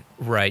 Okay,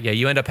 right. Yeah,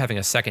 you end up having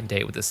a second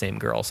date with the same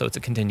girl, so it's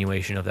a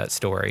continuation of that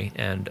story,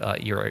 and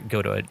you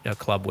go to a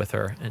club with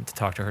her and to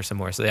talk to her some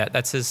more. So yeah,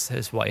 that's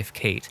his wife,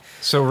 Kate.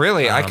 So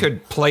really, I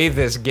could play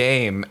this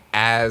game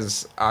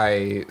as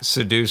I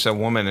seduce a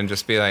woman and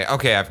just be like,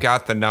 okay, I've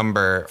got the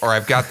number, or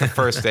I've got the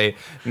first date.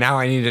 Now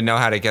I need to know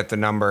how to get the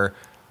number.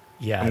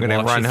 Yeah, I'm gonna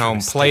walks you run through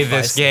home, step play by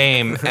this step.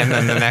 game, and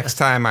then the next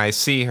time I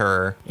see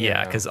her,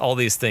 Yeah, because all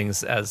these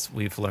things, as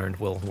we've learned,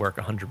 will work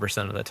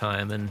 100% of the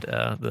time. And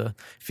the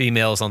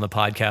females on the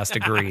podcast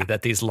agree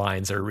that these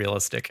lines are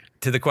realistic.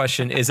 To the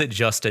question, is it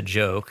just a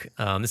joke?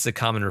 This is a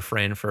common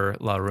refrain for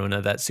La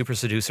Runa that Super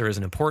Seducer is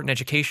an important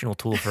educational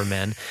tool for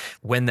men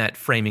when that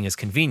framing is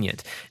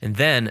convenient. And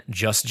then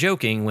just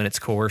joking when it's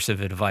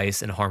coercive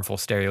advice and harmful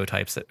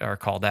stereotypes that are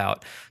called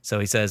out. So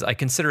he says, I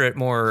consider it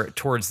more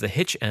towards the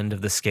hitch end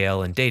of the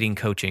scale in dating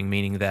coaching,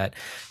 meaning that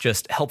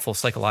just helpful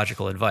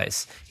psychological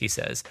advice, he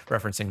says,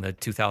 referencing the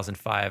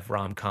 2005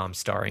 rom-com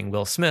starring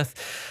Will Smith.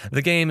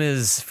 The game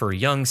is for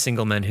young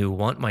single men who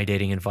want my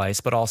dating advice,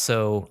 but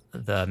also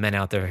the men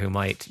out there who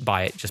might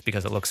buy it just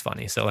because it looks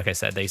funny. So like I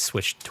said, they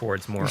switched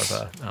towards more of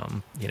a,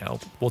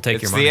 we'll take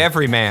it's your money. the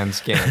everyman's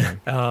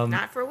game.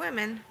 Not for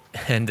women.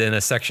 And in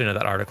a section of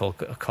that article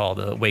called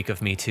The Wake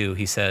of Me Too,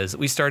 he says,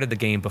 we started the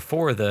game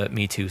before the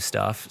Me Too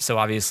stuff, so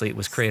obviously it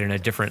was created in a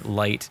different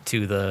light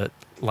to the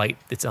light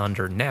it's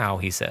under now,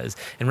 he says.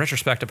 In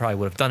retrospect, I probably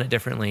would have done it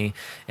differently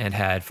and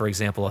had, for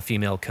example, a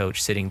female coach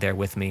sitting there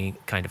with me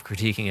kind of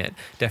critiquing it.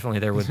 Definitely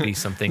there would be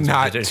some things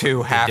Not we did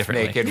two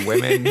half-naked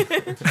women.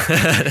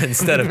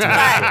 instead of two.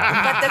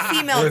 But the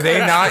female Were they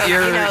coach not would,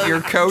 your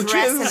dress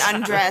coaches? and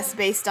undress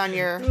based on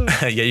your.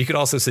 Yeah, you could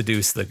also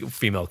seduce the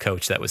female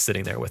coach that was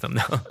sitting there with him,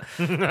 though.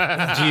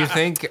 Do you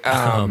think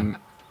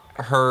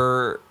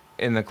her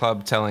in the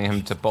club telling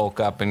him to bulk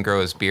up and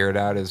grow his beard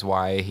out is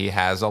why he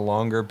has a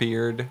longer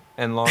beard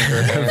and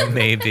longer hair.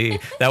 Maybe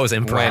that was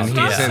improv. When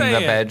he's in the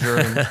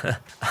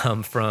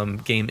bedroom. From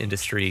Game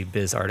Industry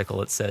Biz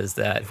article, it says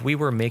that if we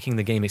were making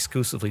the game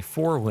exclusively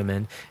for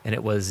women and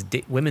it was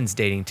women's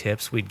dating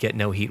tips, we'd get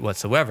no heat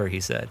whatsoever, he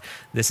said.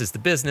 This is the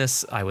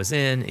business I was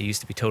in. It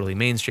used to be totally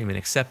mainstream and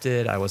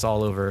accepted. I was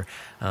all over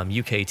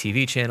UK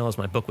TV channels.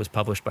 My book was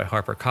published by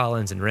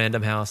HarperCollins and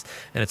Random House,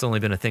 and it's only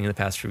been a thing in the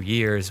past few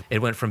years. It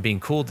went from being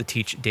cool to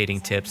teach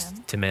dating tips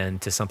to men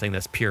to something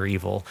that's pure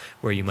evil,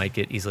 where you might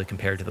get easily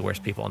compared to the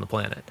worst people on the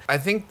planet. I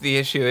think the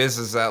issue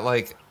is that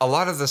like a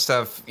lot of the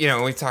stuff, you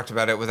know, we talked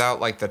about it without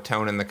like the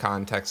tone and the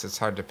context. It's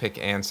hard to pick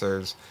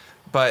answers,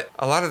 but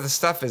a lot of the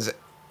stuff is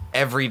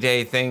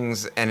everyday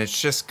things, and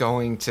it's just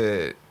going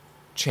to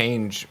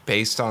change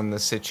based on the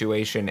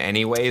situation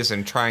anyways,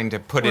 and trying to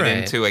put it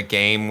into a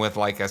game with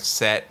like a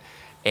set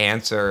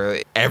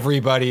answer.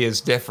 Everybody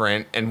is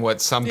different, and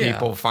what some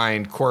people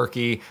find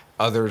quirky,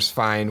 others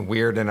find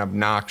weird and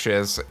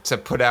obnoxious. To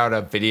put out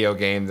a video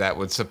game that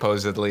would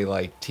supposedly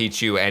like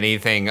teach you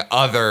anything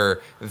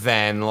other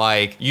than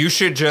like you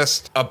should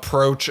just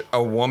approach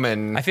a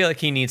woman. I feel like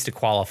he needs to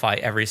qualify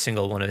every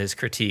single one of his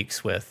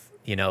critiques with,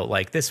 you know,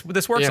 like this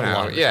works a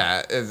lot.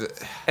 Yeah,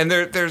 and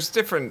there's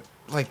different.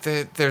 Like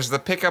there's the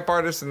pickup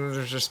artists, and then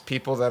there's just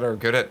people that are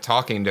good at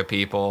talking to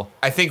people.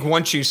 I think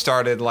once you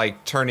started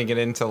like turning it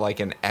into like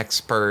an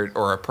expert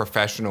or a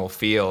professional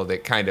field,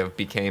 it kind of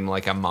became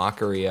like a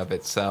mockery of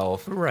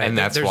itself. Right. And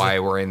that's why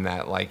we're in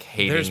that like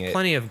hating it. There's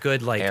plenty of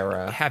good like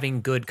era.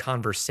 Having good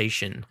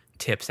conversation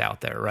tips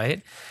out there,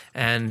 right?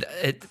 And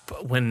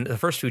when the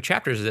first few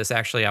chapters of this,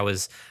 actually, I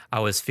was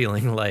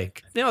feeling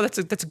like, you know, that's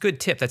a good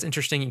tip. That's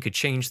interesting. You could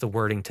change the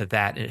wording to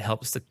that, and it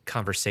helps the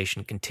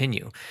conversation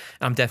continue.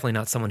 I'm definitely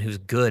not someone who's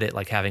good at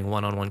like having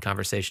one-on-one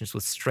conversations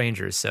with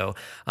strangers. So,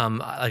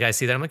 like I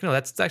see that, I'm like, no,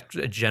 that's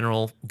a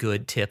general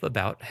good tip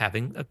about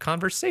having a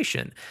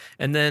conversation.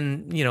 And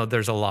then, you know,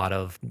 there's a lot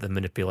of the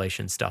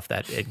manipulation stuff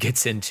that it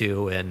gets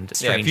into, and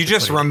if you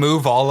just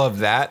remove all of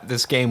that,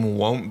 this game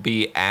won't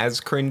be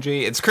as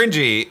cringy. It's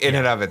cringy in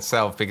and of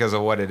itself because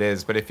of what it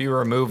is, but if you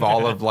remove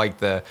all of like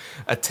the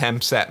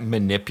attempts at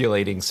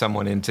manipulating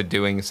someone into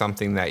doing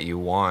something that you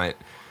want,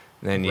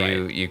 then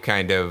you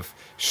kind of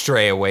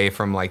stray away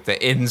from like the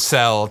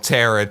incel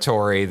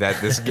territory that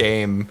this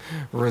game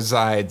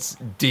resides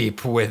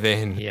deep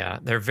within. Yeah,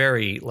 they're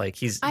very like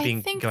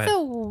I think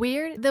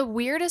the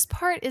weirdest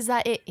part is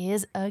that it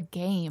is a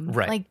game.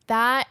 Right. Like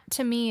that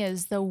to me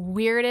is the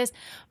weirdest.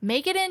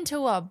 Make it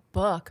into a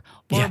book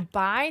or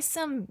buy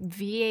some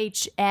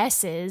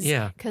VHSs.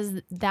 Yeah.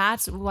 Because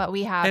that's what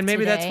we have. And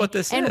maybe today. that's what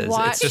this And is.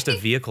 It's just a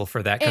vehicle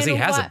for that because he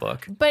has a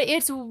book. But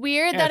it's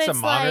weird that it's it's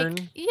a modern.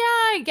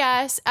 like,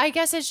 I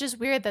guess it's just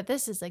weird that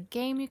this is a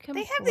game you can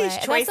They have play. these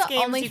choice That's the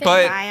games only you thing.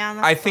 can But buy on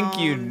the I think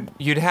phone.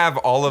 you'd have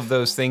all of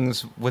those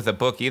things with a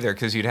book either,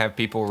 because you'd have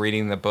people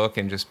reading the book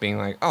and just being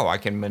like, oh, I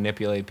can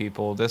manipulate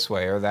people this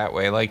way or that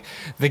way. Like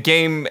the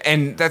game,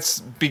 and that's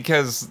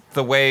because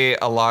the way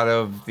a lot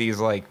of these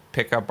like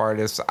pickup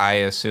artists, I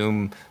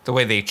assume the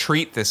way they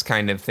treat this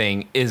kind of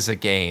thing is a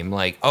game.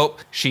 Like, oh,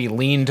 she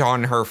leaned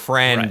on her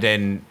friend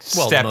and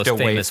stepped the most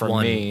away famous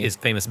from me. His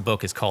famous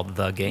book is called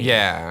The Game.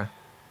 Yeah.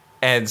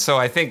 And so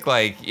I think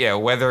like,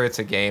 whether it's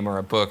a game or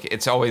a book,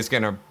 it's always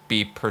going to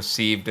be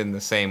perceived in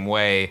the same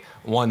way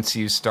once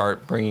you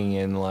start bringing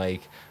in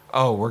like,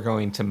 oh, we're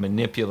going to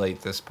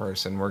manipulate this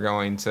person. We're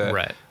going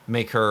to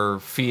make her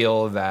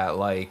feel that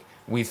like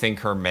we think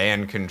her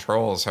man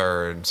controls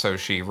her, and so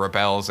she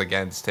rebels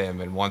against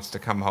him and wants to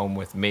come home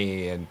with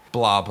me and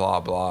blah, blah,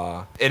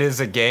 blah. It is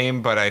a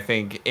game, but I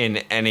think in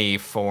any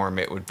form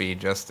it would be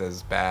just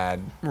as bad,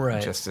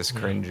 just as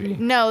cringy.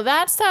 No,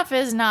 that stuff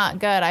is not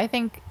good.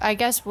 I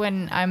guess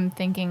when I'm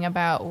thinking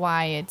about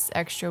why it's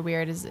extra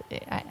weird is,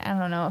 I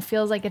don't know, it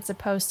feels like it's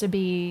supposed to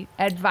be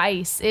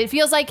advice. It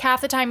feels like half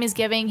the time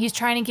he's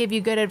trying to give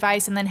you good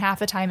advice, and then half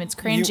the time it's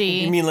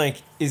cringy. You mean like,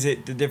 is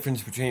it the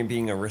difference between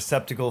being a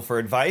receptacle for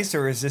advice,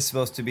 or is this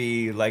supposed to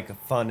be like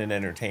fun and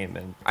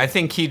entertainment? I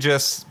think he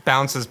just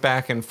bounces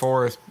back and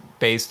forth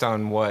based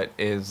on what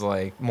is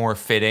like more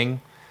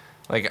fitting.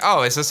 Like,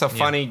 oh, is this a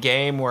funny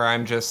game where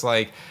I'm just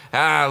like,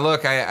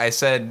 look, I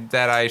said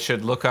that I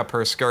should look up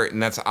her skirt,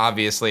 and that's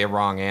obviously a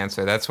wrong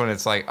answer. That's when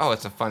it's like, oh,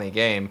 it's a funny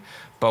game.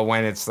 But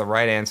when it's the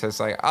right answer, it's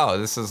like, oh,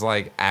 this is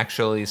like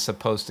actually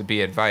supposed to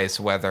be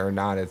advice, whether or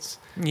not it's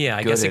I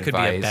good guess it could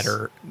advice. be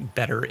a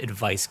better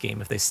advice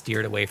game if they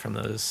steered away from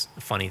those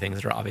funny things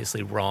that are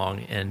obviously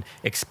wrong and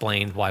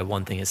explained why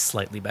one thing is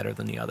slightly better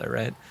than the other,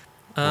 right?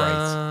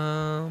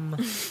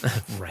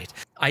 Right.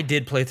 I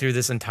did play through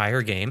this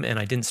entire game, and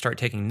I didn't start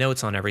taking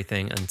notes on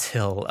everything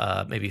until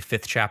maybe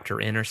 5th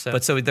chapter in or so.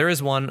 But so there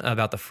is one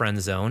about the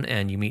friend zone,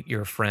 and you meet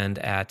your friend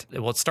at,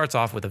 well, it starts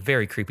off with a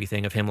very creepy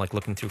thing of him like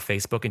looking through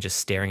Facebook and just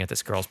staring at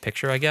this girl's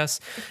picture, I guess.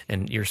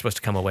 And you're supposed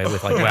to come away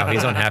with like, wow,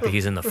 he's unhappy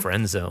he's in the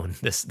friend zone,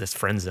 this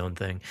friend zone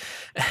thing.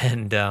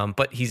 And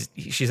but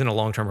she's in a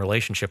long-term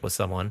relationship with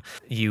someone.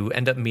 You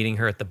end up meeting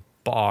her at the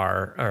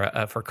bar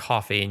or for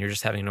coffee, and you're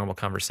just having a normal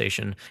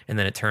conversation, and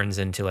then it turns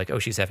into like, oh,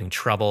 she's having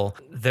trouble.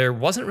 There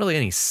wasn't really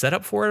any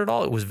setup for it at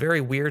all. It was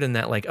very weird in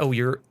that like, oh,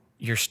 you're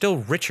still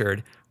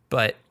Richard,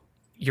 but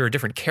you're a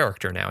different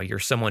character now. You're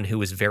someone who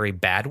is very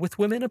bad with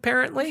women,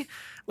 apparently.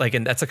 Like,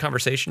 and that's a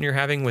conversation you're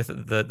having with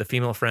the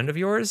female friend of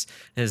yours,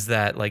 is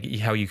that like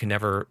how you can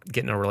never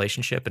get in a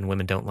relationship and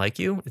women don't like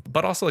you.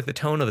 But also like the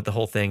tone of it, the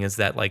whole thing is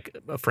that like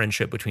a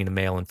friendship between a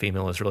male and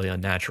female is really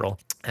unnatural,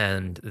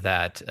 and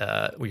that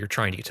you're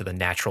trying to get to the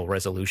natural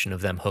resolution of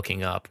them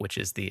hooking up, which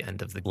is the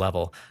end of the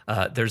level.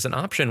 There's an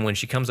option when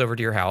she comes over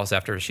to your house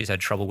after she's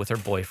had trouble with her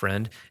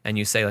boyfriend, and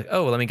you say like,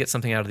 oh, let me get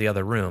something out of the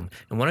other room.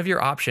 And one of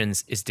your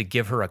options is to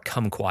give her a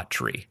kumquat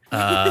tree.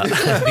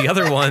 The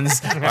other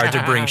ones are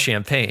to bring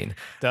champagne.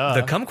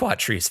 The kumquat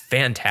tree is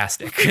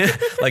fantastic.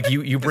 Like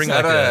you bring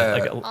like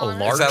a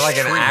large. Is that like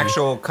tree. an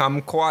actual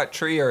kumquat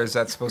tree, or is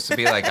that supposed to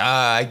be like,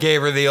 I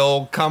gave her the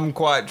old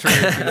kumquat tree?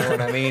 If you know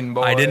what I mean,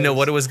 boys? I didn't know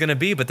what it was going to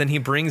be, but then he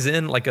brings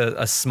in like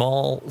a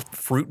small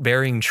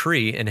fruit-bearing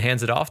tree and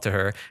hands it off to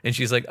her, and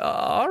she's like,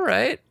 all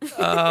right,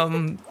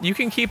 you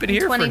can keep it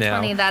here for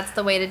now. 2020, that's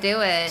the way to do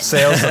it.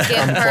 Sales of Give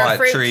her a kumquat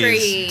fruit trees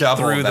tree.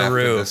 doubled Through the after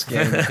roof. this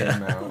game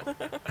came out.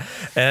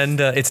 And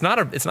it's not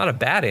a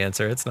bad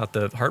answer. It's not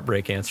the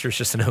heartbreak answer. It's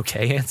just an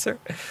okay answer,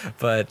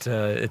 but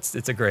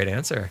it's a great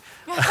answer.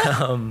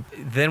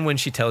 Then when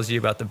she tells you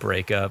about the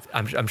breakup,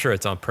 I'm sure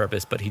it's on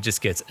purpose, but he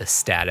just gets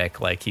ecstatic,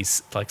 like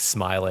he's like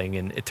smiling,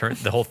 and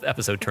the whole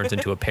episode turns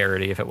into a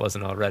parody if it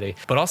wasn't already.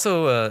 But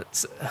also,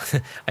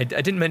 I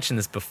didn't mention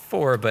this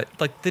before, but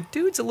like the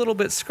dude's a little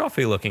bit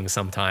scruffy looking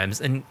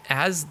sometimes, and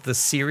as the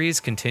series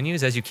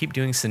continues, as you keep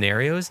doing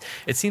scenarios,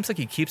 it seems like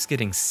he keeps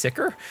getting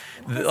sicker.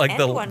 Like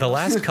the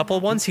last couple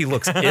ones, he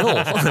looks ill.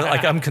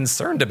 Like I'm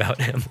concerned about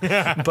him,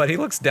 but he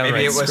looks downright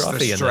Maybe it was scruffy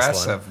the in this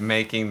stress one. of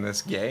making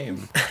this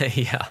game.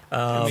 Yeah.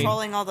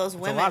 Controlling all those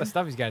It's women. a lot of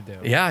stuff he's got to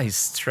do. Yeah, he's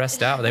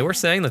stressed out. They were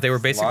saying that they were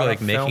basically lot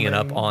like of making it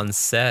up filming. on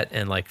set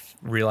and like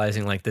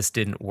realizing like this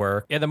didn't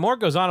work. Yeah, the more it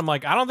goes on, I'm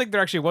like, I don't think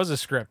there actually was a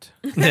script.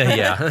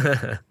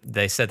 Yeah.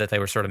 They said that they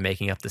were sort of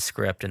making up the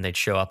script, and they'd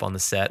show up on the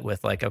set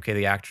with like, okay,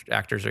 the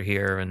actors are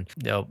here, and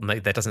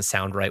that doesn't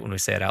sound right when we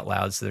say it out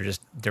loud, so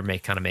they're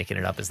kind of making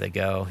it up as they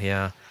go.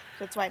 Yeah.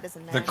 That's why it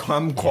doesn't matter. The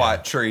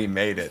kumquat tree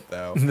made it,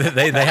 though.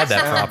 they had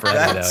that prop ready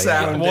That though. Yeah.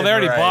 sounded Well, they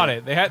already right. bought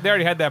it. They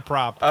already had that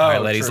prop. Oh, All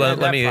right, ladies, true.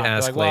 let me That prop.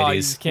 ask They're like, well, you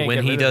ladies, just can't when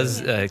get he rid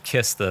of does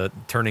kiss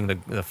turning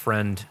the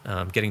friend,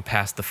 getting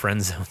past the friend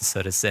zone,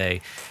 so to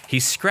say, he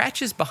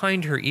scratches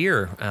behind her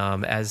ear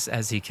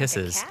as he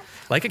kisses.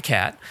 Like a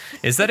cat.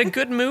 Is that a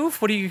good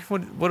move? What do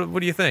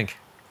you think?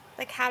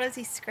 Like, how does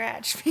he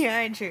scratch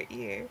behind your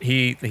ear?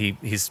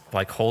 He's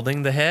like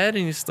holding the head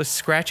and he's just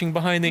scratching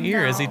behind the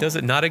ear as he does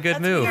it. Not a good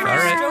move. All Weird.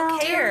 right.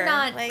 Stroke hair.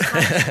 Not Like,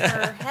 touch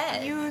her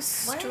head. you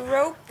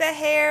stroke the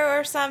hair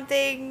or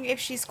something if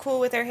she's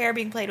cool with her hair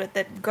being played with.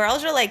 The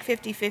girls are like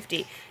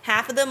 50-50.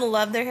 Half of them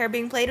love their hair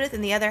being played with,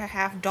 and the other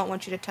half don't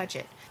want you to touch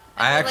it.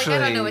 I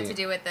don't know what to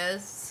do with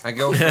this. I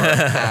go for a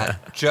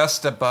pat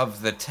just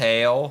above the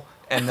tail,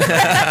 and then a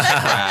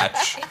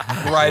scratch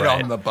right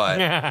on the butt.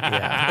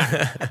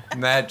 Yeah.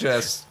 And that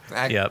just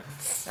Yep.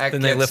 that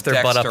Then they gets lift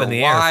their butt up Dexter in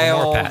the air for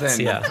more wild pats.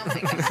 and- Yeah.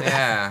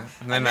 yeah.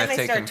 And then And then I they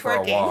take start him for a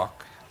twerking.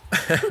 walk.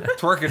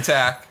 Twerk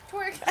attack.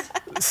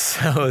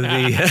 So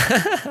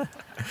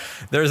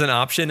there's an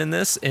option in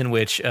this in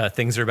which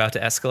things are about to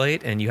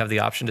escalate, and you have the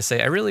option to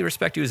say, I really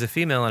respect you as a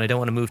female, and I don't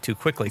want to move too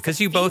quickly, because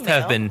you both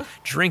have been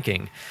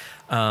drinking.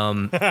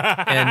 And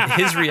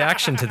his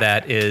reaction to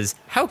that is,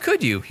 how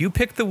could you? You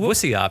picked the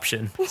wussy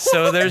option.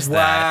 So there's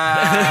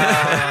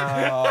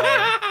that.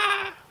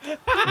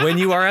 When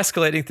you are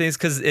escalating things,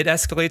 because it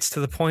escalates to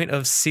the point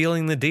of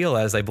sealing the deal,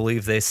 as I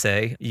believe they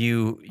say,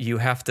 you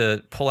have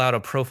to pull out a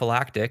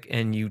prophylactic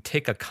and you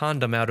take a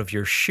condom out of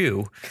your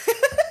shoe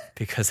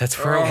because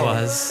that's where it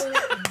was.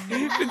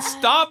 You've been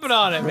stomping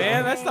on it,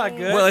 man. That's not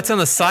good. Well, it's on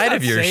the side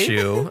That's of your safe.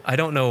 shoe. I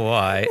don't know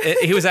why.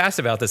 He was asked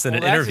about this in an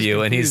Well, that's just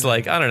interview, and he's confusing.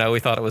 like, I don't know. We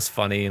thought it was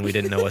funny, and we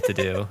didn't know what to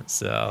do.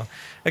 So,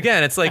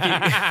 again, it's like,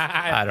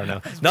 I don't know.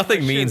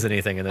 Nothing means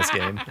anything in this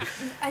game. know,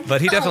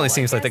 But he definitely I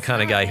seems like the guess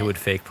kind of guy who not. would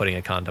fake putting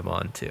a condom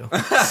on, too.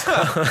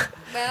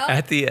 Well,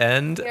 At the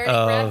end he already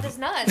grabbed of his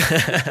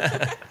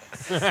nuts.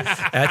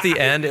 At the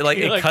end, You're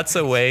it like- cuts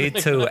away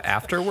to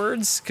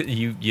afterwards.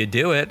 You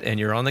do it, and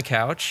you're on the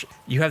couch.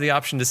 You have the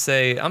option to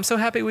say, "I'm so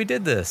happy we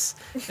did this,"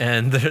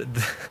 and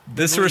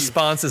this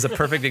response is a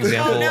perfect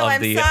example no, of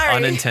I'm the sorry.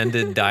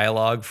 unintended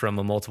dialogue from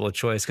a multiple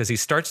choice, because he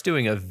starts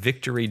doing a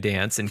victory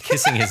dance and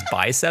kissing his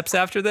biceps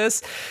after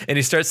this, and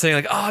he starts saying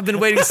like, "Oh, I've been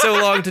waiting so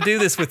long to do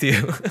this with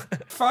you."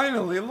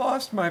 Finally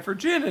lost my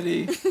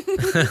virginity.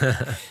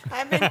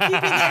 I've been keeping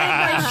it in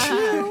my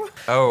shoe.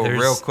 Oh,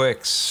 There's- real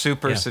quick,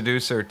 Super Yeah.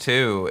 Seducer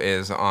 2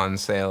 is on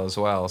sale as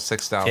well.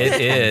 $6.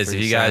 It is.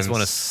 If you guys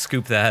want to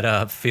scoop that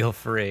up, feel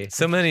free.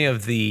 So many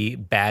of the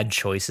bad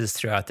choices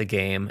throughout the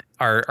game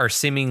are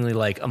seemingly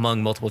like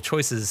among multiple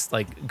choices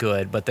like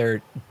good, but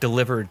they're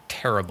delivered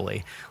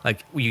terribly.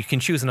 Like you can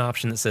choose an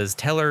option that says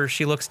tell her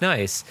she looks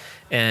nice,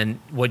 and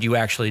what you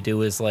actually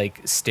do is like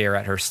stare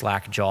at her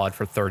slack-jawed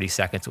for 30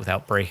 seconds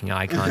without breaking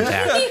eye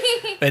contact.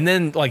 And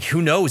then like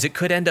who knows, it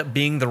could end up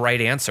being the right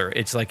answer.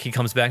 It's like he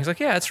comes back and he's like,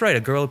 yeah, that's right,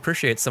 a girl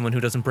appreciates someone who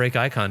doesn't break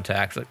eye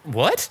contact. Like,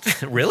 what?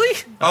 Really?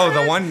 Oh,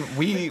 the one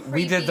we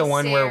did the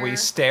one where we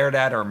stared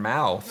at her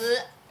mouth,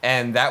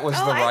 and that was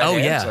the right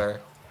answer.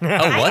 Oh,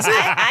 was it?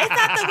 I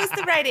thought that was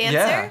the right answer.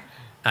 Yeah.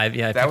 I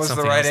That picked was the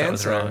something right else that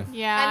was answer. wrong.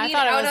 Yeah, I mean, I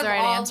thought it out was of the right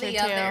all answer the too.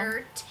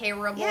 other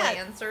terrible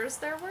answers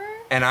there were.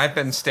 And I've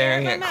been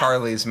staring at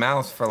Carly's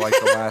mouth for like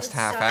the last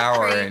half so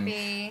hour,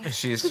 creepy. and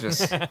she's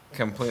just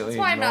completely That's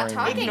why I'm not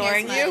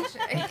ignoring me.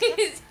 talking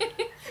as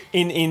much.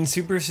 In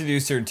Super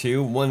Seducer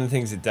 2, one of the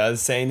things it does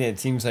say, and it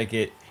seems like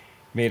it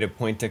made a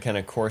point to kind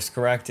of course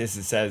correct, is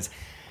it says,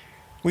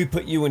 we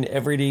put you in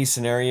everyday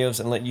scenarios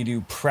and let you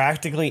do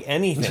practically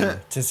anything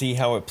to see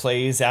how it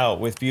plays out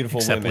with beautiful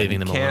Except women. leaving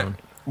them alone.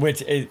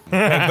 Which is, but you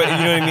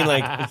know what I mean?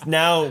 Like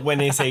now when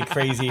they say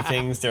crazy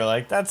things, they're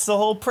like, that's the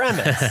whole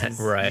premise. is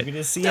Right. You're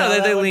gonna see No, how they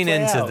that would lean play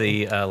into out.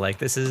 the like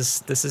this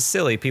is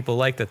silly. People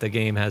like that the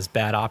game has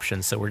bad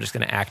options, so we're just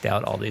going to act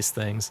out all these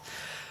things.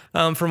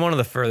 From one of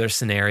the further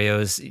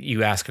scenarios,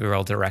 you ask a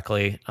girl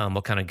directly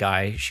what kind of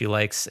guy she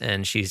likes,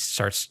 and she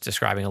starts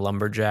describing a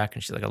lumberjack,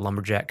 and she's like, a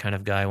lumberjack kind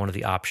of guy. One of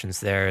the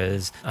options there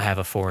is, I have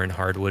a foreign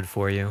hardwood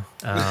for you.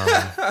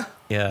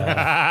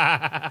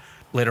 Yeah.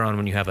 Later on,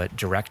 when you have a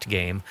direct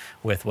game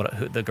with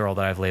the girl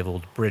that I've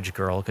labeled Bridge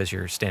Girl, because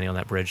you're standing on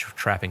that bridge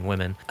trapping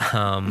women,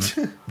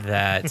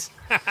 that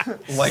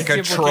like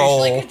a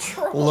troll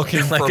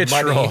looking for like a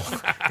money. troll.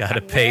 Got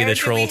to pay the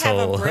troll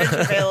toll. Have a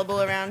bridge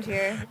available around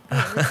here.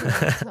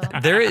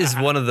 There is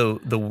one of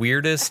the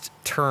weirdest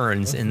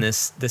turns in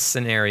this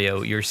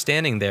scenario. You're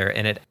standing there,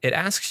 and it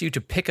asks you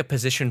to pick a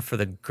position for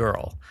the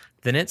girl.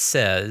 Then it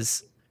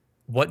says,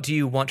 what do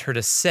you want her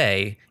to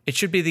say? It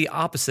should be the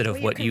opposite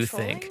of what you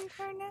think.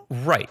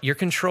 Right. You're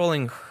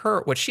controlling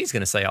her, what she's going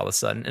to say all of a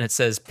sudden. And it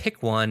says,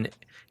 pick one.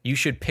 You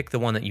should pick the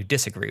one that you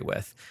disagree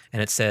with. And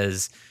it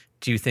says,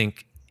 do you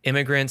think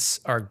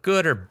immigrants are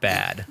good or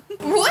bad?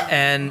 What?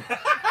 And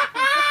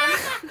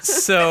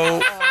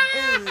so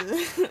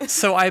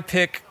I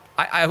pick,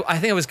 I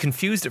think I was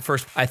confused at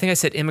first. I think I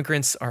said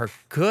immigrants are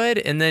good.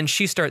 And then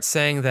she starts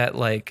saying that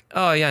like,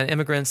 oh yeah,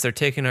 immigrants, they're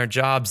taking our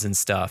jobs and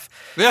stuff.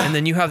 Yeah. And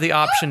then you have the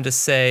option to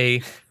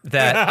say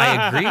that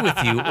I agree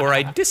with you or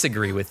I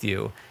disagree with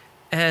you.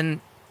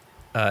 And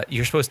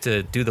you're supposed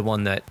to do the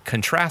one that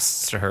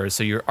contrasts to her,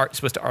 so you're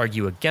supposed to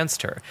argue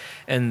against her.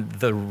 And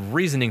the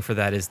reasoning for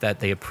that is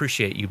that they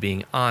appreciate you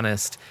being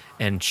honest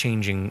and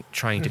trying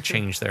to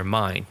change their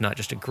mind, not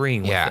just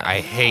agreeing with them. Yeah,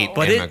 I hate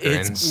but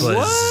immigrants. It's bizarre.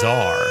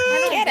 I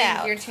don't Get think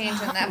out. you're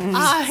changing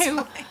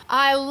that.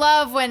 I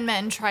love when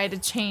men try to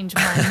change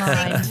my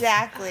mind.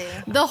 Exactly.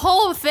 The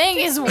whole thing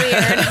is weird.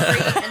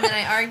 And then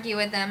I argue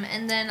with them,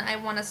 and then I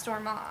want to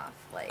storm off.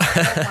 Like,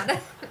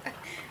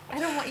 I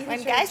don't want you to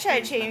When guys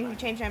try to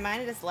change my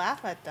mind, I just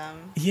laugh at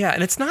them. Yeah,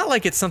 and it's not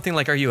like it's something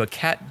like, are you a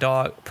cat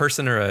dog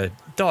person or a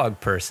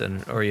dog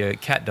person, or are you a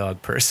cat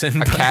dog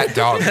person? A cat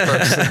dog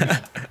person.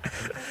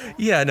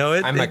 Yeah, no,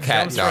 I'm a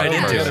cat jumps dog right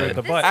into person.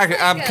 it.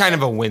 I'm kind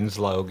of a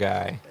Winslow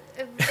guy.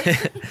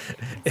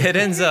 It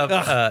ends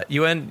up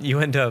you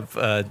end up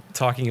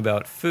talking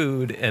about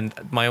food, and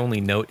my only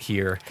note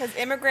here, Because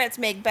immigrants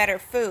make better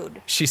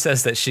food. she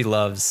says that she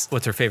loves,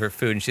 what's her favorite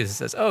food, and she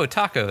says, oh,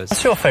 tacos.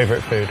 What's your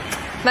favorite food?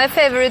 My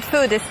favorite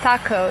food is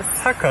tacos.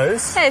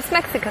 Tacos? Yeah, it's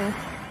Mexican.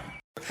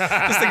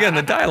 Just again,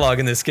 the dialogue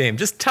in this game,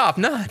 just top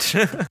notch.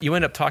 You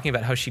end up talking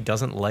about how she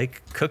doesn't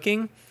like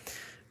cooking.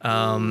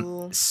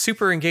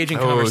 Super engaging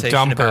conversation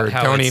dump about her.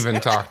 how Don't it's even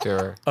talk to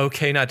her.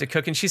 okay not to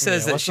cook, and she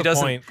says that what's she the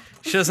doesn't point?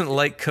 she doesn't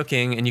like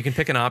cooking, and you can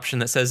pick an option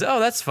that says, oh,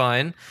 that's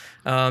fine.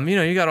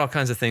 You got all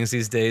kinds of things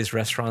these days,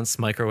 restaurants,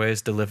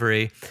 microwaves,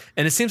 delivery,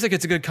 and it seems like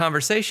it's a good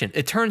conversation.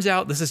 It turns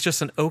out this is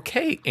just an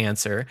okay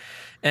answer,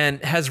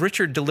 and has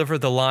Richard deliver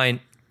the line,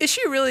 is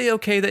she really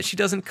okay that she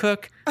doesn't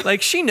cook?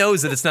 Like, she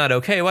knows that it's not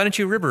okay. Why don't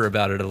you rib her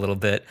about it a little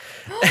bit?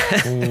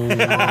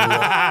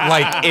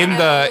 Like in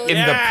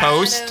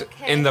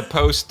the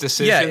post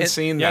decision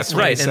scene. That's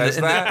when right. he says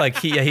that. Like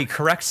he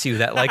corrects you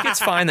that like, it's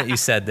fine that you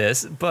said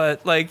this,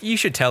 but like you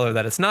should tell her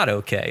that it's not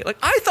okay. Like,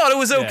 I thought it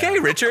was okay,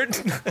 Richard.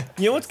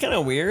 You know what's kind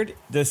of weird?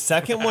 The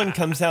second one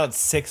comes out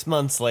 6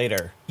 months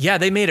later. Yeah,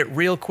 they made it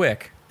real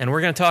quick. And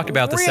we're going to talk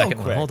about the Real second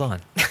one. quick. Hold on.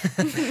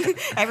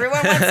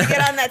 Everyone wants to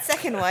get on that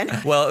second one.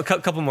 Well, a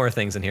couple more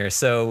things in here.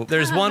 So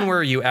there's one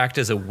where you act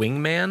as a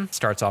wingman.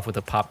 Starts off with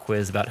a pop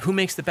quiz about who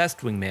makes the best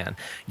wingman,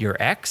 your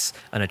ex,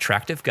 an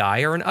attractive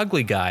guy, or an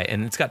ugly guy.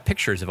 And it's got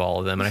pictures of all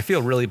of them. And I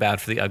feel really bad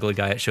for the ugly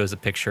guy. It shows a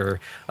picture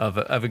of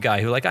a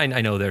guy who, like, I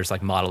know there's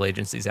like model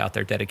agencies out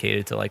there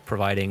dedicated to like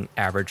providing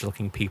average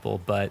looking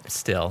people, but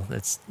still,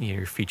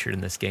 you're featured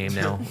in this game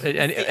now.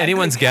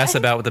 Anyone's guess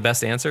about what the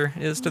best answer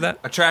is to that?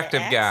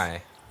 Attractive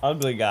guy.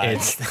 ugly guy.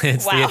 It's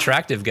the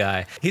attractive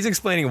guy. He's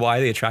explaining why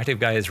the attractive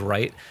guy is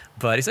right,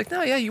 but he's like,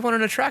 no, yeah, you want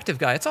an attractive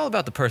guy. It's all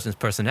about the person's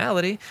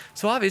personality.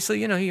 So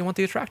obviously, you want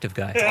the attractive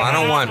guy. I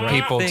don't want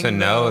people to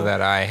know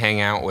that I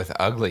hang out with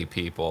ugly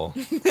people.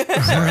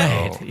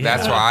 Right.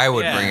 That's why I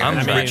would bring. I'm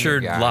an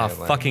Richard guy, La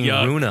like- fucking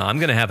Runa. I'm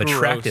gonna have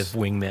attractive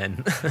wingmen.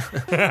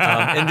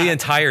 In the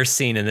entire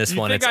scene in this You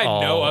one, think it's I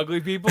all know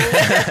ugly people?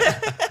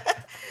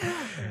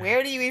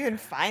 Where do you even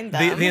find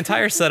them? the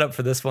entire setup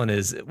for this one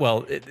is,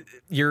 well,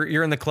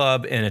 you're in the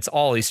club and it's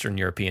all Eastern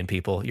European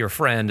people, your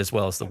friend as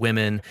well as the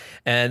women.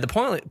 And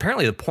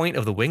apparently the point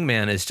of the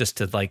wingman is just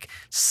to like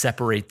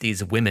separate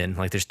these women.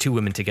 Like there's two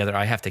women together.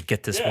 I have to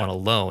get this one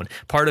alone.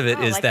 Part of it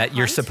is like that a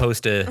you're hunt?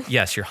 supposed to,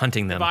 yes, you're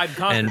hunting them. Divide and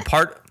conquer. And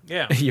part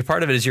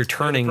of it is you're prey.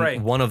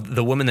 turning one of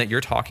the women that you're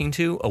talking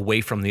to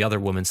away from the other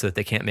woman so that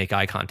they can't make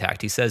eye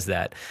contact. He says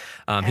that.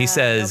 He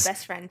says, no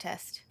best friend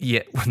test.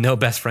 yeah, no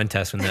best friend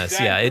test in this.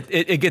 Yeah,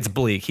 it gets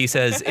bleak. He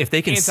says if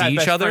they can see each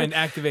Anti-best other, friend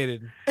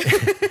activated.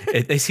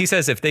 he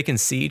says if they can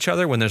see each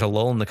other when there's a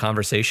lull in the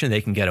conversation, they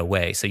can get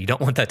away. So you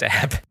don't want that to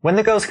happen. When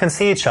the girls can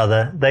see each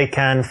other, they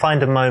can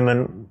find a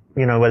moment,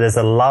 where there's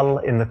a lull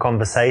in the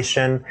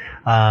conversation,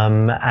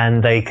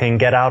 and they can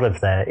get out of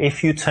there.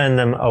 If you turn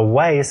them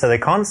away so they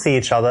can't see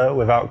each other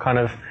without kind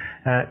of,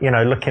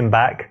 looking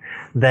back,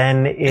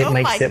 then it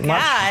makes it much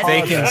harder.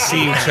 They can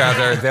see each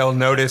other. They'll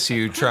notice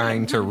you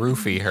trying to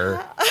roofie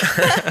her.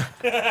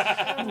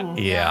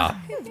 Yeah.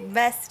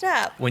 Messed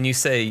up. When you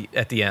say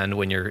at the end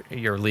when you're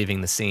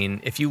leaving the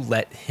scene, if you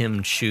let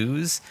him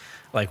choose,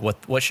 like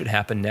what should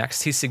happen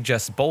next, he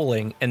suggests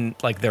bowling, and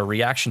like their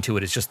reaction to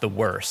it is just the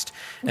worst.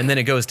 And then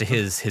it goes to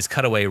his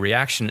cutaway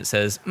reaction. It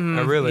says,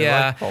 I really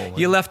like bowling.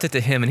 You left it to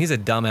him, and he's a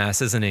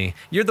dumbass, isn't he?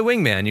 You're the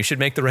wingman. You should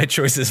make the right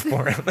choices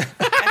for him.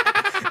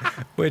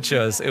 Which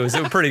it was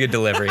a pretty good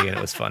delivery, and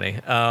it was funny.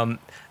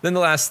 Then the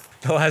last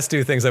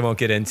two things I won't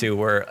get into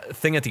were a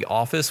thing at the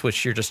office,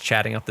 which you're just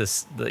chatting up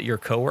your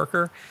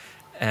coworker,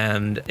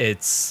 and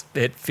it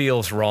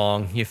feels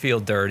wrong. You feel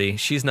dirty.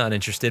 She's not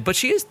interested, but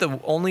she is the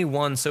only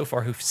one so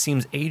far who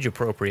seems age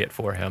appropriate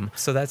for him.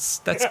 So that's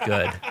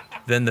good.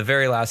 Then the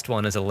very last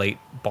one is a late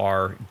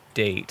bar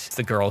date. It's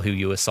the girl who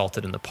you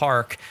assaulted in the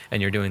park, and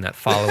you're doing that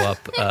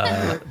follow-up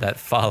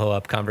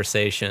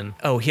conversation.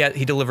 Oh,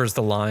 he delivers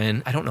the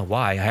line. I don't know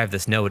why. I have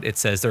this note. It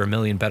says there are a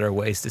million better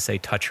ways to say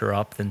touch her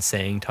up than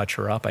saying touch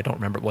her up. I don't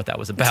remember what that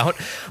was about.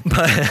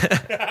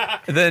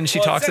 But then she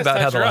talks about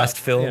how the last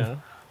film... Yeah.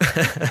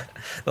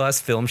 The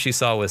last film she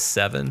saw was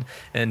Seven,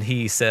 and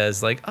he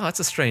says like, "Oh, it's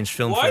a strange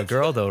film for a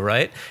girl, though,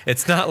 right?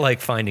 It's not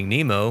like Finding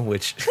Nemo,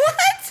 which."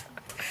 What?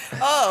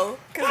 Oh,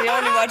 because we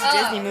only watch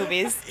Disney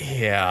movies.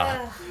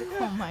 Yeah.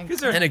 Oh my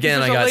god. And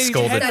again, I got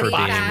scolded for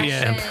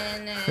being.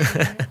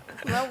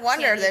 No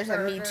wonder there's a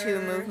Me Too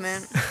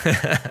movement.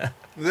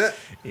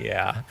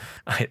 Yeah,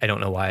 I don't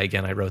know why.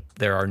 Again, I wrote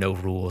there are no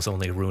rules,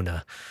 only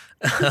Runa.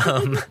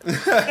 And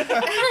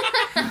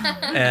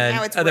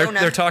Now it's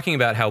they're talking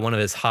about how one of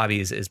his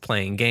hobbies is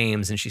playing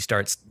games, and she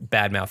starts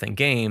bad-mouthing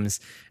games,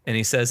 and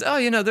he says, "Oh,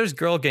 there's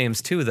girl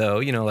games too, though.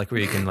 Like where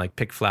you can like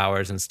pick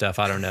flowers and stuff.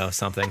 I don't know,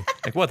 something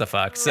like what the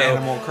fuck." So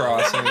Animal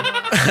Crossing.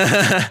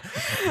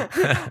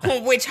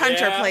 Which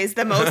Hunter plays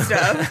the most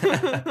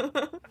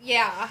of?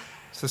 Yeah.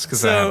 Just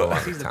because I have a lot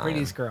of She's the time.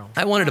 prettiest girl.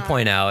 I wanted to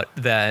point out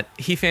that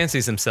he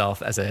fancies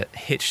himself as a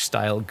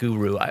Hitch-style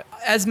guru,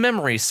 as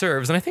memory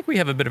serves, and I think we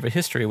have a bit of a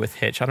history with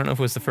Hitch. I don't know if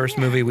it was the first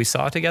movie we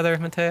saw together,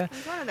 Matea. It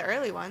was one of the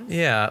early ones.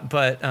 Yeah,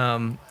 but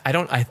I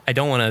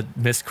don't want to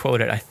misquote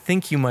it. I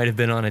think you might have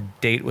been on a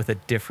date with a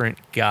different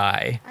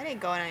guy, I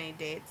didn't go on any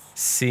dates.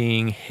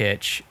 seeing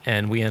Hitch,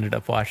 and we ended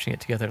up watching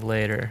it together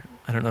later.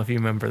 I don't know if you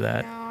remember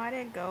that. No, I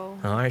didn't go.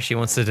 All right, she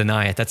wants to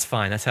deny it. That's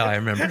fine. That's how I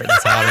remember it.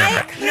 That's how I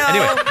remember it. No,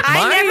 Anyway,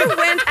 I never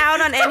went out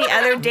on any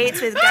other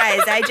dates with guys.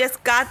 I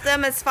just got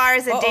them as far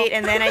as a date,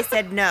 and then I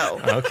said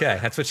no. Okay,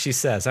 that's what she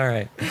says. All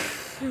right.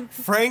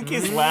 Frank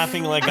is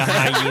laughing like a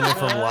hyena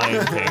from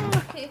Lion King.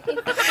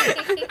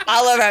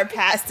 All of our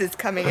past is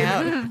coming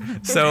out.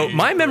 So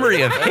my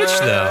memory of Hitch,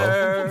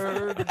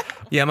 though,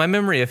 my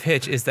memory of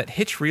Hitch is that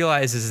Hitch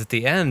realizes at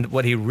the end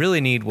what he really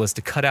needed was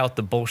to cut out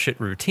the bullshit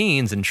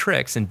routines and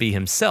tricks and be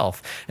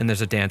himself. And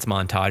there's a dance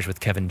montage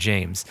with Kevin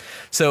James.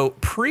 So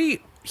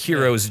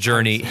hero's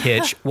journey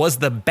Hitch was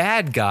the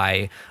bad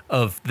guy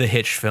of the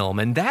Hitch film,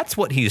 and that's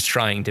what he's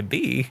trying to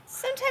be.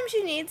 Sometimes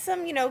you need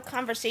some,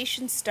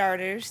 conversation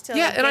starters to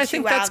Yeah, and I get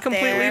think you that's out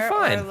completely there,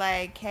 fine. Or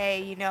like,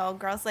 hey,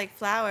 girls like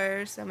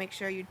flowers, so make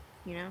sure you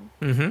do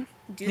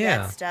Yeah.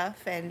 that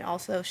stuff, and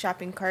also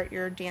shopping cart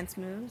your dance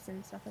moves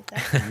and stuff like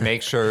that.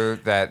 Make sure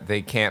that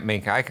they can't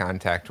make eye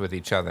contact with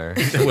each other.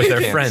 With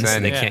their Can't friends,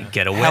 send they can't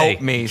get away.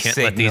 Help me, You can't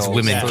let these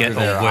signals women through get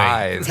their away.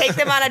 eyes. Take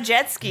them on a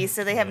jet ski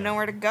so they have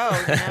nowhere to go.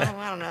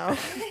 I don't know.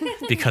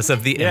 Because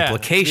of the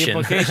implication.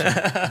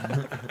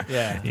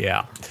 Yeah.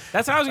 Yeah.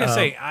 That's what I was going to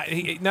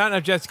say. Not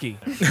enough jet ski.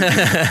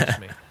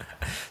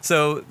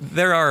 So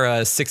there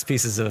are 6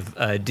 pieces of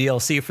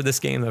DLC for this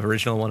game, the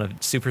original one of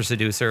Super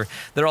Seducer.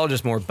 They're all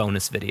just more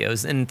bonus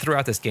videos. And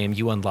throughout this game,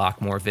 you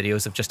unlock more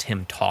videos of just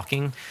him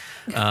talking.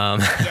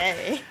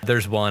 Yay.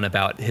 There's one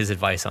about his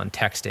advice on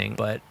texting,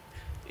 but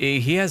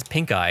he has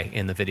pink eye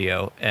in the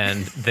video,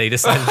 and they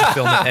decided to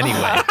film it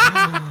anyway.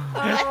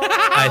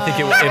 I think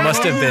it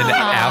must have been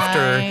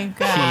after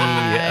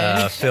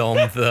he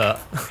filmed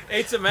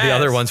the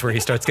other ones where he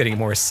starts getting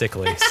more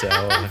sickly.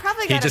 So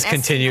he just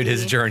continued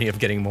his journey of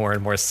getting more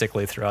and more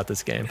sickly throughout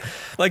this game.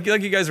 Like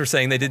you guys were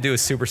saying, they did do a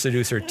Super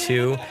Seducer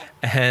 2,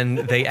 and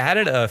they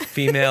added a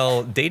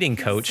female dating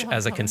coach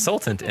as a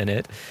consultant in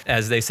it,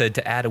 as they said,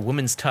 to add a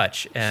woman's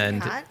touch.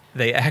 And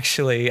they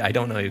actually, I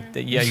don't know,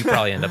 yeah, you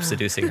probably end up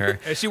seducing her.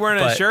 Is she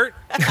wearing a shirt?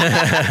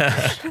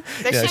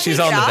 Yeah, she's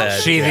on the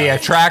bed. She the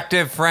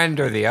attractive friend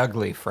or the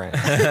ugly friend?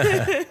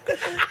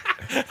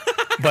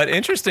 But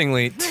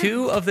interestingly,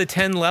 2 of the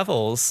 10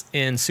 levels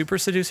in Super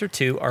Seducer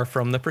 2 are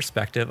from the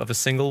perspective of a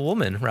single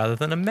woman rather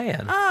than a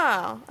man.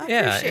 Oh, I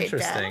appreciate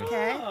interesting.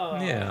 that.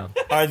 Okay. Yeah.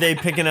 Are they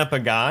picking up a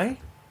guy?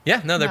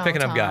 Yeah, no, they're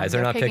picking up Tom, guys.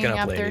 They're not picking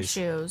up their ladies.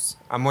 shoes.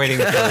 I'm waiting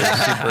for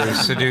Super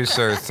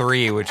Seducer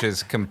 3, which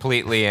is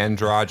completely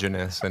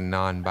androgynous and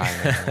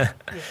non-binary.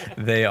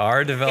 They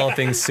are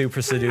developing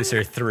Super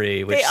Seducer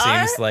 3, which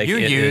seems like you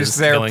it use is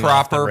their going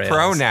off the proper rails.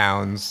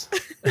 pronouns.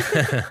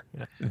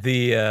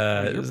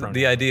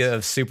 The idea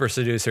of Super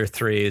Seducer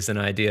 3 is an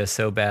idea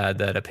so bad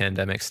that a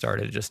pandemic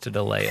started just to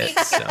delay it.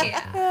 So.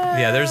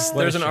 Yeah,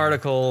 there's an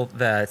article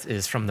that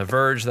is from The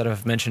Verge that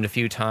I've mentioned a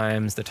few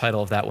times. The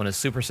title of that one is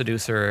Super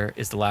Seducer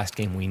is the last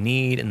game we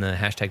need in the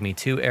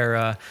 #MeToo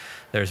era.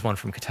 There's one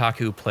from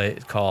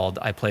Kotaku called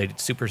I Played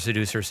Super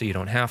Seducer So You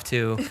Don't Have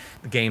To.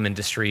 The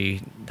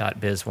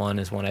GameIndustry.biz one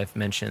is one I've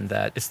mentioned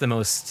that it's the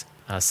most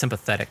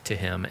sympathetic to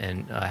him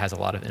and has a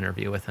lot of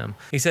interview with him.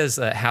 He says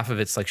half of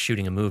it's like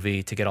shooting a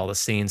movie to get all the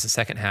scenes. The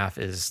second half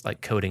is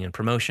like coding and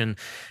promotion.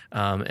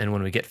 And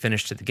when we get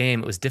finished to the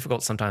game, it was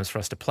difficult sometimes for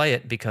us to play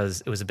it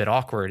because it was a bit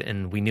awkward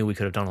and we knew we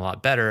could have done a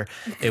lot better.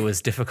 It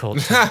was difficult.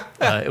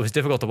 It was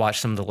difficult to watch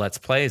some of the Let's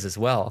Plays as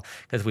well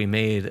because we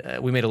made a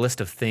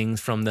list of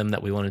things from them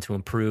that we wanted to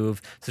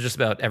improve. So just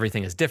about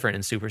everything is different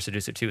in Super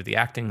Seducer 2. The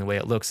acting, the way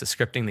it looks, the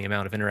scripting, the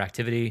amount of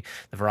interactivity,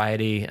 the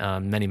variety,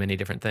 many, many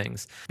different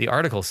things. The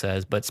article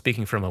says, but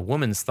speaking from a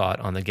woman's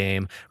thought on the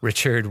game,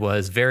 Richard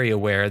was very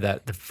aware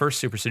that the first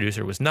Super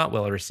Seducer was not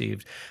well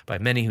received by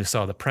many who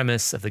saw the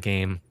premise of the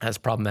game as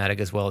problematic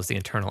as well as the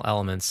internal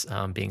elements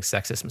being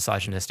sexist,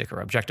 misogynistic, or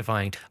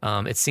objectifying.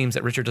 It seems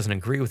that Richard doesn't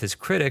agree with his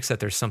critics that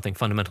there's something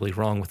fundamentally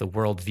wrong with the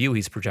worldview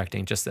he's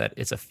projecting, just that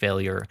it's a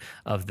failure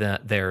of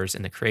theirs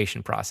in the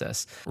creation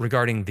process.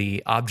 Regarding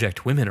the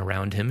object women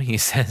around him, he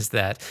says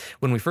that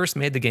when we first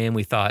made the game,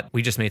 we thought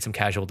we just made some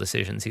casual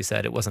decisions. He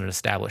said it wasn't an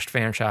established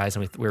franchise,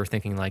 and we were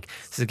thinking like,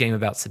 this is a game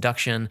about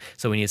seduction,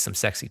 so we need some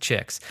sexy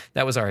chicks.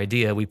 That was our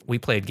idea. We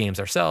played games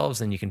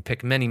ourselves, and you can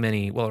pick many,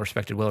 many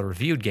well-respected,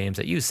 well-reviewed games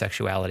that use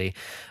sexuality.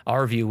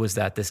 Our view was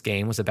that this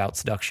game was about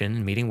seduction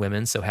and meeting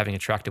women, so having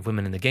attractive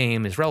women in the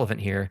game is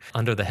relevant here.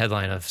 Under the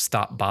headline of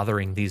Stop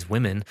Bothering These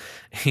Women,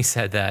 he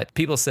said that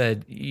people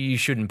said you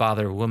shouldn't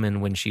bother a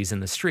woman when she's in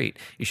the street.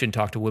 You shouldn't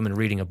talk to women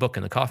reading a book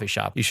in the coffee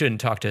shop. You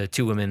shouldn't talk to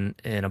 2 women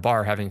in a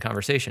bar having a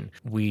conversation.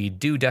 We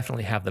do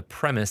definitely have the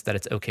premise that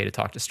it's okay to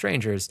talk to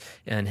strangers,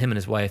 and him and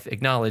his wife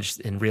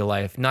acknowledged in real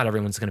life not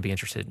everyone's going to be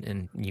interested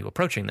in you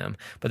approaching them,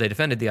 but they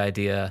defended the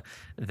idea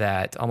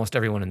that almost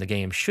everyone in the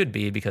game should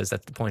be, because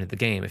that's the point of the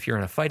game. If you're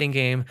in a fighting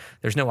game,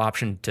 there's no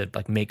option to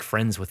like make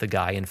friends with the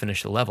guy and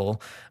finish the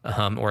level,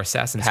 or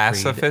Assassin's Creed.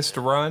 Pacifist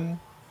run?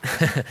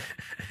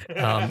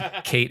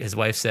 Kate, his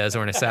wife, says,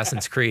 or in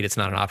Assassin's Creed, it's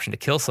not an option to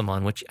kill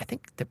someone, which I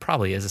think there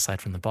probably is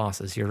aside from the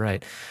bosses. You're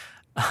right.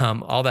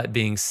 All that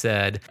being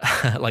said,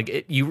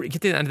 you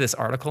get to the end of this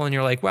article and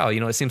you're like, wow,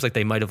 it seems like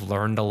they might have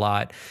learned a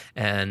lot,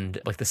 and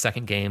like the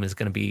second game is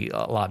going to be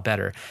a lot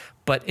better.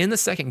 But in the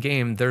second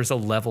game, there's a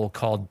level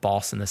called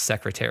Boss and the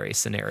Secretary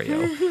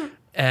scenario.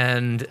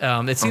 And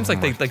it seems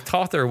like they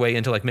taught their way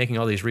into like making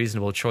all these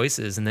reasonable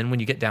choices, and then when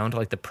you get down to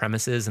like the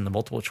premises and the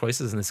multiple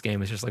choices in this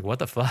game, it's just like, what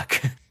the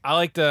fuck? I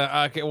like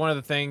one of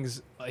the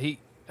things he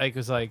like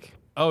was like,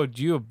 oh,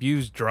 do you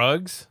abuse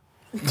drugs?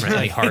 Right,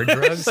 like hard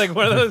drugs. It's like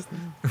one of those.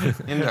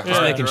 Just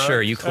making sure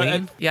you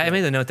clean. Yeah, I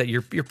made the note that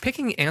you're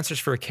picking answers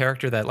for a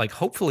character that like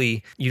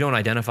hopefully you don't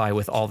identify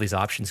with all these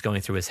options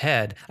going through his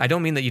head. I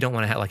don't mean that you don't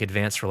want to have like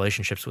advanced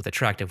relationships with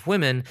attractive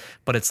women,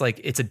 but it's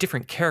like it's a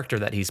different character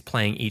that he's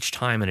playing each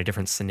time in a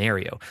different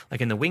scenario. Like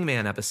in the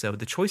Wingman episode,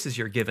 the choices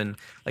you're given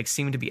like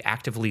seem to be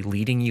actively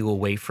leading you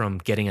away from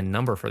getting a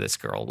number for this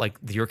girl. Like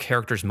your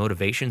character's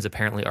motivations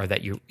apparently are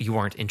that you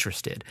aren't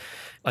interested.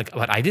 Like,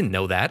 but I didn't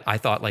know that. I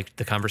thought like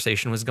the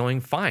conversation was going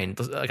fine.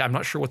 Like, I'm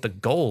not sure what the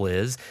goal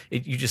is.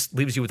 You just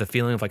leaves you with a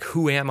feeling of like,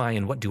 who am I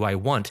and what do I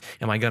want?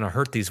 Am I going to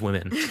hurt these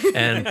women?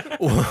 And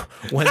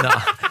when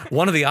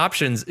one of the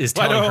options is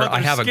telling her I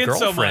have a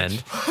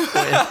girlfriend,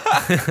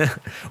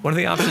 one of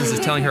the options is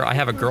telling her I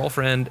have a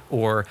girlfriend,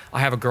 or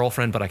I have a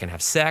girlfriend but I can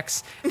have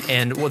sex,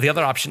 and the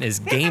other option is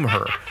game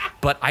her.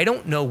 But I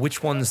don't know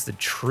which one's the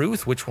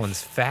truth, which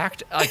one's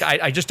fact. Like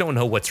I just don't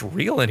know what's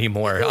real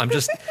anymore. I'm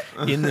just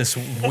in this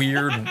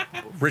weird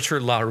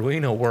Richard La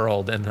Ruina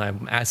world, and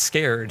I'm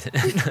scared.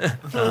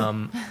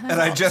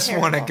 And I just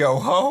want to go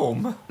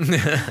home.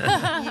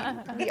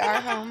 We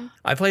are home.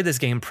 I played this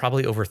game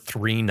probably over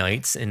 3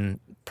 nights and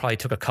probably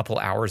took a couple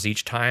hours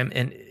each time.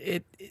 And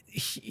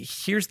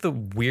here's the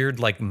weird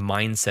like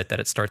mindset that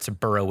it starts to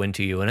burrow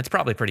into you. And it's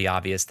probably pretty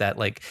obvious that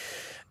like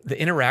the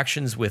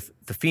interactions with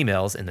the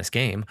females in this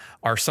game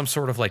are some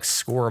sort of like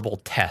scoreable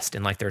test,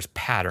 and like there's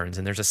patterns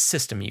and there's a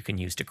system you can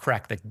use to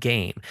crack the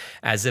game,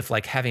 as if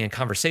like having a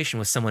conversation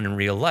with someone in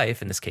real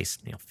life, in this case,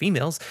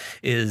 females,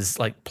 is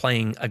like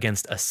playing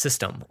against a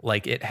system.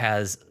 Like it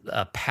has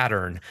a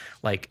pattern,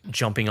 like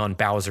jumping on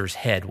Bowser's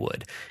head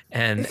would.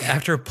 And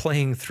after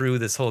playing through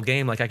this whole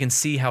game, like I can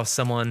see how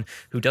someone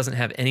who doesn't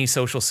have any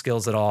social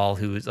skills at all,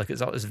 who's like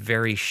is always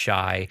very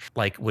shy,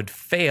 like would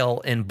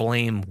fail and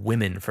blame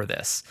women for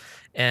this.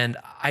 And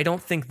I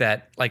don't think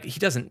that, like, he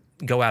doesn't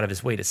go out of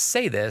his way to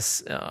say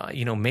this.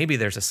 Maybe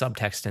there's a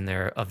subtext in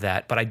there of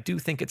that, but I do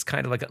think it's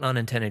kind of like an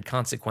unintended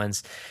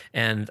consequence,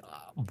 and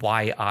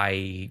why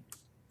I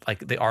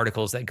like the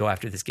articles that go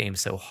after this game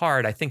so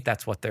hard. I think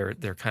that's what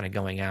they're kind of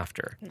going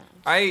after.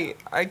 I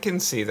can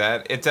see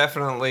that. It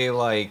definitely,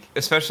 like,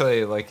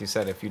 especially like you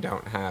said, if you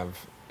don't have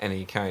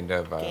any kind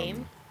of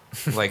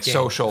like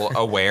social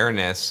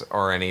awareness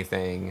or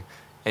anything,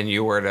 and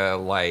you were to,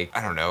 like,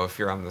 I don't know, if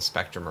you're on the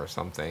spectrum or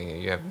something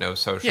and you have no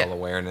social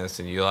awareness,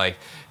 and you like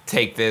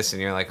take this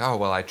and you're like, oh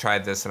well, I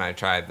tried this and I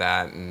tried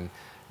that and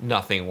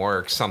nothing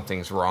works,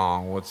 something's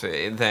wrong,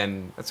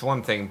 then that's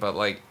one thing. But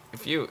like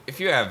if you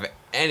have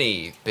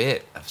any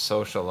bit of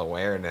social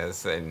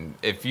awareness, and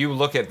if you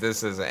look at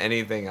this as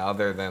anything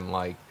other than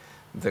like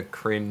the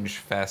cringe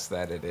fest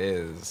that it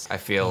is, I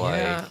feel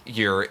like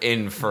you're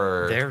in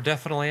for they're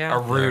definitely a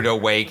rude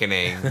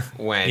awakening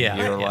when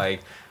you're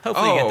like,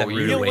 hopefully you get that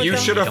rude awakening. You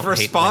should have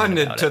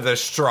responded to the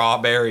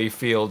strawberry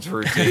fields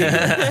routine.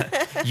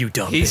 You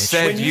dumb bitch. He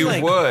said you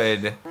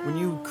would. When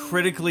you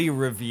critically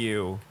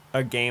review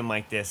a game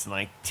like this and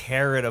like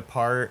tear it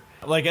apart,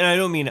 like, and I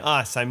don't mean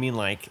us, I mean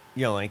like,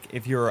 like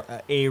if you're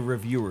a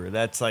reviewer,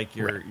 that's like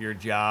your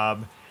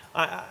job.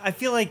 I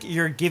feel like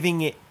you're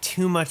giving it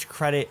too much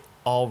credit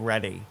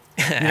already.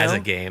 As a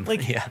game.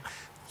 Like,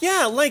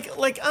 yeah,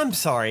 like I'm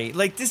sorry.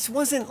 Like this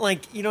wasn't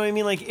like, you know what I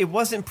mean? Like it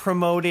wasn't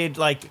promoted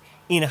like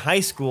in high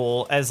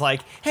school as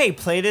like, hey,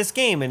 play this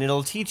game and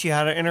it'll teach you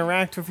how to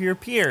interact with your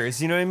peers.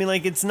 You know what I mean?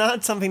 Like it's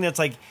not something that's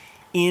like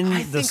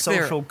in the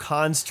social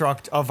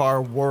construct of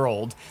our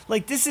world.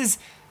 Like this is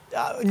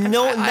none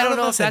of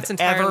us have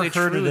ever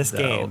heard of this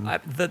game.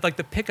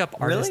 The pickup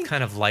artist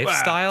kind of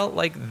lifestyle,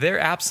 like there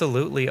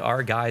absolutely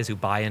are guys who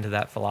buy into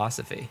that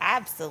philosophy.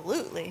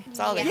 Absolutely. It's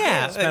all they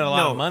spend a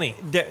lot of money.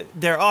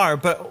 There are,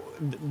 but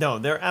no,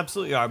 there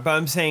absolutely are. But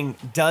I'm saying,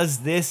 does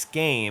this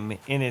game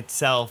in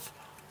itself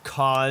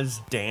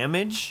cause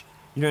damage?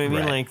 You know what I mean?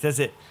 Right. Like, does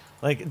it?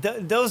 Like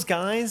those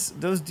guys,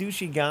 those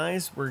douchey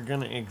guys, were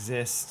gonna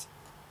exist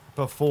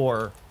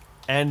before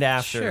and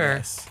after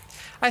this.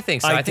 I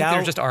think so. I think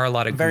there just are a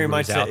lot of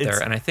gurus out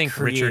there, and I think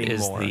Richard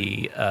La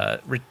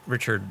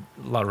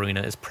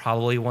Ruina is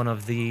probably one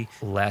of the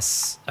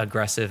less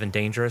aggressive and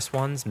dangerous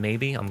ones.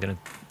 Maybe I'm gonna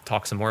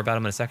talk some more about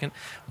him in a second,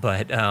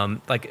 but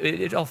like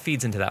it all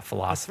feeds into that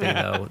philosophy,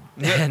 though.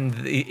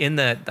 And in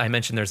that, I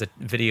mentioned there's a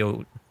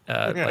video.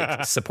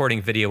 Like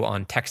supporting video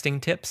on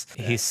texting tips.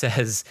 He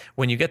says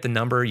when you get the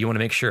number, you want to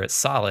make sure it's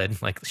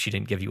solid. Like she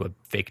didn't give you a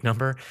fake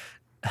number.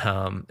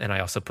 And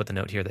I also put the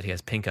note here that he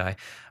has pink eye.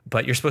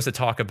 But you're supposed to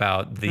talk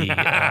about the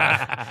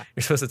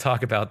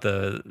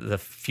the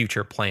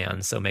future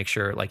plans. So make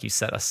sure like you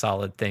set a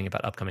solid thing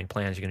about upcoming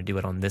plans. You're going to do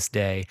it on this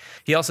day.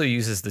 He also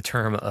uses the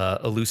term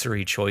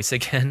illusory choice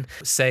again.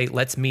 Say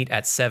let's meet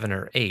at 7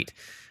 or 8.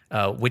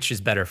 Which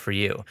is better for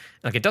you?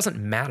 Like it doesn't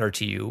matter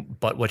to you,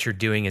 but what you're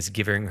doing is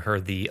giving her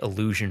the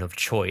illusion of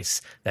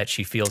choice that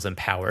she feels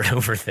empowered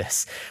over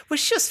this,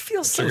 which just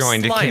feels so you're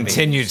going slimy. to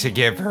continue to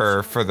give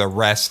her for the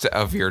rest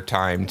of your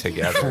time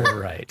together.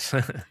 Right.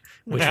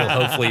 Which will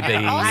hopefully be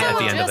at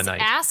the end of the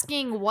night.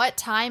 Asking what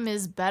time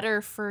is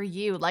better for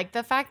you, like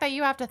the fact that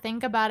you have to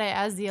think about it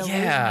as the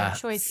illusion of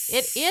choice.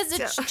 It is.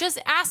 It's just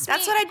ask me.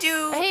 That's what I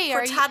do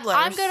for toddlers.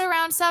 I'm good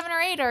around 7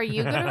 or 8. Are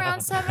you good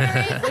around 7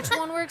 or 8? Which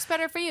one works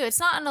better for you? It's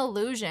not an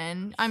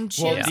illusion. I'm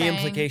choosing. Well, the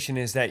implication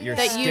is that you're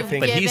skipping.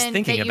 But he's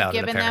thinking about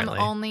it, apparently.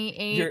 Them only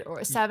 8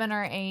 or 7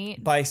 or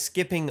 8. By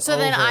skipping So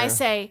over. then I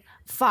say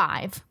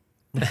 5.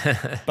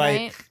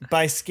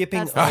 by skipping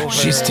That's the over. point.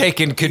 She's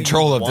taking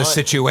control of the want.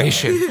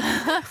 situation.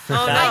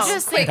 I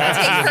just think take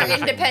her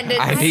independence.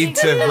 I need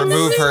to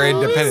remove her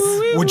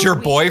independence. Would your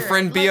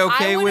boyfriend be Like,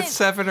 I okay with wouldn't-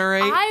 7 or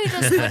 8? I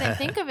just wouldn't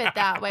think of it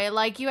that way.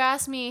 Like you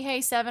asked me,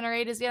 hey, 7 or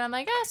 8 is good. I'm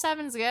like,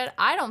 7's good.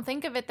 I don't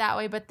think of it that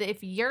way. But if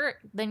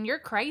then you're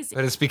crazy.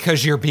 But it's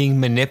because you're being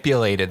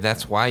manipulated.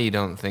 That's why you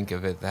don't think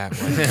of it that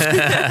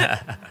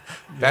way.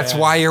 That's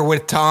why you're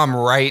with Tom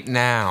right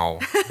now.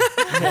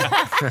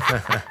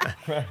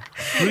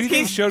 Who do you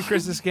think showed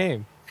Chris this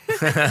game?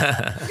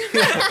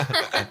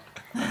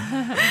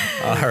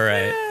 All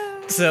right.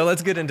 So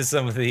let's get into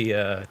some of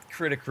the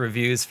critic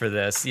reviews for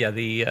this. Yeah,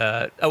 the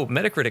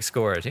Metacritic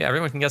scores. Yeah,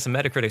 everyone can guess a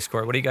Metacritic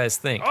score. What do you guys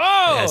think?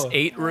 Oh! It has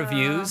 8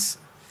 reviews.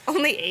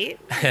 Only 8?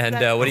 And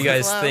what do you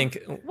guys low. think?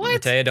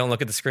 Matea, don't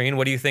look at the screen.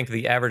 What do you think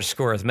the average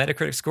score is?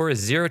 Metacritic score is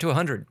 0 to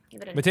 100.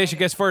 Matea should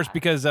guess first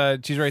because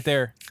she's right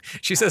there.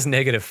 She says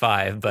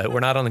 -5, but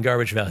we're not on the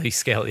garbage value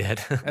scale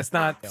yet. That's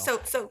not. So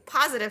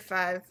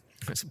 +5.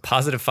 It's a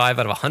 +5 out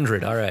of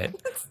 100. All right.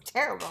 That's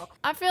terrible.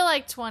 I feel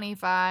like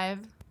 25.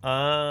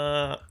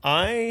 I'm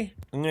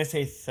gonna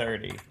say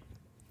 30.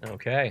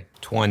 Okay.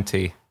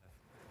 20.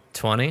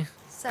 20.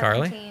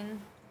 Carly?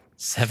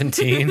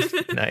 17.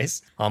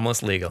 Nice.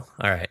 Almost legal.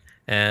 All right.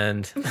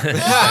 And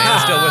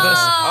Diane's still with us?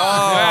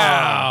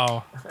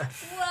 Wow.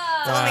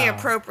 It's only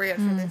appropriate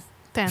for this.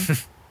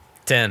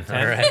 10. 10.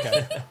 All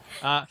right.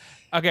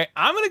 Okay,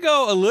 I'm gonna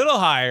go a little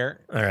higher.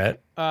 All right.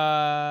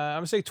 I'm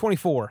gonna say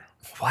 24.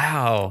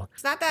 Wow.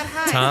 It's not that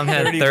high. Tom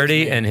had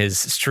 30 and his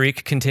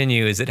streak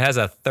continues. It has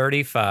a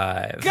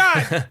 35.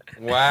 God.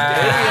 Wow.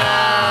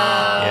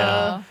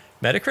 Yeah.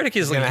 Metacritic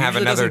is gonna have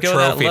usually another doesn't go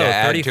that trophy low. to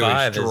add to his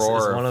 35 drawer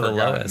is one of of the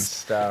forgotten lowest.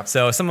 stuff.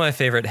 So some of my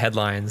favorite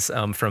headlines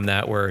from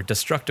that were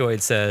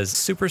Destructoid says,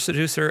 Super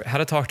Seducer, How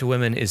to Talk to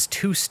Women is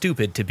too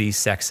stupid to be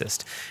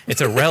sexist.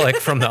 It's a relic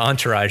from the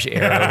Entourage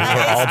era.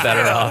 We're all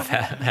better off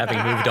having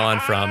moved on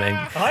from. And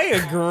I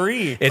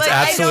agree. it's Like,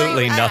 I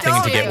absolutely don't- I nothing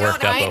don't- to get I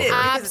worked don't up hate it.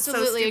 over. Because it's so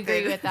Absolutely agree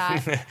stupid. with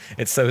that.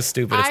 It's so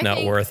stupid, it's I not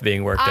think- worth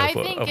being worked I up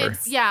think over.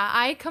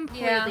 I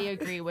completely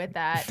agree with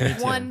that.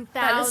 1000%.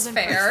 That is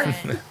fair.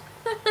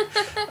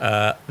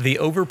 The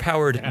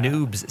overpowered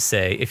noobs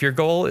say, if your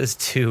goal is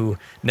to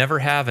never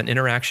have an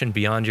interaction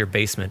beyond your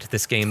basement,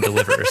 this game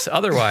delivers.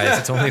 Otherwise,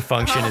 its only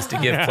function is to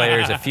give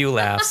players a few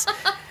laughs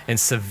and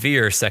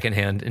severe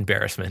secondhand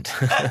embarrassment.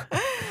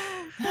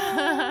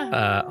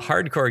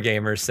 Hardcore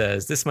Gamer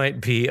says, this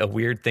might be a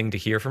weird thing to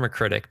hear from a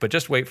critic, but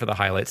just wait for the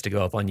highlights to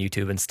go up on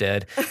YouTube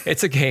instead.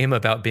 It's a game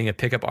about being a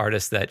pickup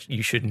artist that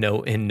you should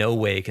in no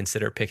way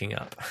consider picking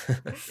up.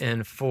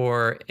 And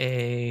for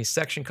a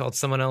section called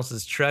Someone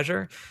Else's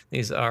Treasure,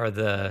 these are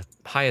the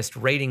highest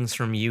ratings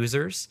from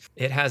users.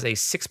 It has a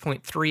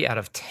 6.3 out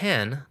of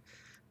 10.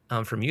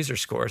 From user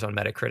scores on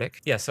Metacritic.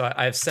 Yeah, so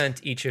I've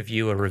sent each of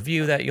you a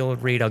review that you'll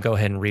read. I'll go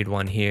ahead and read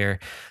one here.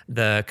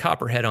 The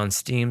Copperhead on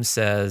Steam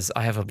says,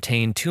 I have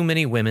obtained too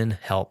many women,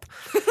 help.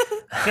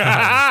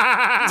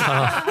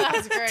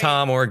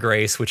 Tom or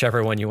Grace,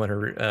 whichever one you want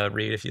to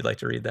read, if you'd like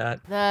to read that.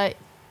 The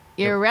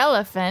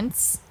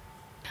Irrelevance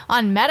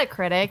on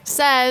Metacritic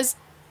says,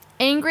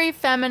 angry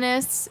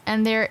feminists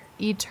and their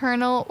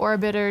eternal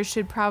orbiters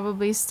should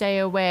probably stay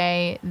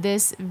away.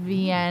 This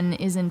VN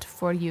isn't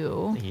for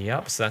you.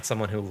 Yep, so that's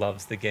someone who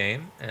loves the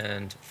game.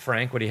 And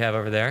Frank, what do you have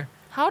over there?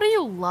 How do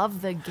you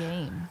love the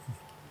game?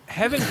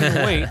 Heaven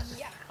Can Wait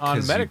on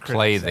Because you Metacritic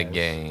play the says,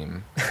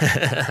 game.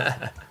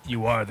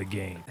 You are the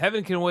game.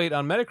 Heaven Can Wait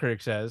on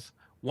Metacritic says,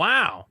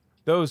 wow,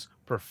 those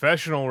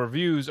professional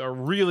reviews are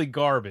really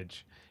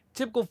garbage.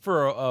 Typical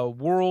for a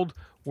world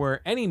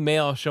where any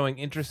male showing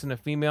interest in a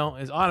female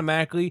is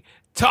automatically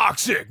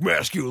toxic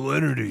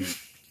masculinity.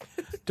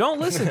 Don't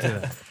listen to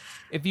them.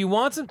 If you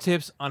want some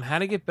tips on how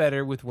to get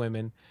better with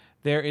women,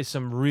 there is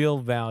some real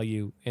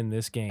value in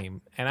this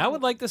game. And I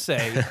would like to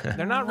say,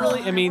 they're not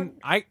really, I mean,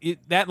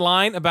 that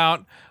line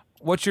about,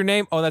 what's your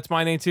name? Oh, that's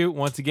my name too.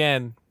 Once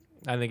again,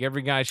 I think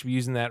every guy should be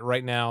using that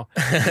right now.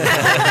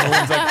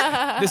 Everyone's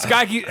like, this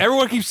guy,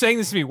 everyone keeps saying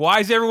this to me.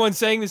 Why is everyone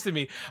saying this to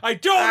me? I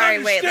don't All right,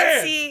 understand. wait.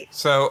 Let's see.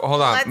 So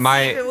hold on, Let's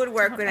see if it would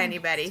work with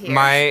anybody here.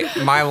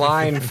 my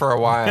line for a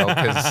while,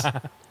 because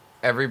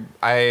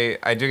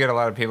I do get a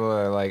lot of people that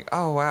are like,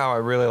 oh wow, I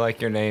really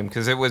like your name,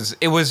 because it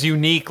was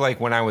unique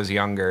like when I was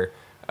younger.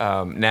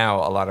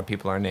 Now a lot of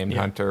people are named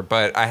Hunter,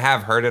 but I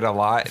have heard it a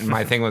lot, and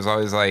my thing was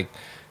always like,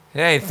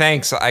 hey,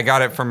 thanks, I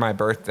got it for my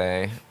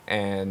birthday,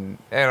 and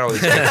it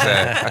always gets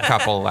a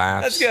couple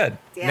laughs. That's good.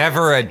 Yeah,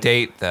 Never a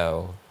date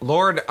though.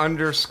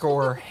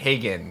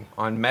 Lord_Hagen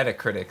on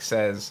Metacritic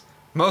says,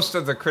 most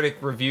of the critic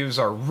reviews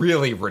are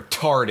really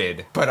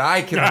retarded, but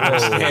I can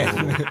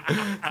understand.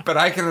 But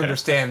I can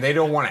understand they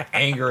don't want to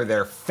anger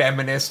their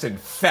feminist and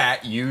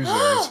fat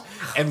users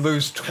and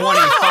lose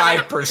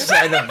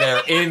 25% of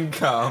their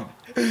income.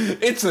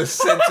 It's a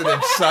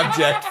sensitive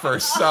subject for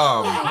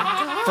some.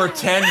 For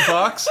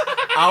 $10,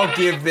 I'll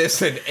give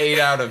this an 8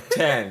 out of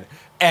 10.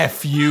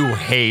 F you,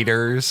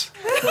 haters.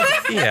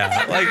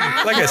 Yeah,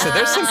 like I said,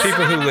 there's some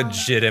people who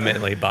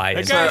legitimately buy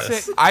into guy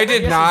this. said- I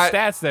did He has not. some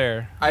stats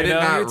there. I You did know,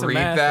 he not had some read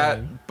math that,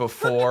 on it.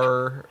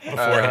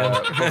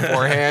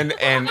 beforehand,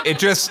 and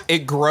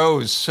it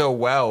grows so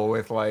well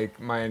with like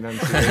my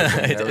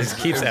enunciation. It just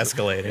keeps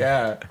escalating.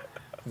 Yeah.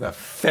 The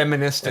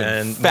feminist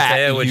and fat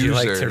Matteo, would you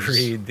like to users.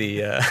 read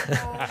the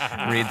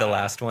read the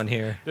last one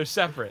here? They're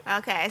separate.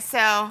 Okay,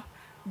 so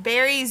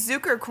Barry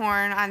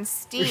Zuckerkorn on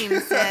Steam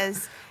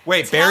says.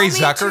 Wait, "Tell Barry me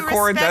to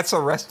Zuckerkorn? respect-" That's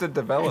Arrested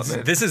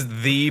Development. This is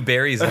the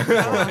Barry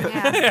Zuckerkorn.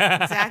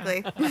 Yeah,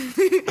 exactly.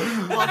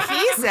 Well,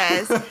 he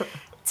says,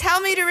 "Tell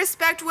me to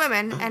respect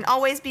women and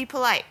always be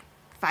polite."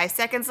 5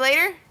 seconds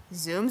later,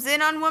 zooms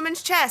in on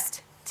woman's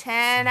chest.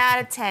 10 out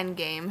of 10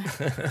 game.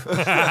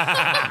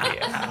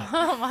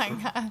 Oh my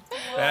god.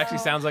 That actually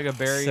sounds like a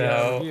Barry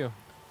So- review.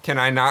 Can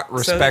I not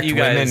respect you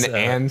guys, women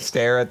and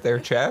stare at their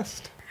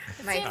chest?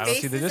 My I don't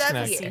face see the is up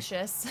disconnect. here.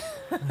 Facetious.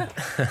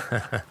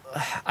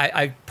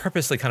 I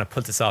purposely kind of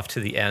put this off to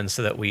the end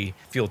so that we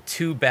feel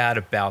too bad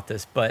about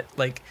this, but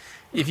like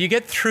if you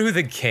get through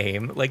the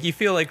game, like you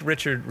feel like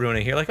Richard Runa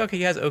here, like okay,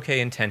 he has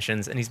okay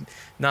intentions and he's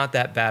not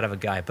that bad of a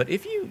guy, but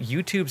if you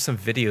YouTube some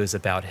videos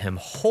about him,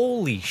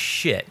 holy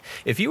shit.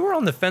 If you were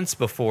on the fence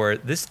before,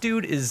 this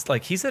dude is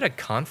like, he's at a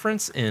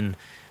conference in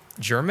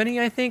Germany,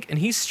 I think, and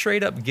he's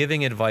straight up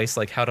giving advice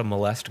like how to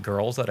molest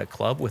girls at a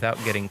club without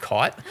getting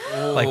caught.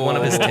 Like one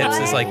of his tips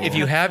is like if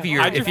you have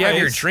your Hide your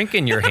face. drink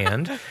in your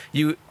hand,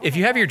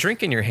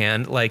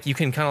 like you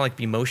can kind of like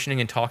be motioning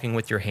and talking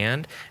with your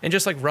hand and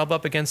just like rub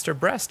up against her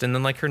breast and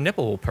then like her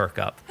nipple will perk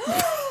up.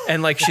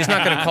 And like she's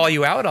not going to call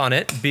you out on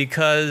it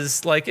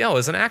because like, it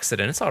was an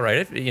accident. It's all right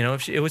if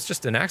it was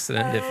just an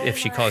accident if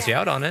she calls you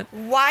out on it.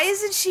 Why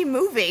isn't she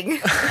moving?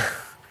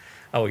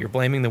 Oh, you're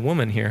blaming the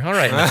woman here. All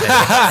right. Mateo. All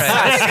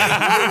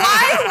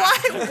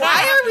right.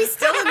 Why are we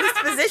still in this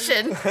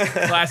position?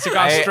 Classic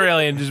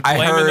Australian, just I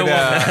blaming heard,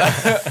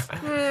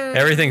 the woman.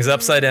 Everything's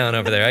upside down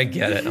over there. I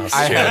get it.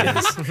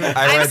 Australians. I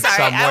I'm read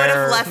sorry, I would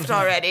have somewhere left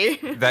already.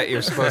 that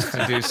you're supposed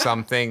to do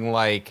something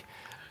like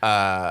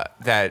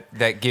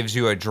that gives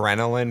you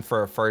adrenaline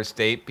for a first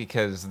date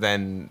because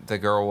then the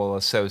girl will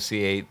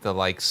associate the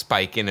like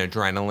spike in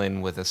adrenaline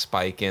with a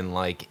spike in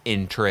like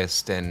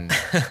interest and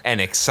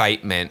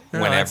excitement Oh,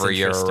 whenever that's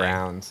you're interesting.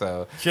 around.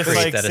 So Just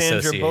Create like that Sandra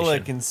association.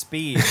 Bullock in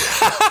Speed.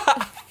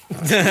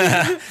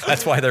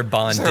 That's why their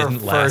bond her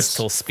didn't last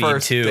till Speed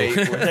first 2. date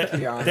with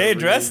Keanu They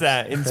address Reeves.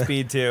 that in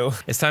Speed 2.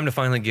 It's time to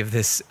finally give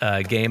this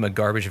game a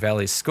Garbage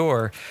Valley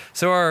score.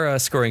 So our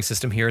scoring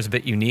system here is a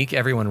bit unique.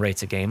 Everyone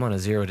rates a game on a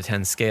 0 to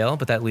 10 scale,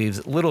 but that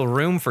leaves little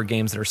room for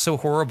games that are so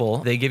horrible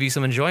they give you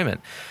some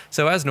enjoyment.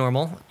 So as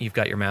normal, you've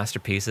got your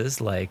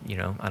masterpieces like,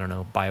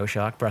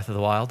 BioShock, Breath of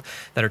the Wild,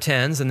 that are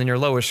 10s, and then your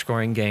lower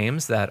scoring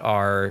games that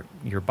are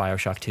your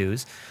BioShock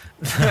 2s.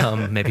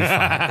 Maybe 5.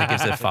 That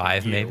gives it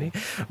 5, maybe.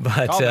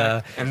 But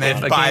And then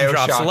if a game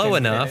drops BioShock low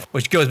Infinite. enough,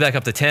 which goes back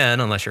up to 10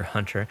 unless you're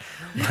Hunter,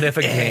 but if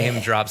a game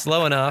drops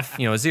low enough,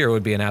 0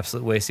 would be an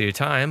absolute waste of your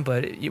time,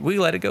 but we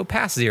let it go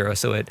past 0,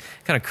 so it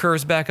kind of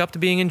curves back up to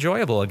being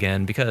enjoyable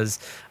again because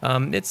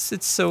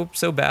it's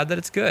so bad that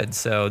it's good.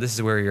 So this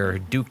is where your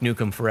Duke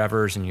Nukem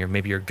Forevers and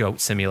maybe your Goat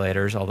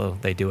Simulators, although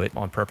they do it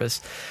on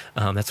purpose,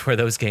 that's where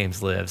those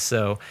games live.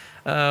 So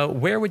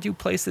where would you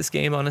place this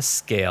game on a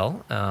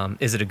scale?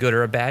 Is it a good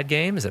or a bad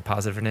game? Is it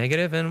positive or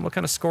negative? And what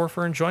kind of score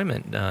for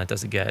enjoyment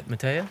does it get?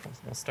 Mateo,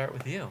 we'll start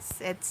with you.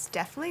 It's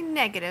definitely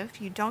negative.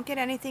 You don't get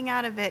anything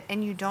out of it,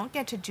 and you don't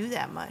get to do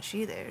that much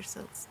either.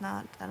 So it's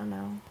not, I don't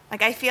know.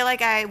 Like, I feel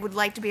like I would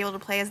like to be able to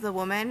play as the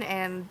woman,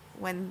 and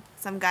when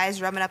some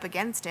guy's rubbing up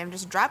against him,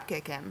 just drop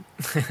kick him.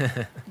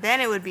 Then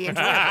it would be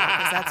enjoyable,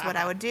 because that's what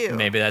I would do.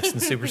 Maybe that's in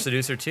Super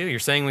Seducer 2. You're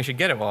saying we should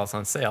get it while it's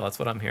on sale. That's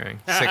what I'm hearing.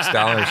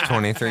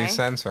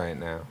 $6.23 right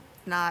now.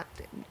 Not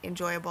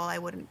enjoyable. I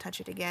wouldn't touch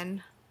it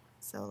again.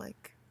 So,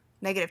 like,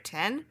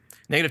 -10?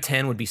 Negative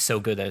 10 would be so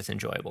good that it's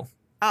enjoyable.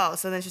 Oh,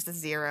 so then it's just a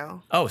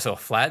 0. Oh, so a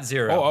flat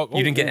 0.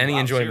 You didn't get any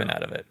enjoyment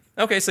out of it.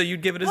 Okay, so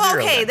you'd give it a 0.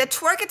 Okay, then. the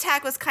twerk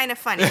attack was kind of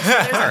funny. So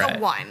there's like Alright. a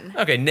 1.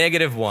 Okay,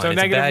 -1. So it's a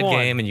negative bad 1.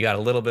 game, and you got a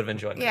little bit of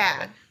enjoyment out of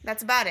Yeah, it.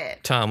 that's about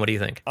it. Tom, what do you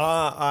think?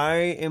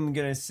 I am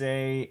going to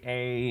say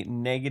a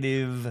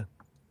 -2.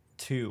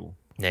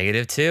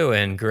 -2.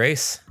 And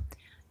Grace?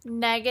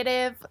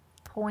 Negative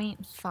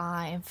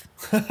 0.5.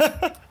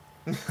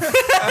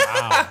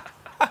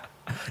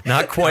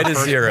 Not quite a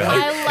 0.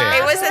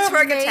 It was a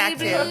twerk attack,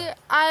 maybe, too.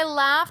 I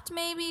laughed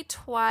maybe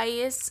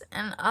twice,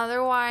 and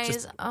otherwise,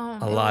 Just it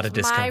a lot of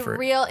was discomfort.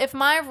 If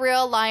my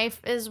real life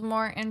is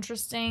more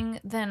interesting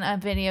than a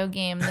video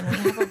game, then we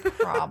have a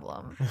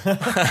problem.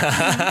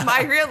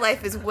 My real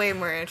life is way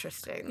more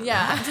interesting.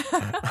 Yeah.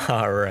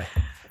 All right.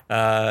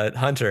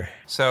 Hunter.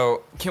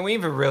 So can we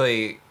even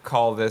really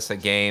call this a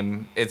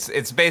game?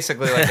 It's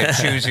basically like a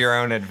choose your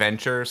own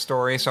adventure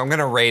story. So I'm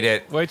gonna rate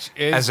it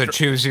as a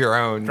choose your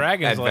own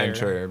Dragon's Lair.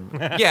 adventure.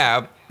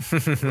 Yeah,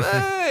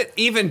 but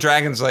even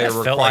Dragon's Lair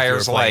That felt like you were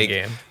requires playing a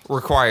game.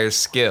 requires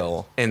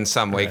skill in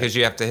some way because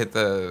you have to hit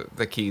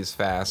the keys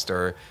fast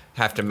or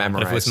have to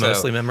memorize. But it was So-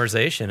 mostly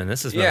memorization, and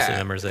this is mostly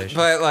memorization.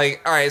 But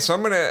like, all right, so I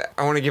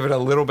want to give it a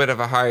little bit of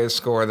a higher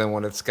score than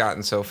what it's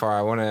gotten so far.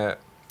 I want to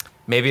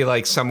maybe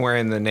like somewhere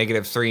in the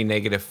 -3,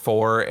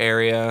 -4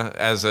 area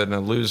as an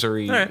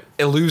illusory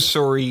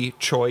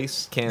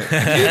choice. Can't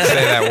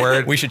say that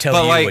word. We should tell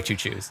But, you like, what you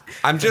choose.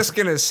 I'm just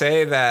gonna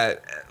say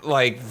that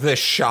like the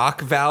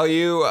shock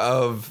value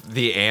of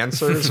the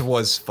answers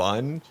was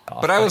fun,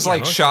 but I was yeah,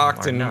 like most of them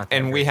shocked, are and not that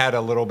and we had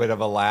a little bit of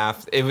a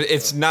laugh.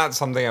 It's not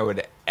something I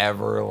would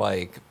ever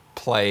like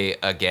play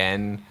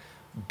again,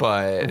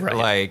 but Right.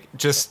 like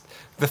just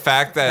the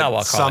fact Not that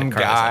while some calling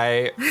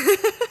guy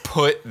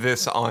put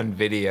this on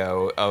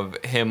video of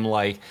him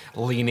like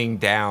leaning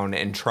down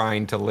and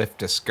trying to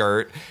lift a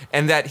skirt,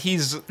 and that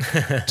he's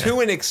to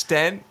an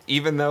extent,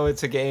 even though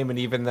it's a game and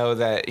even though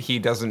that he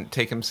doesn't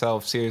take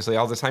himself seriously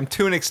all the time,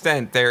 to an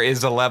extent there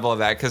is a level of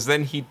that, because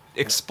then he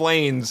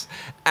explains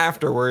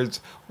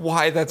afterwards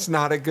why that's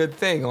not a good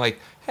thing. Like,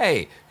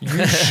 hey,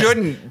 you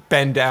shouldn't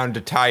bend down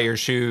to tie your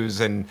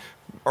shoes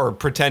or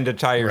pretend to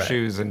tie your Right.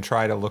 shoes and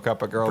try to look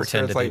up a girl's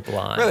Pretend skirt. to be It's like,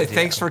 blind, really, yeah.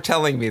 thanks for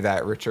telling me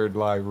that, Richard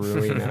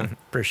LaRuina.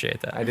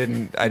 Appreciate that. I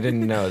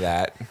didn't know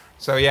that.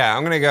 So yeah,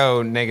 I'm gonna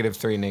go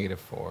 -3,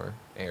 -4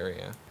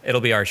 area.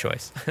 It'll be our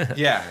choice.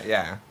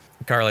 Yeah.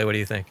 Carly, what do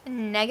you think?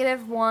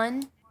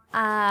 -1. It was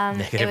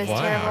 -1, terrible,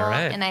 all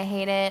right. and I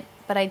hate it.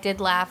 But I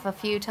did laugh a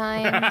few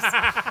times,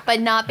 but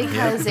not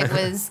because it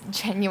was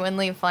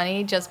genuinely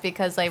funny, just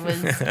because I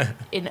was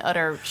in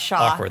utter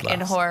shock Awkward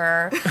and laughs.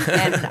 horror,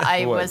 and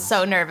I was Was.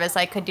 so nervous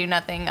I could do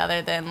nothing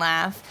other than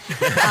laugh.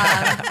 For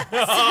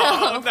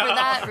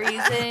that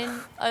reason,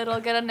 it'll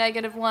get a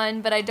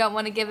 -1. But I don't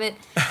want to give it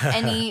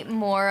any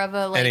more of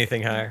a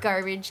Anything higher.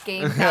 garbage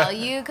game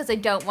value, because I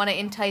don't want to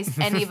entice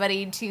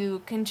anybody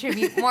to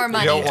contribute more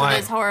money don't to want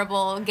this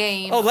horrible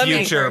game. Oh, let me-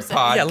 Future person.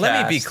 podcast. Yeah,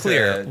 let me be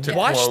clear. to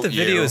Watch quote the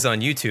you. videos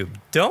on YouTube.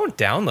 Don't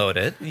download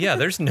it. Yeah,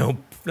 there's no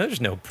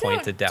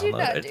point to do download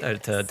not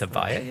it do to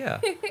buy it. Yeah.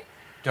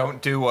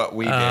 Don't do what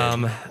we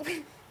did.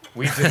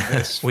 We did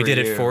this. For We did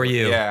it for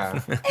you. Yeah.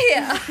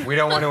 Yeah. We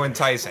don't want to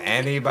entice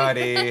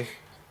anybody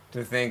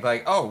to think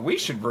like, oh, we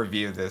should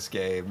review this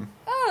game.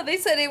 Oh, they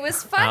said it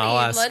was funny. I'll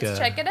ask, Let's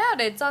check it out.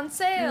 It's on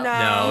sale.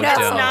 No, that's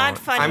don't. not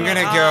funny. I'm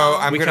gonna at go. all.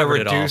 I'm We gonna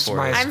covered it all reduce for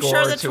my you. I'm score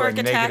sure the to twerk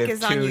a attack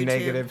is on -2,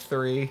 YouTube.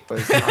 -3.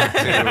 Was not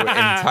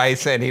to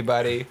entice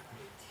anybody.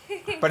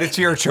 But it's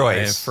your And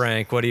choice.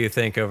 Frank, what do you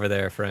think over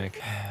there, Frank?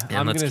 And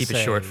I'm let's gonna keep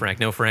it short, say- Frank.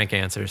 No Frank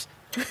answers.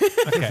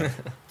 Okay.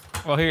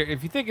 Well, here,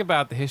 if you think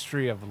about the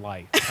history of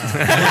life,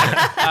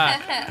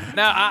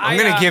 now I'm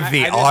gonna give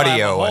the I did laugh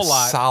audio a whole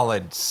lot.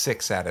 solid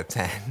 6 out of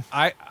 10.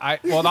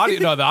 Well,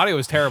 the audio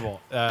was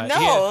terrible.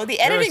 No, the there was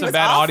editing some was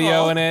bad awful.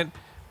 audio in it.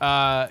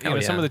 Some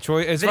yeah. of the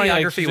choice. It's funny,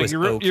 like, Videography it's like was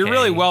you're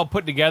really okay. well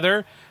put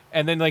together,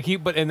 and then like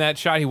but in that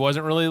shot he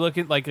wasn't really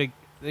looking like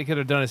they could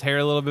have done his hair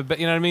a little bit, but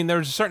you know what I mean. There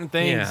was certain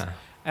things, Yeah.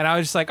 and I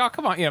was just like, oh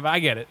come on, yeah, but I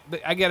get it.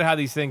 I get how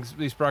these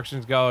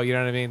productions go. You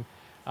know what I mean.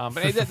 But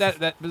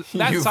that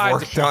You've side's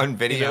worked a- on you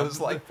know, videos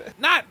like that.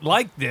 not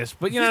like this,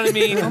 but you know what I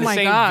mean. In the my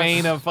same gosh.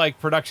 vein of like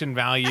production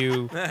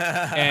value.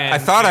 And I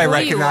thought I Who you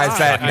recognized are.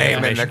 that I name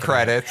in the animation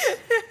credits.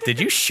 Did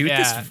you shoot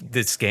Yeah.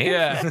 this game?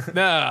 Yeah,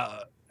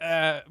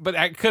 no. But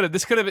I could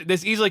have.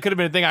 This easily could have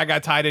been a thing I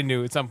got tied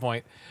into at some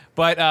point.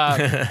 But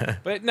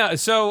but no.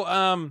 So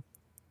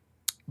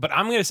but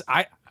I'm gonna.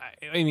 I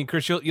mean,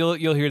 Chris,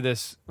 you'll hear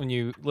this when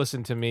you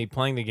listen to me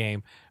playing the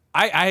game.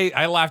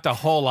 I laughed a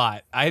whole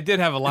lot. I did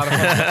have a lot of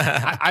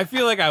fun. I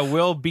feel like I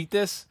will beat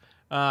this.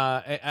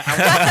 I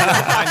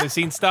want behind the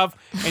scenes stuff,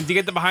 and to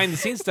get the behind the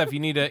scenes stuff,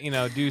 you need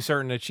to do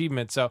certain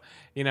achievements. So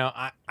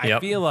I Yep.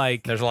 feel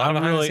like There's a lot of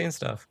I'm behind really, the scenes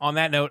stuff. On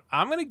that note,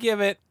 I'm gonna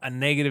give it a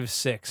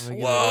 -6.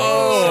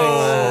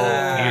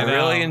 Whoa! I You know.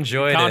 really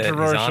enjoyed it. He's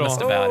Controversial.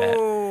 honest about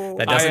it.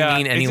 That doesn't I,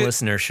 mean any is it-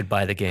 listener should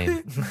buy the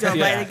game. Don't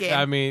buy the game.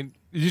 I mean,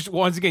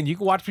 once again, you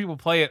can watch people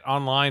play it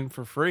online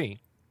for free,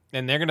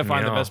 and they're gonna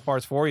find the Yeah. best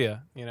parts for you.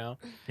 Yeah.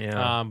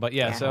 But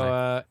yeah, Yeah.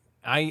 so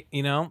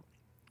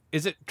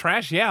is it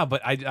trash? Yeah,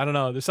 but I don't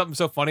know. There's something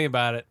so funny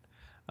about it.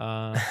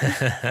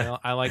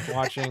 I like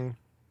watching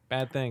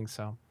bad things.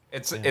 So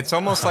It's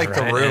almost like The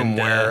Alright, Room, and,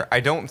 where I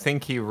don't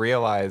think he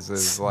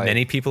realizes like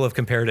Many people have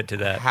compared it to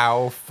that.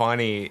 how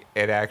funny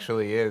it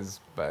actually is.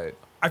 But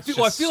I it's feel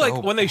just so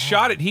like when they bad.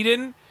 shot it, he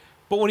didn't.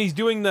 But when he's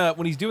doing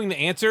the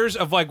answers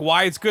of like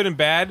why it's good and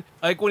bad,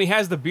 like when he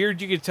has the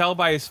beard, you could tell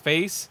by his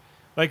face.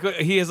 Like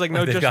he has like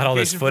no. They've got all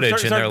this justification for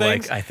footage, and they're certain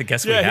like, things. I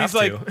guess we Yeah, have he's to.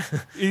 like,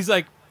 he's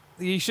like,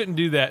 you shouldn't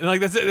do that. And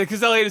like that's it,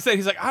 because Elliot said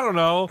he's like, I don't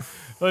know,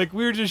 like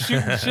we were just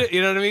shooting shit.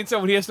 You know what I mean? So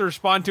when he has to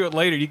respond to it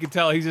later, you can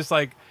tell he's just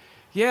like,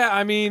 yeah,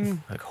 I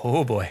mean, Like,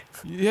 oh boy.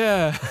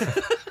 yeah.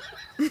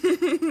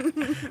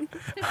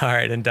 All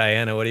right, and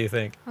Diana, what do you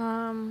think?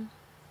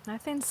 I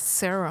think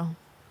 0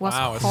 was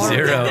Wow, it's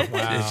horrible. 0.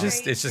 Wow. It's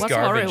just Was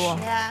garbage.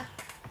 horrible. Yeah.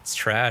 It's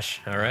trash.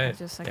 All right,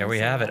 Just like there I we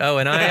said. have it. Oh,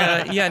 and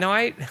I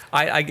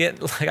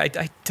get like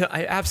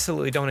I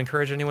absolutely don't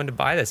encourage anyone to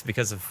buy this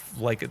because of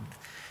like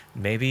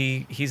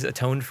maybe he's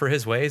atoned for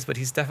his ways, but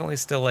he's definitely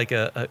still like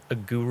a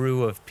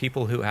guru of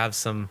people who have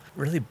some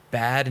really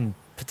bad and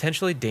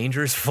potentially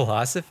dangerous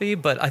philosophy.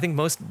 But I think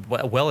most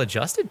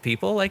well-adjusted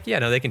people, like, yeah,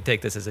 no, they can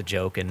take this as a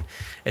joke and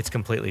it's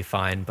completely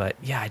fine. But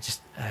yeah,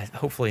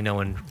 hopefully no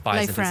one buys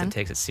Like into this Fran. and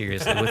takes it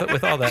seriously.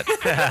 With all that,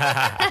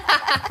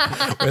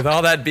 with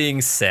all that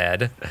being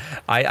said,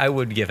 I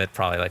would give it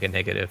probably like a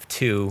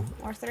 -2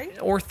 Or 3?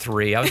 or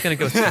 3. I was going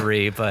to go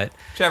 3, but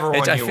Whichever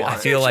one you want. I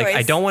feel Your like I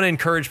choice. don't want to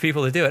encourage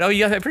people to do it. Oh,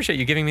 yeah, I appreciate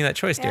you giving me that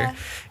choice, dear.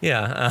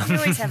 Yeah. You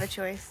always have a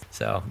choice.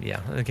 So yeah,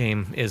 the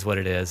game is what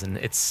it is, and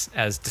it's,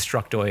 as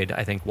Destructoid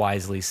I think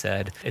wisely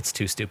said, it's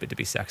too stupid to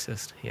be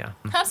sexist. Yeah.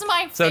 That's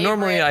my favorite. So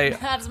normally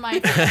That's my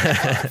favorite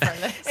part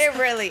for this. It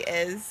really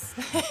is.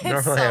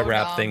 Normally so I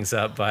wrap dumb. things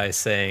up by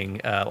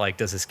saying, like,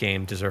 does this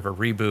game deserve a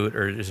reboot,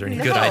 or is there any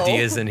good No.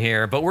 ideas in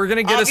here? But we're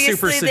gonna get a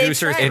Super Obviously, they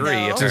Seducer tried, 3. though.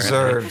 apparently.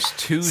 Deserves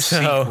 2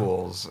 So-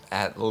 sequels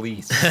at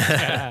least.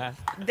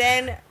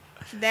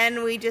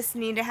 Then we just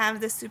need to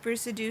have the Super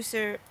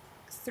Seducer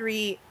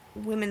 3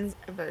 women's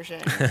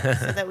version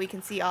so that we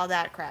can see all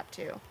that crap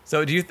too.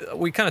 So do you?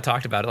 We kind of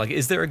talked about it. Like,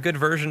 is there a good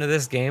version of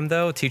this game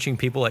though, teaching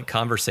people like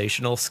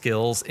conversational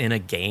skills in a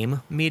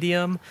game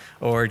medium,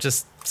 or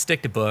just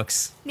stick to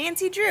books?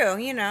 Nancy Drew,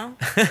 you know.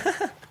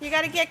 You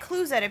got to get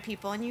clues out of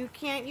people and you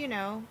can't,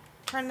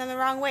 turn them the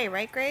wrong way,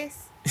 right,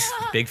 Grace?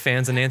 Big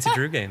fans of Nancy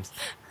Drew games.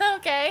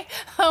 Okay.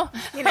 Oh,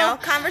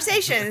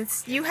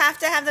 Conversations. You have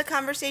to have the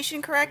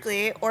conversation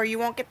correctly or you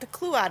won't get the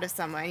clue out of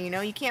someone,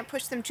 You can't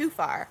push them too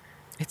far.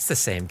 It's the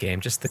same game,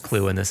 just the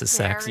clue in this is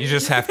sex. You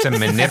just have to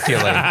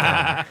manipulate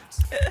them.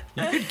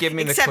 You could give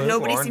me the Except clue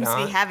nobody or seems to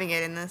not. be having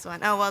it in this one.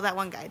 Oh, well, that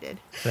one guy did.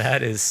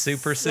 That is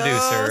Super So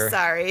Seducer.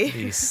 sorry.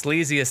 The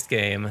sleaziest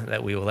game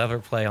that we will ever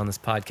play on this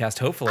podcast,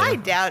 hopefully. I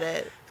doubt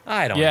it.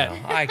 I don't Yeah. know.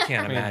 I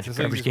can't I mean, imagine it's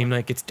a Garbage sleazy Game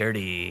Night gets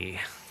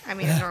dirty. I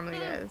mean, it normally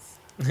does.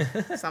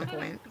 At some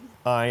point.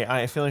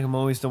 I feel like I'm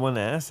always the one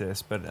to ask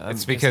this, but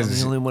It's I'm because-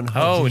 the only one.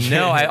 Oh hungry.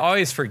 no, I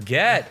always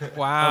forget.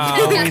 Wow.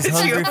 I'm always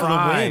hungry for the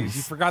Prize. wins.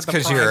 You forgot the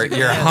Because prize you're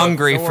again.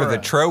 hungry for the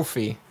Dora.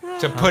 trophy.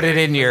 To put it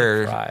in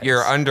your Prize.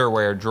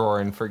 underwear drawer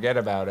and forget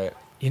about it.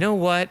 You know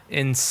what?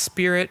 In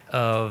spirit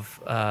of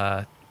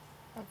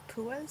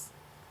Puas?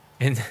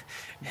 in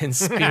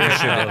spirit You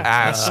should of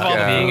ask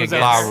being La against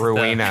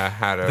Ruina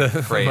how to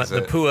phrase the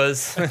it.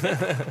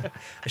 Puas.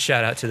 A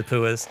shout out to the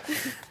Puas.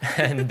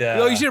 And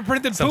Yo, you should have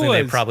printed something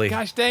they Puas. probably.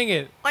 Gosh dang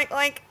it.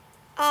 Like,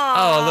 Oh,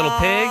 a little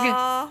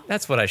pig.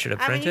 That's what I should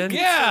have I mean, you printed. can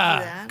Yeah. still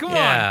do that. Come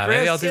Yeah, on, maybe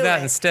Chris. I'll do do that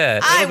it.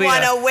 instead. I It'll be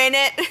want a- to win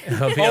it.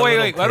 it'll be a Oh, wait,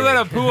 little What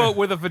about a pig. Pua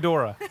with a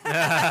fedora?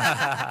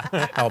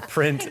 I'll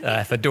print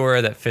a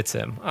fedora that fits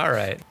him. All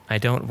right. I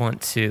don't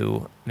want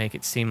to make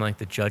it seem like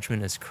the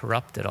judgment is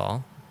corrupt at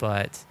all,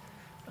 but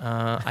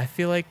I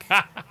feel like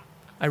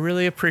I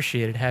really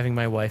appreciated having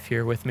my wife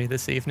here with me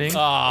this evening. And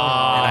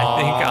I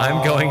think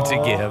I'm going to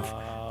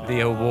give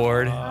the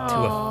award to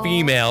a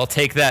female.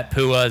 Take that,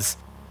 Puas.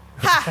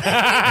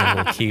 And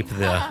we'll keep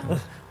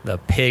the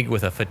pig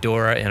with a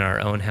fedora in our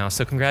own house.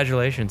 So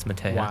congratulations,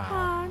 Matea.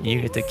 Wow. You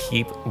get to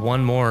keep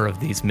one more of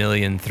these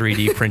million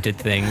 3D printed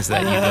things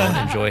that you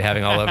don't enjoy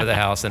having all over the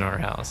house in our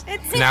house.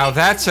 Now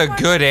that's a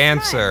good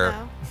answer,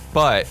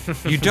 but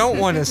you don't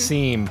want to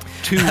seem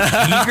too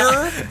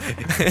eager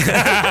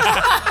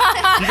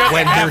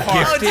when you're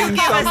gifting give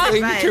us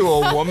something advice. to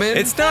a woman.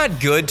 It's not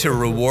good to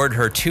reward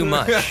her too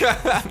much. you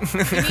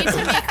need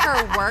to make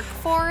her work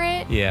for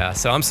it. Yeah,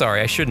 so I'm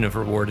sorry. I shouldn't have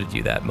rewarded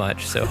you that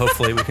much. So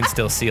hopefully we can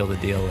still seal the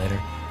deal later.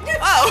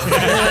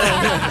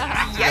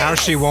 Now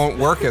she won't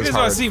work You as just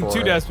don't hard seem for too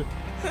it. desperate.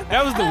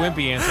 That was the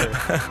wimpy answer.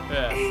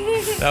 Yeah.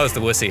 That was the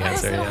wussy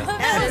answer,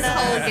 yeah. This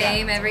whole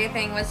game,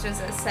 everything was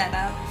just a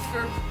setup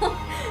for.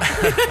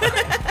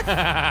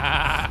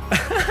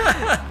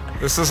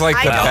 This is like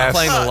I the don't I'm best.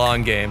 playing the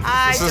long game.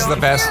 This is the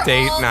best We're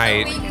date all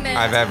night doing this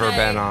I've ever tonight.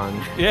 been on.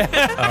 Yeah.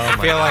 I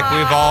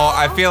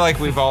feel like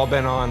we've all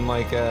been on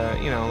like a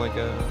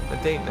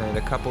date night,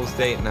 a couple's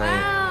date night.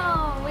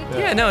 Wow, we did.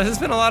 Yeah, no, this has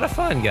been a lot of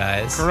fun,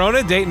 guys.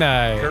 Corona date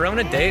night.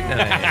 Corona date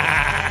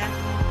night.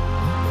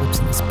 Clips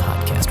in this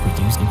podcast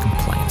were used in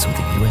compliance with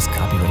the U.S.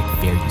 Copyright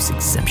Fair Use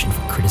Exemption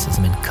for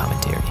criticism and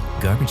commentary.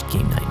 Garbage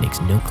Game Night makes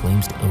no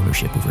claims to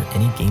ownership over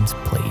any games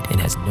played and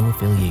has no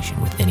affiliation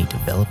with any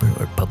developer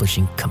or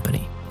publishing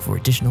company. For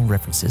additional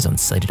references on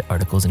cited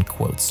articles and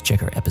quotes,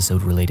 check our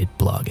episode-related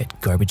blog at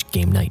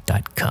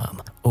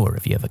garbagegamenight.com. Or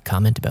if you have a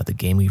comment about the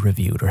game we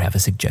reviewed or have a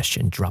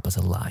suggestion, drop us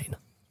a line.